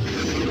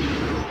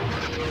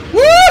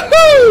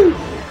 Woohoo!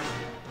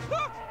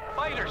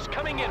 Fighters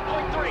coming in.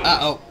 Point 3.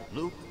 Uh-oh.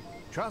 Luke,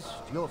 trust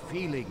your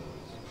feelings.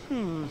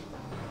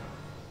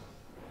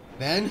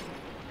 Ben?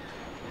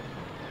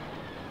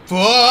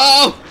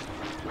 Whoa!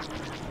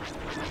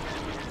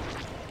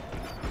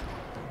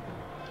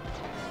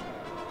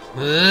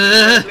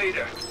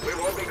 Leader, we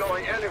won't be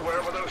going anywhere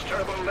with those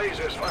turbo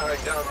lasers firing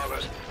down on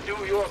us. Do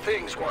your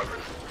thing, Squadron.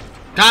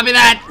 Copy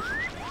that!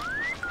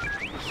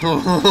 Hang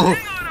on,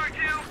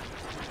 R2!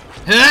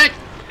 Hit!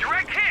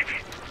 Direct hit!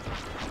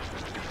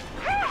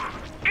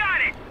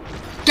 Got it!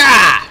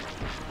 Gah!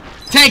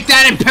 Take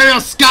that, Imperial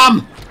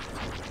scum!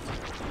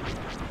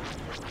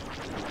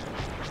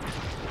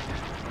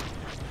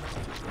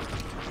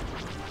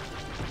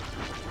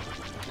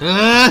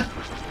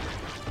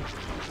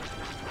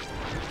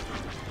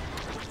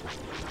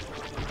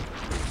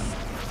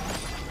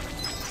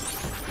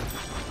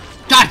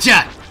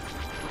 Gotcha!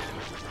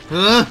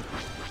 Huh?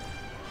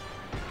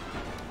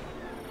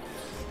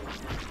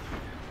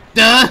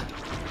 Duh!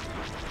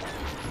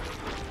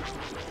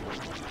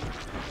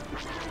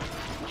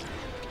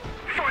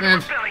 For the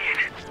rebellion!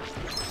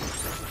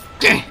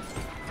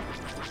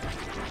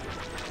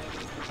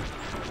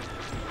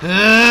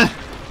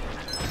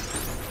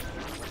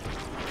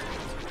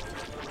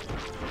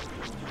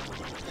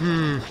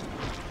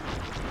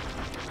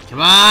 Come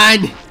on!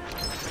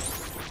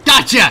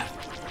 Gotcha!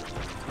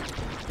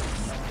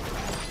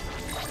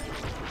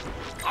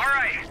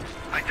 Alright,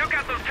 I took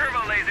out those turbo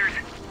lasers.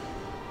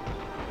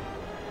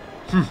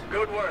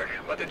 Good work,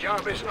 but the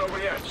job isn't over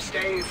yet.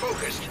 Stay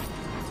focused.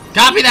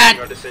 Copy that!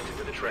 Our descent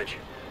into the trench.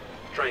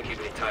 Try and keep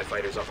any TIE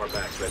fighters off our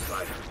backs, Red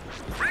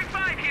 5. Red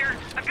 5 here.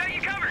 I've got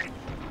you covered.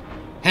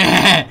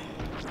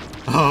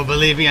 Oh,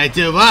 believe me, I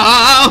do.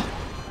 Oh!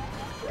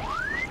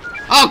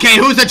 Okay,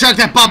 who's the jerk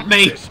that bumped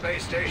me? This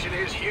space station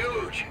is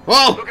huge.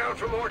 Whoa! Look out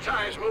for more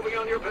TIEs moving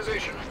on your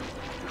position.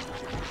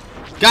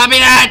 Copy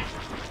that!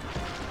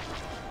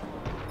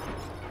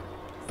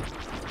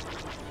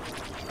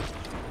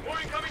 More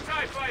incoming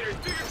TIE fighters.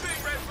 Do your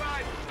thing, Red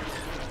 5.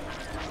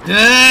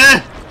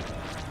 Bam!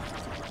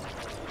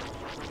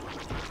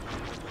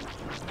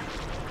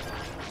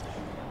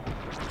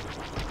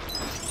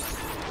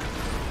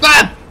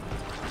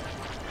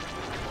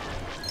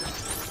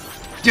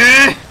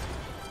 There's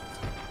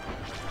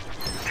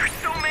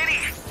so many.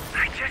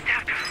 I just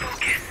have to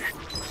focus.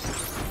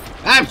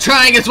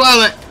 trying as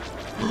well.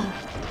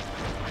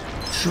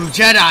 True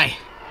Jedi.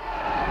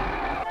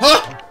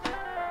 Huh?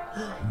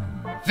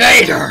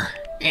 Vader.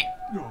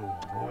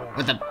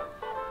 What the?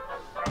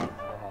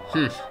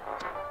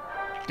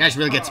 Guys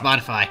really get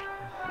Spotify.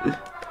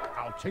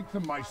 I'll take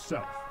them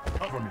myself.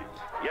 Cover me.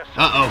 Yes,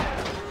 sir.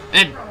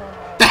 And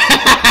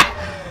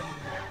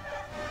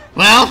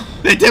well,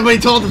 they did what he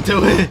told them to.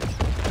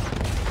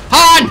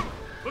 Han!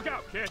 Look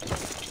out, kid.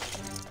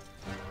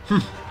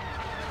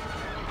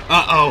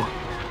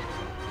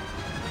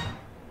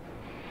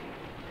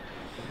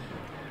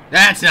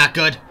 That's not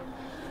good.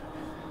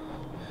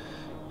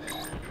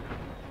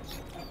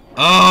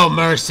 Oh,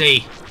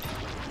 mercy.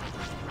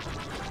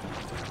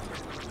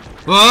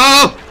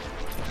 Whoa!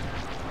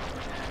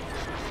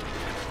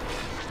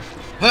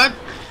 Huh?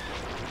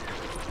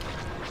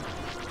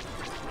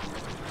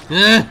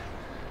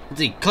 Let's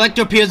see. Collect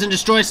torpedoes and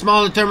destroy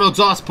smaller thermal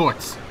exhaust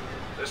ports.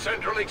 The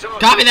central exhaust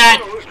Copy that.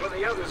 is closed when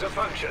the others are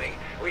functioning.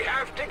 We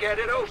have to get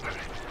it open.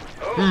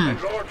 Oh,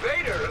 and Lord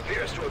Vader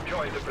appears to have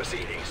joined the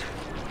proceedings.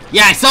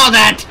 Yeah, I saw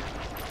that.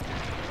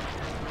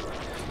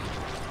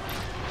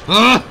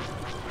 Huh?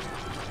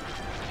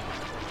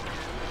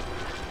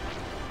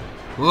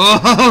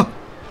 Whoa!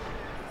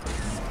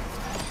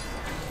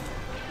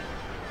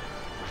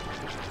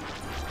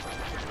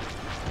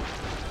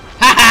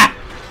 Ha!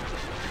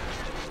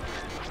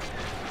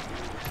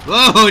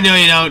 Whoa! No,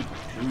 you don't.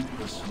 Shoot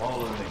the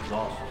smaller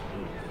exhaust.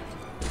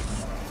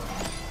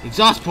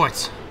 Exhaust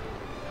ports.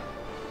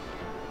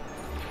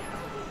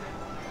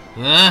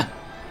 Huh?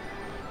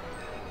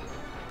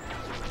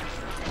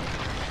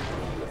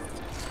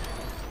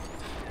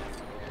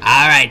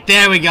 All right,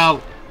 there we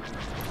go.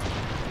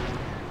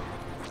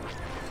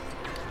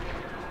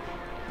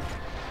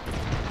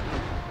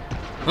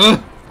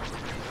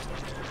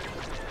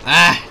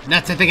 Ah,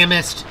 nuts, I think I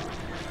missed.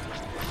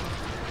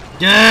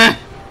 Duh.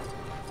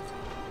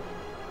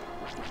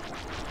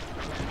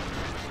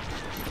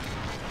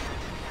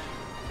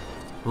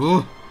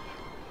 Ooh.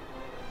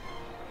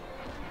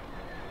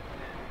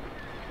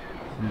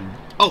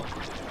 Oh,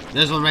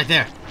 there's one right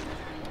there.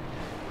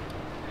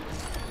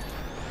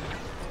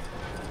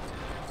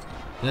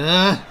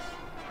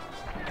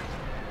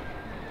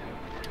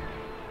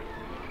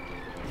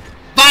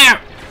 Fire!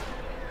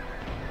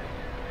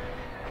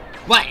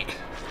 What?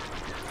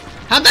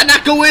 How'd that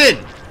not go in?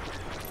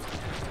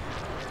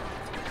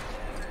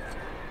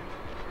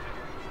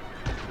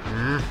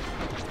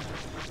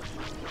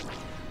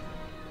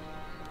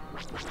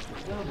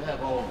 Don't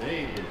have all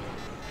day to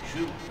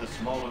shoot the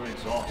smaller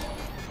exhaust.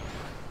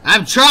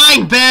 I'm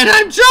trying, Ben!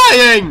 I'm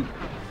trying!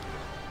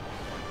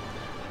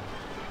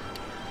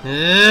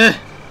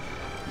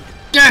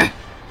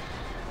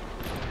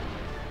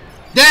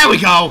 There we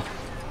go!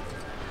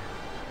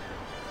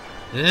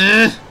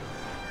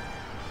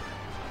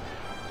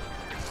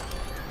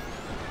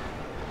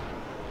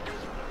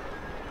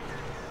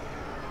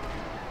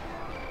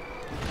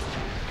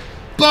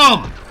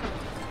 Boom!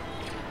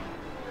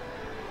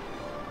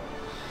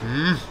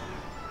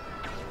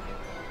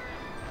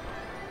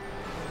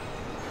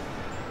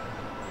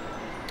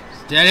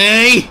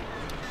 Steady!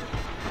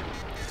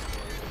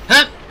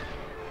 Hup!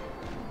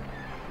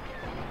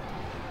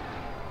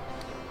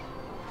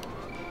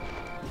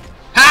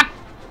 Hop!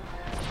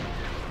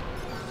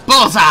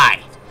 Bullseye!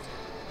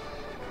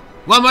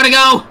 One more to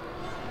go!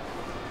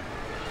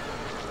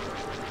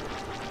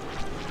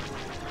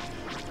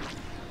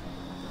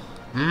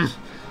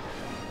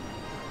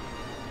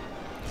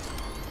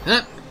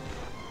 Hup!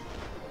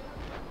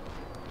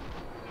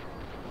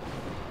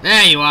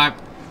 There you are.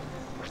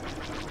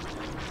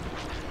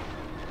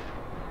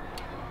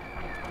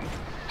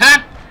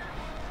 Hup!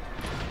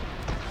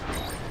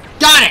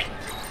 Got it!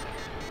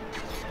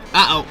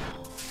 Uh-oh.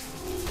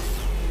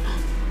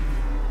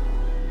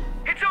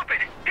 It's open!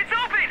 It's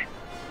open!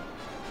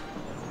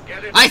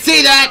 Get it I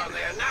see that! on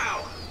there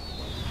now.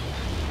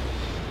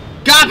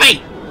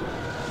 Copy!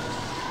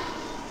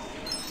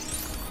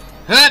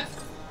 Hup!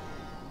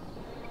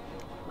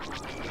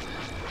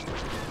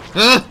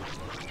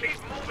 Keep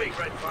moving,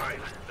 Red 5.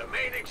 The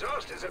main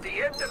exhaust is at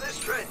the end of this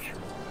trench.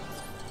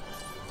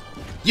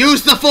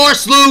 Use the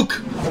Force,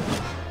 Luke!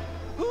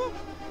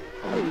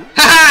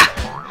 Ha-ha!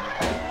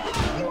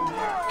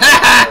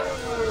 Ha-ha!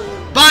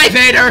 Bye,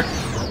 Vader!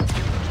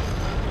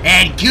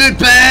 And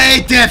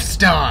goodbye, Death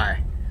Star!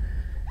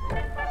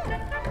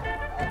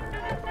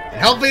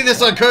 And hopefully this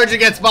will encourage you to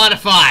get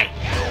Spotify.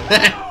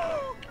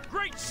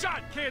 Great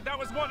shot, kid! That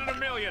was 1 in a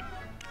million!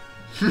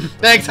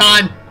 Thanks,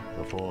 Han!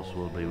 The Force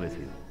will be with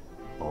you,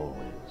 always.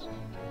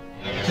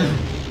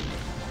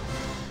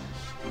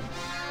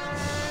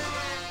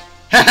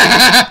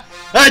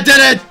 I did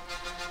it!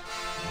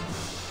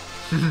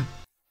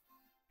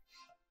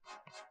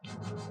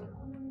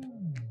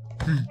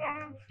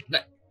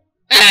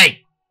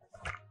 Hey!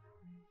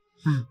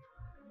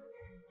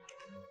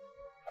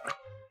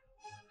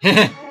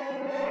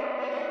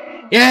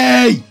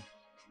 Yay!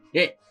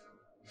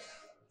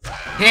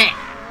 Hey!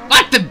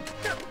 What the?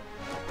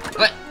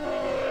 What?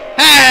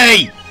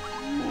 Hey!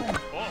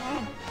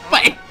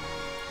 What?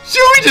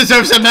 Chewie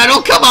deserves a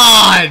medal, come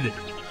on!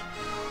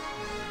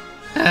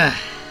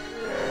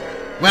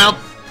 Well,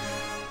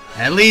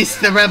 at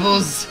least the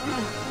rebels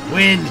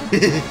win.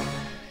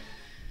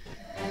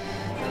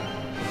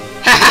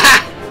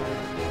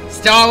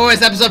 Star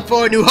Wars Episode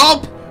 4 New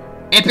Hope,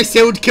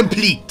 episode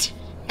complete.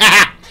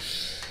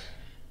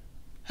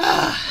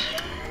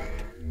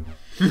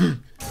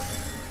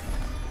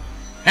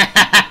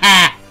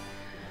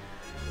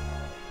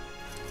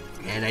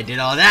 And I did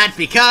all that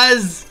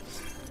because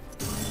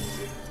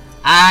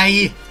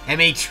I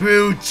am a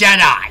true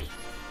Jedi.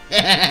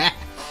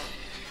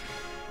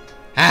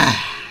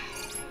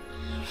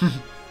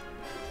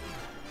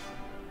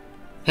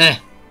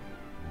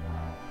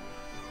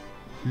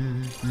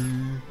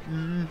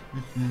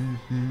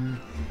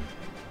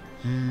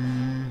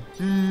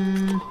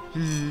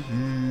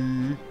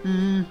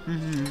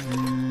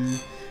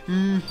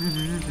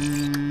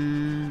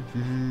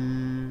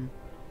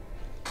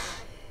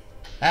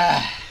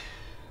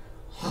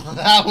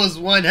 That was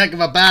one heck of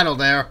a battle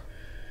there.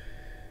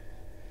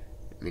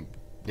 I mean,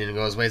 didn't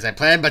go as way as I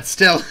planned, but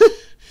still.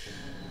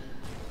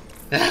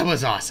 That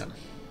was awesome.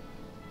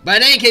 But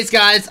in any case,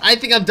 guys, I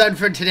think I'm done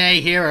for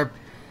today here. Or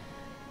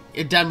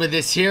you're done with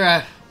this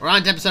here. We're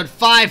on to episode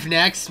 5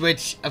 next,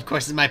 which, of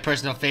course, is my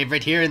personal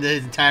favorite here in the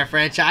entire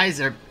franchise,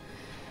 or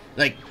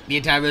like the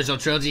entire original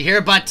trilogy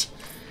here. But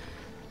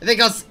I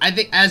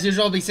think as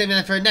usual, I'll be saving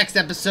that for the next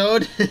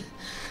episode.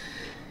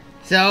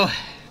 So,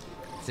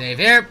 save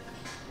here.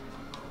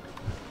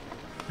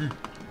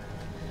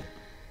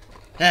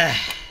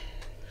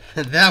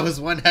 That was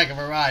one heck of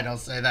a ride, I'll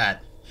say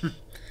that.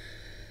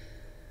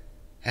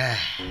 I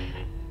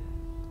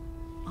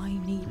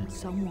need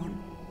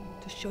someone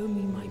to show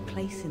me my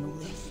place in all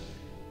this.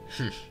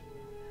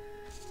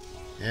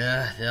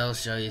 Yeah, they'll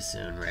show you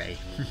soon, Ray.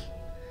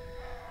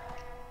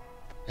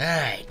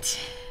 Alright.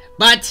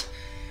 But,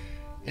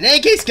 in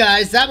any case,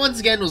 guys, that once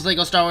again was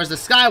LEGO Star Wars The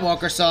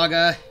Skywalker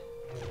Saga.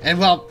 And,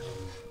 well,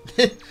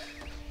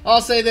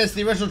 I'll say this,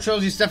 the original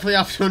trilogy is definitely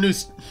off to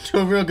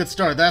a real good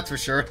start, that's for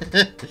sure.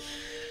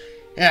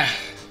 Yeah.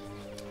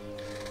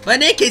 But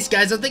in any case,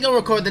 guys, I think I'll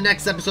record the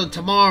next episode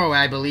tomorrow,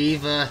 I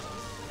believe. Yeah,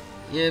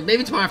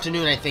 maybe tomorrow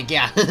afternoon, I think,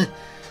 yeah. But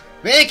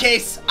in any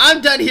case,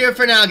 I'm done here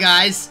for now,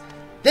 guys.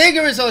 Thank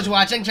you so much for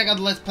watching. Check out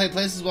the Let's Play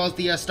playlist as well as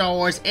the Star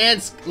Wars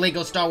and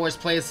LEGO Star Wars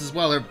playlist as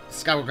well, or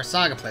Skywalker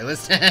Saga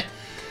playlist.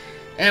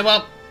 And,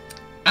 well,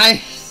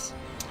 I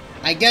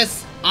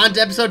guess on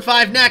to episode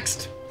 5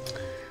 next.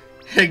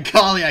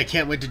 Golly, I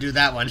can't wait to do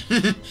that one.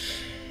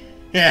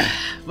 Yeah.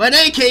 But in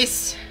any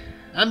case,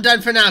 I'm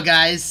done for now,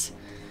 guys.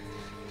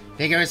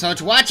 Thank you so much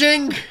for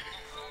watching.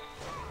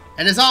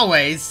 And as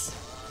always,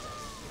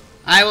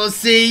 I will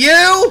see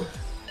you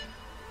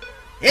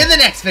in the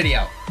next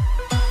video.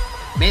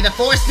 May the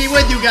Force be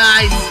with you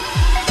guys.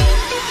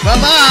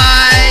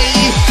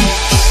 Bye-bye.